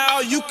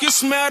loud, you can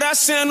smell that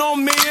scent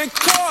on me in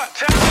court.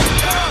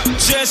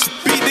 Just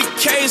beat the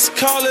case,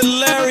 call it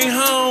Larry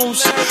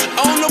Holmes.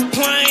 On the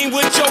plane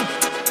with your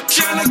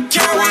kinda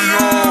carry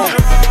on.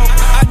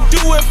 I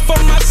do it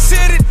for my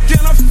city,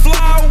 then I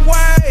fly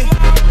away.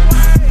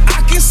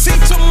 I can see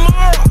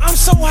tomorrow, I'm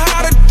so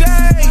high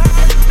today.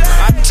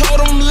 I told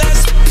them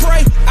let's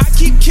pray, I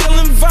keep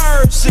killing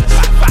verses.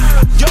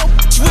 Yo,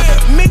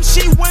 with me,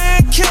 she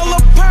wearing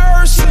killer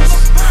purses.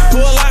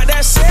 Pull out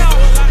that cell,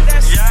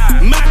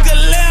 Mac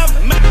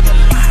 11,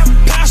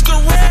 Pastor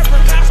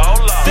Reverend,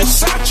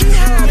 Versace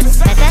habit.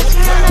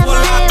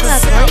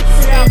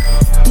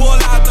 Pull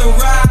out the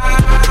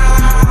ride,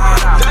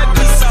 that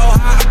be so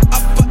high,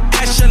 upper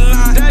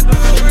echelon.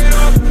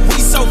 We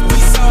so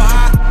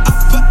high,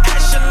 upper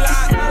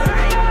echelon.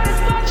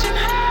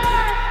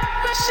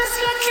 She's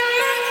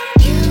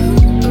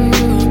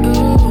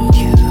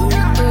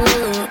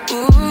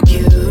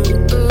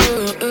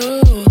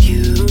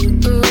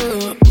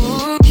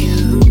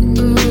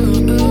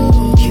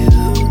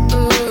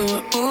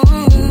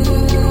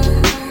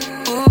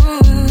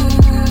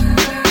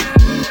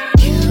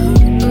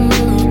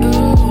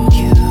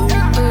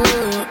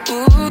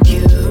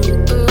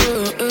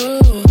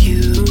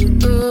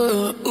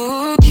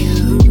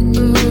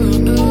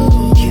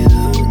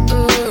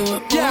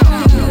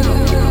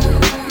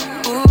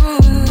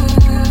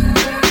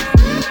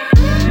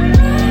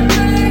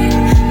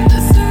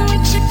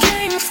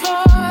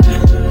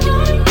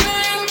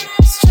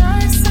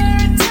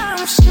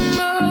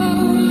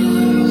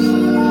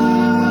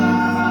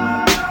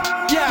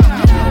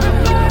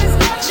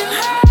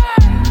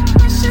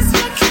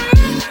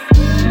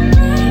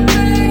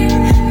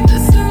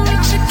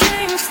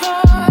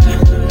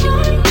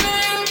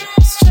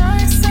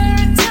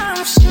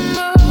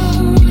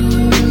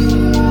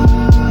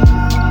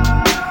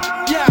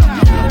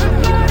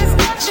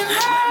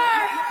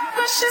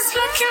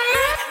looking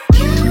at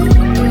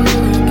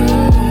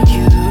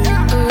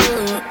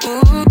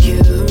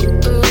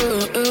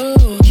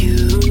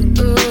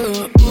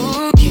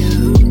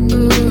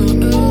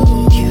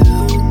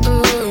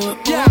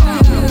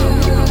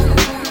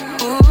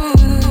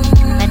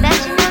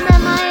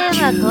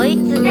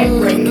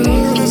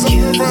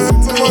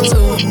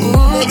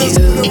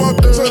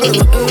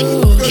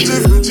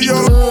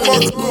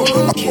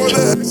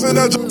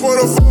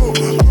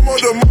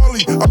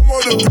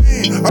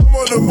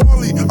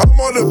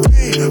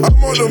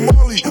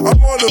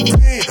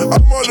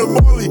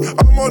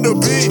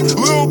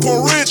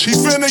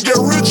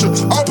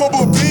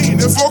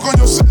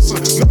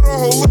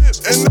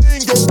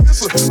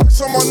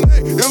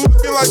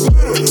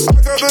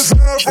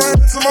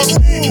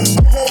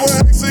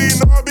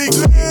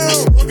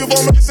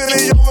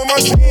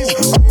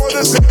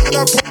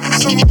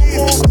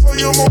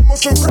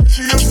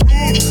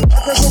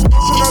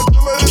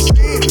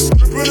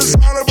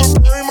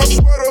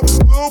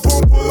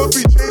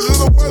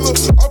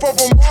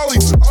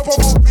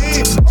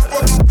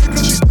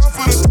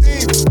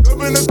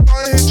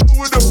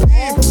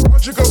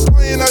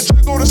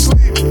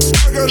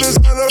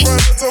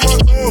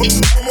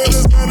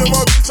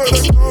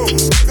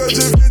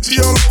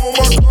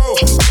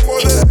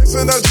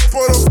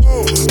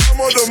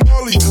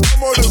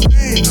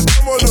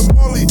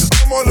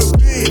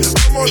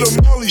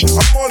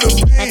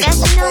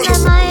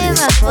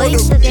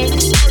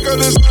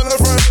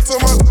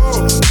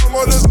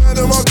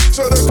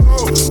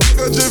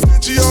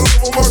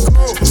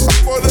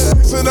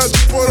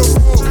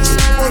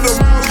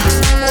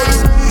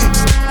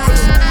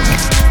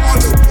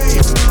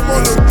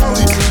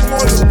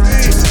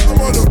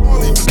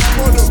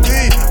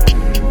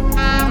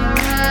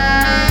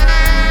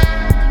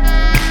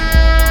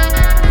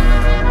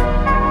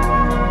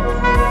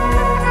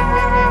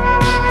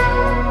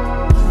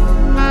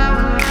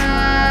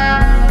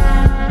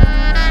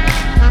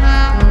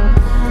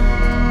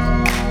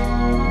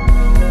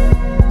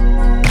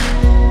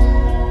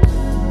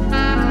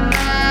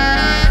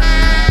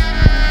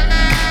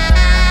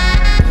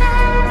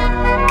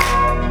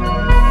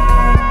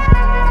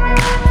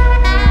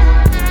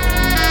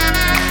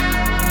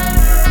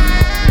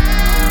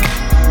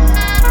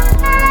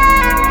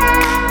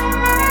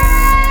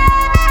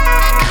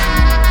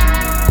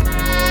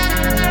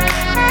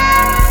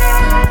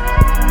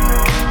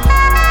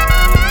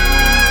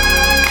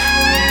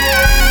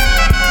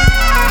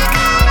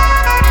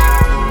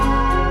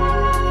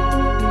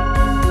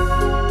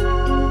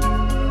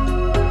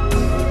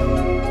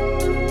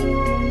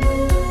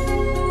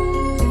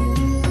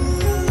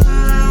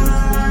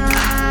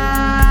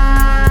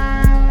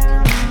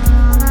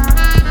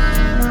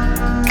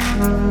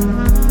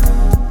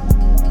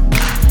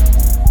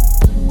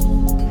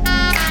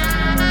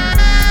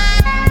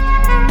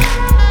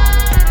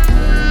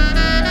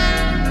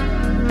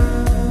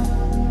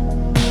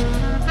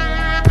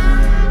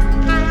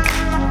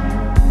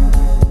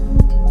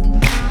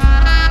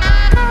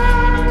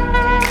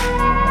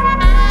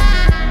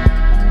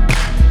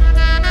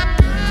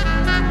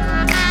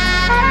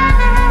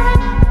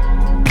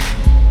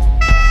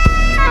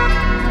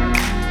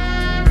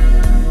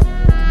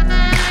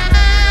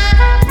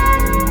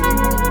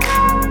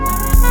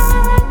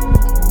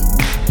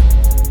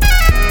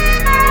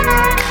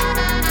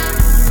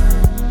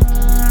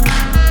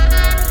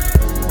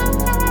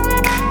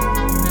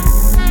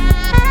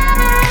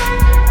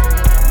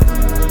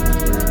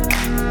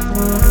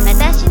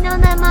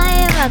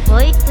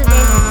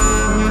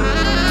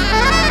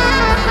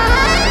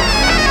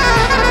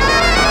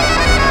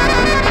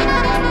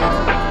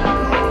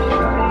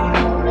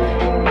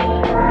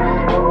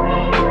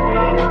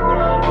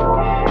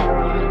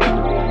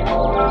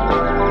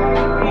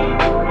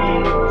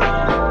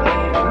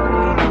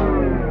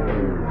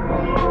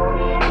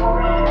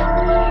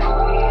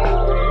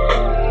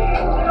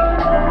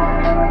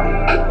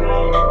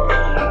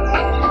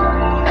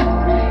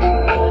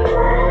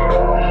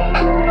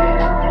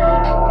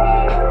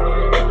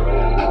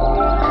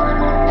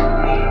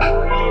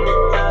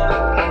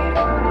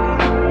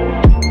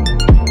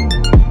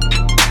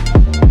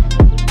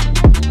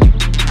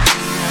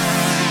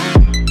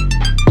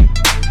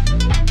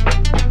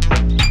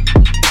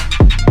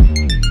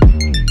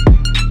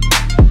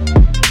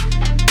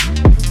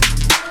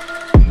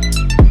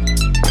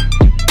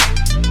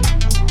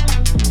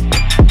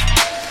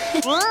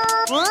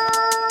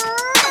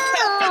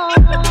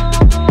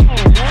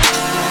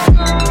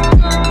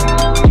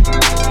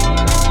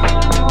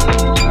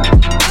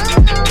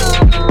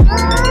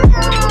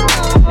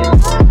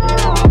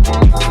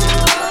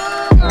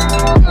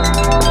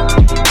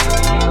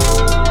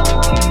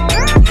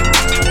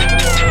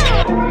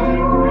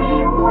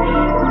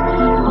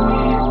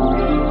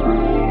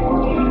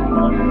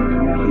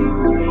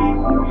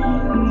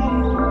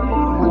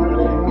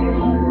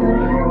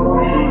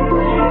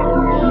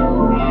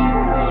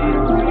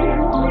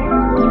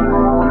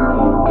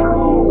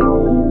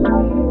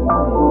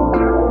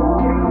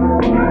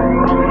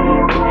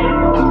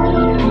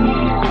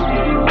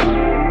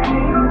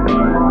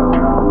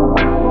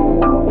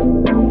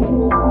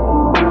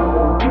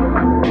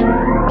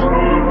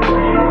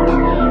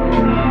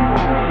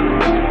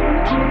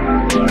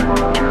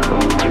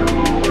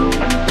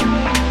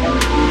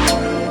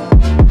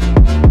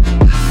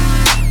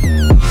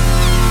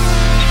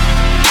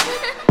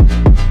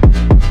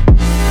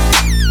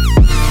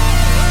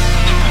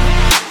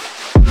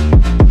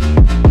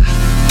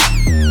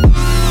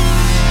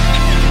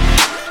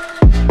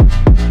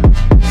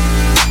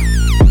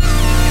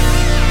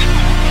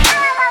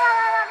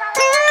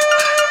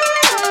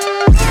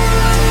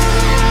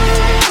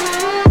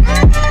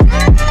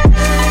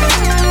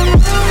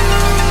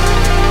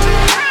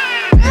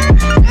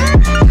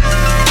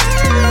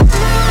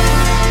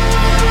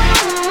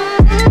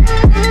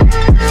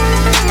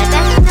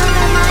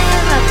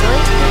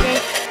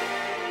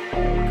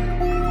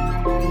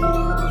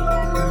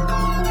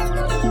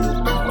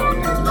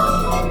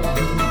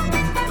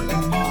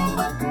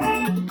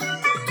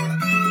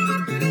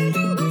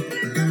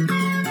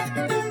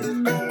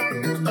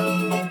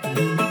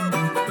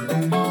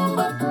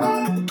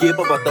Que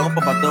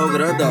popotão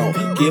grandão.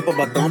 Que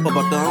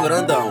popotão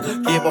grandão.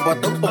 Que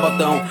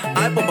popotão.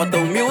 Ai,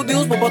 popotão, meu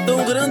Deus,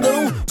 popotão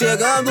grandão.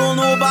 Chegando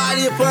no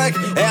baile funk,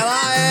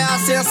 ela é a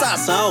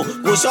sensação.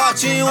 Com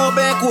shortinho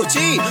bem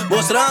curtinho,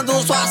 mostrando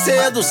sua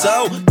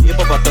sedução. Que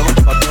popotão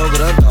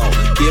grandão.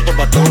 Que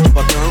popotão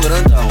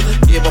grandão.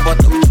 Que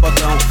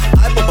popotão.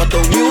 Ai,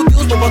 popotão, meu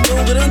Deus,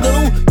 popotão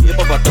grandão. Que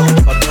popotão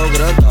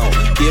grandão.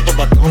 Que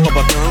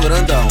popotão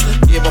grandão.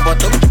 Que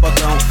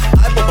popotão.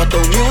 Ai,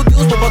 popotão, meu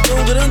Deus,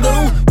 popotão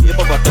grandão. Que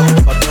popotão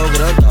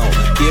grandão.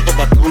 Que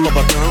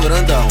popotão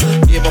grandão.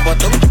 Que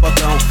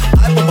popotão.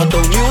 Ai,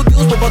 popotão, meu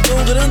Deus,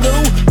 popotão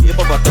grandão. Que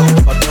popotão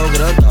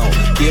grandão.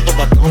 Que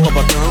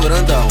popotão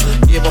grandão.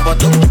 Que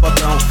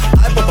popotão.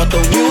 Ai,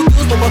 popotão, meu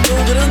Deus,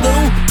 popotão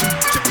grandão.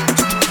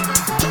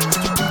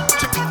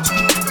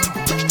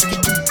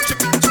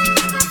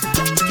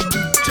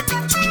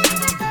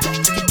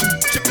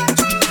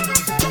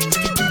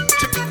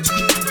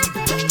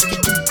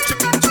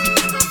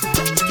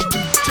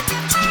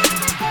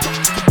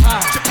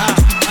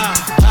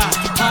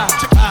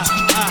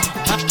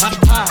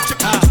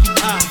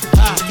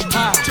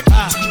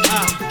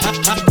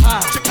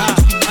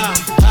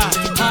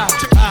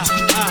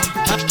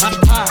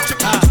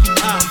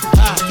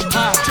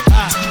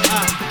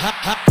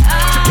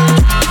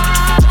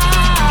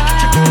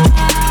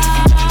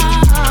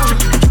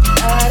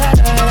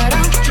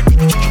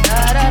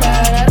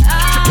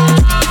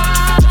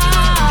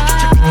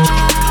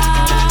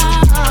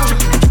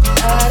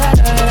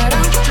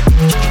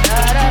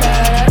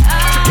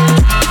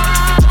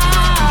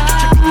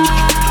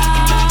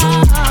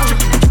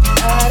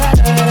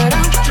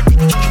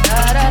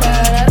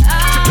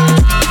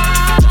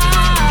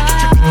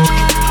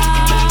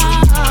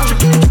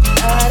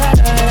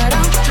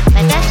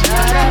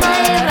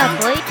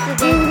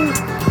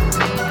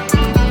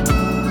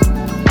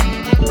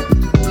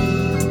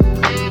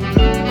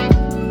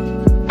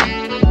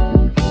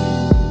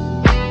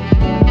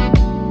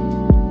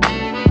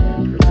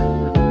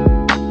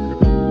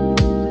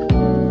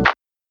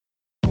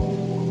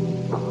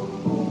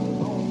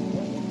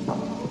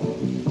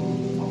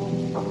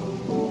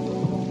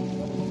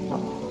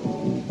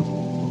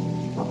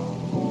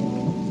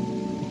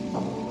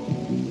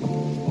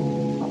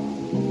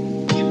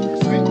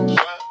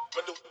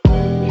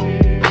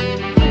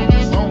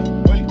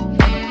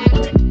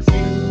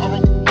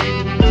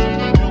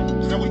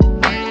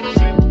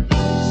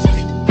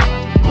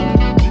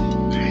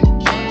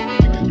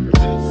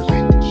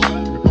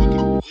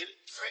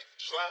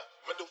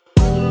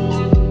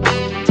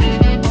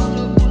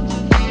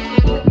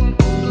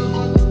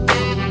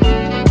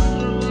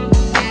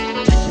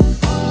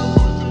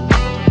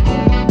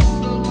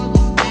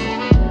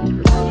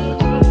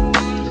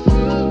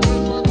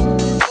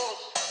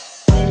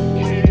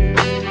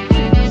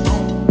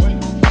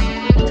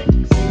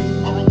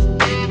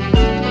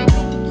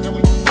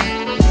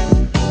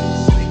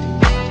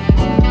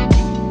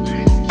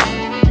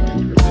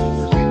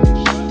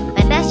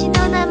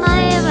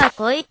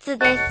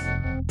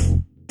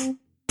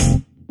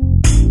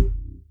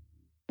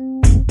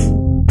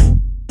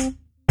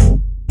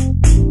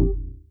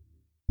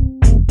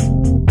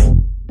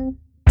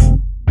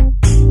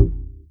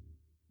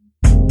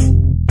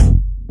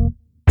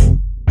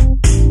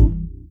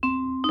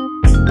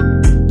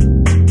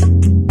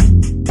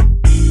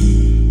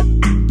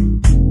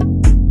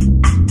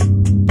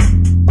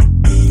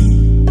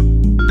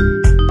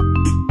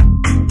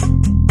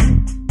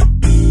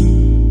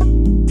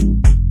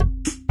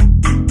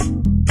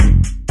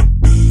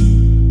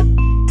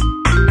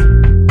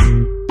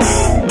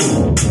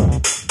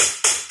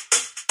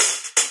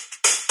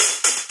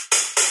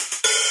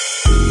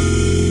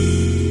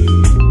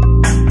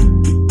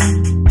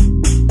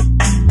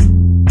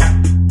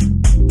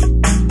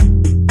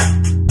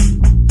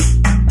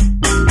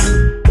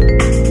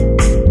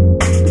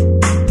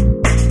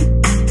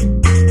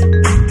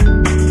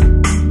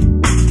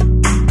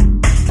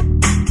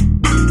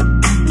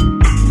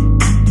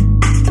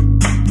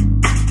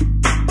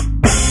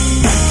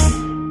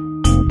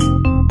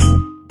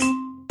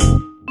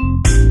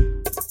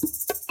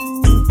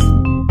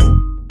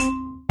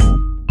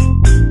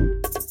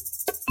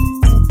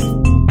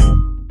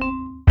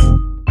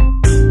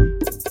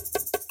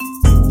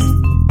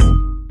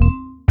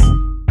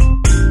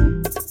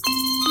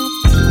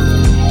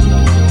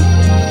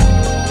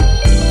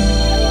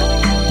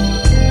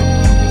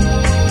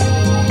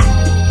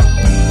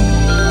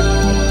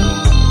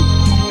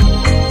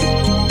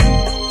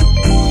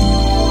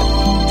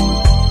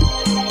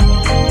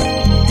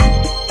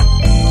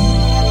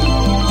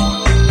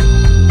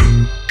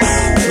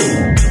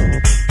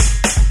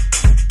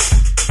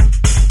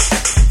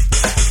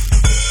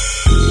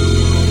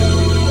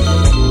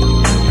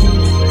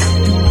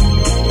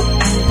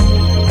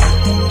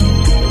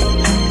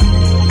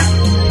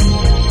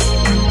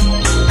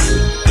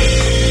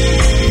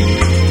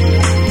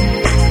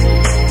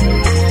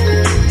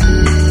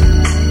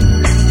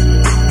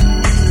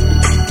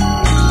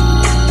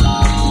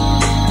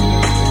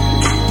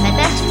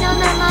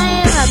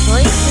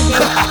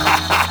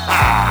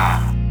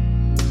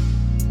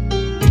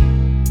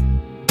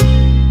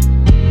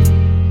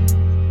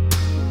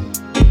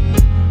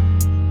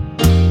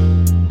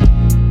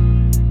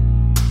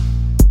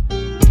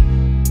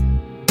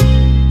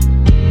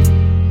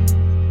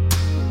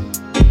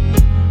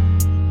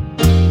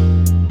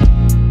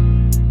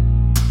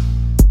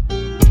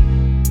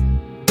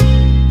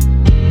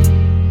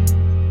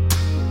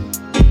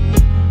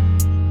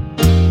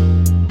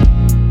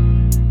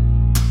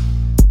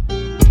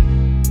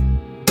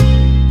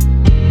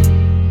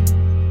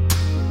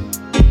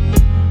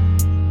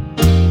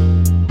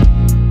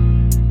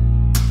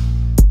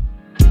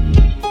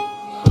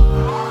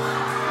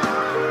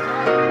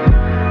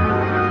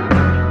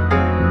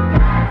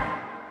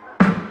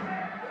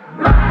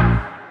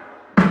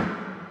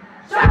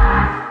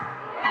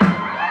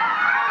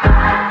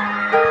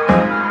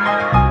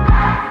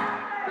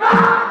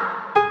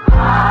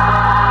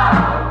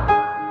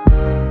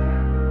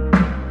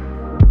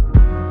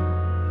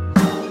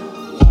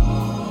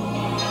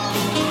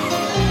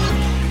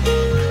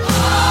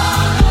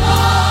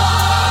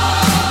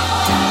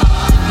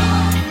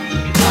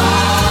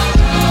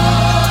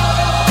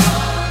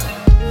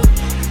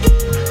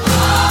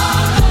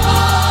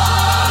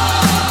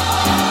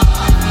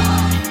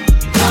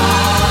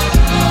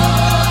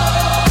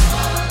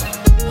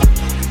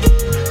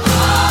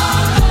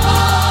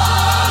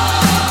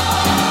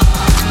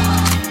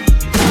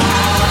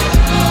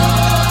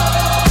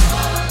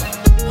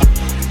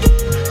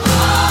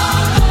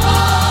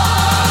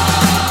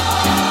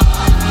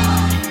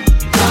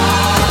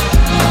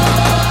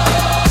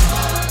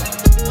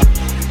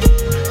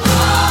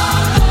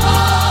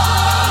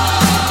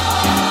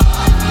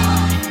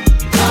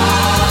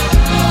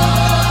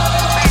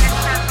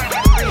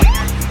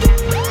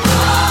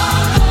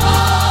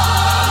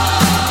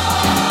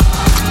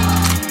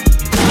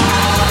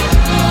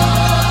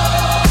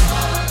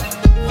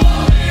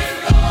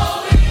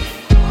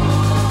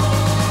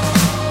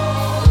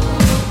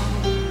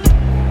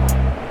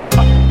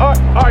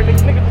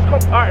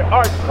 All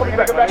right, come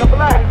back up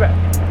alive.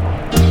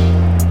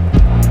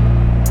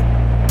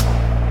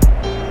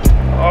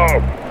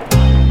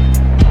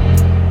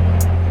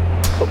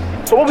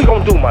 So what we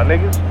gonna do, my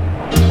niggas?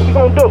 What we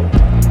gonna do?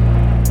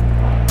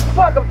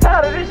 Fuck, I'm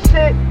tired of this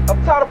shit.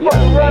 I'm tired of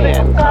fucking running.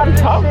 I'm tired of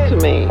this talk shit.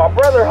 to me. My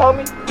brother,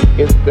 homie.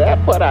 Is that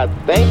what I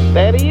think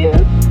that is?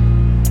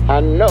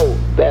 I know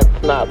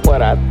that's not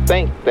what I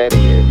think that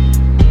is.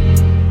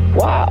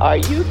 Why are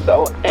you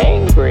so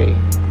angry?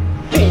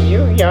 See,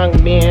 you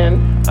young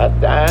men are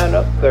dying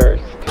of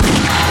thirst.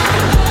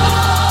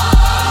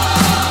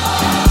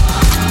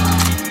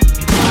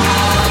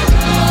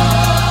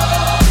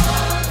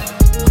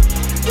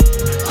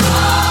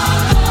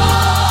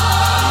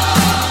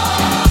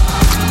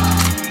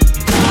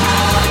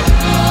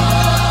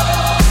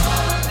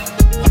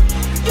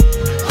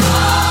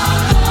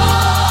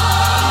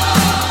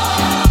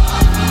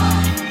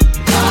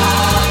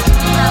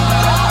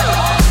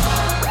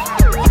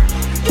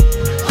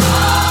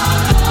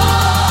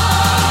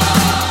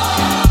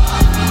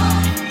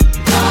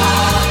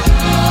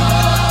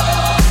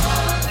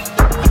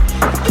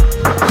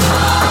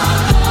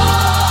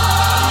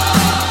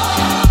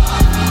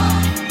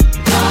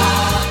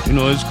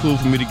 It's cool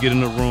for me to get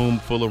in a room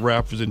full of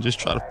rappers and just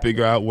try to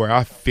figure out where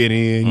I fit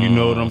in, you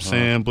know what I'm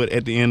saying? But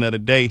at the end of the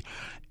day,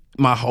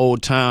 my whole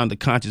time, the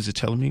conscience is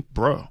telling me,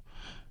 bro,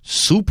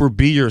 super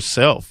be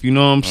yourself, you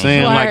know what I'm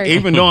saying? Like,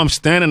 even though I'm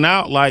standing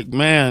out, like,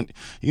 man,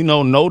 you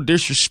know, no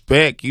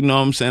disrespect, you know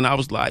what I'm saying? I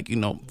was like, you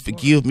know,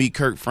 forgive me,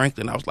 Kirk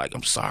Franklin. I was like,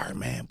 I'm sorry,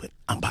 man, but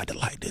I'm about to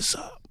light this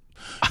up.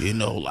 You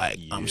know, like,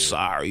 I'm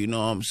sorry, you know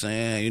what I'm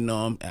saying? You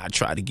know, I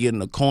tried to get in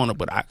the corner,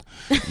 but I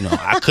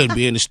couldn't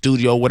be in the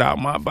studio without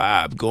my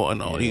vibe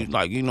going on. He was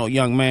like, you know,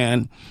 young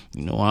man,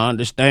 you know, I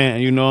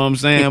understand, you know what I'm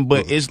saying?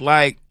 But it's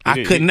like,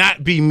 I could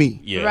not be me.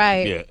 Yeah.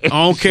 Right. Yeah. I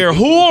don't care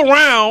who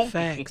around.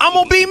 Thanks. I'm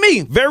going to be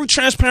me. Very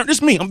transparent.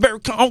 This me. I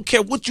don't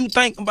care what you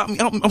think about me.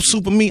 I'm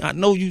super me. I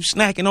know you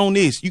snacking on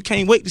this. You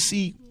can't wait to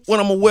see what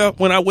I'm gonna wear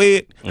when I wear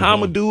it, how I'm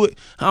gonna do it,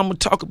 how I'm gonna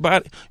talk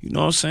about it. You know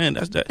what I'm saying?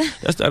 That's that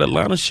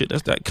Atlanta shit.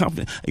 That's that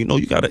confidence. You know,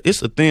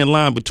 it's a thin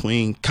line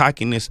between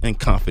cockiness and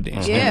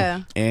confidence.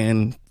 Yeah.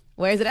 And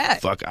where's it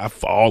at? Fuck, I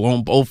fall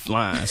on both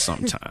lines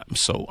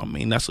sometimes. So I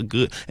mean, that's a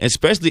good,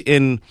 especially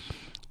in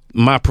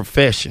my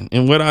profession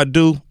and what I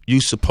do.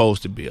 You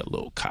supposed to be a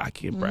little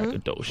cocky and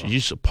braggadocious. You're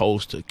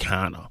supposed to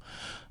kind of.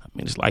 I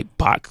mean, it's like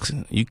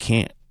boxing. You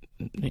can't,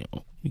 you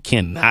know. You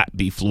cannot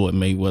be Floyd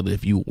Mayweather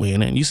if you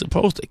win, and you're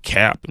supposed to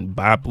cap and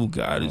buy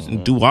Bugattis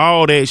and do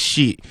all that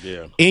shit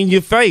in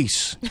your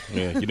face.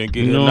 Yeah, you didn't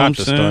get you know what I'm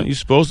saying? You're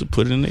supposed to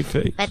put it in their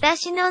face.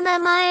 私の名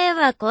前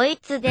はこい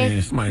つ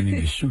です。Man, somebody need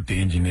to shoot the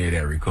engineer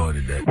that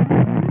recorded that.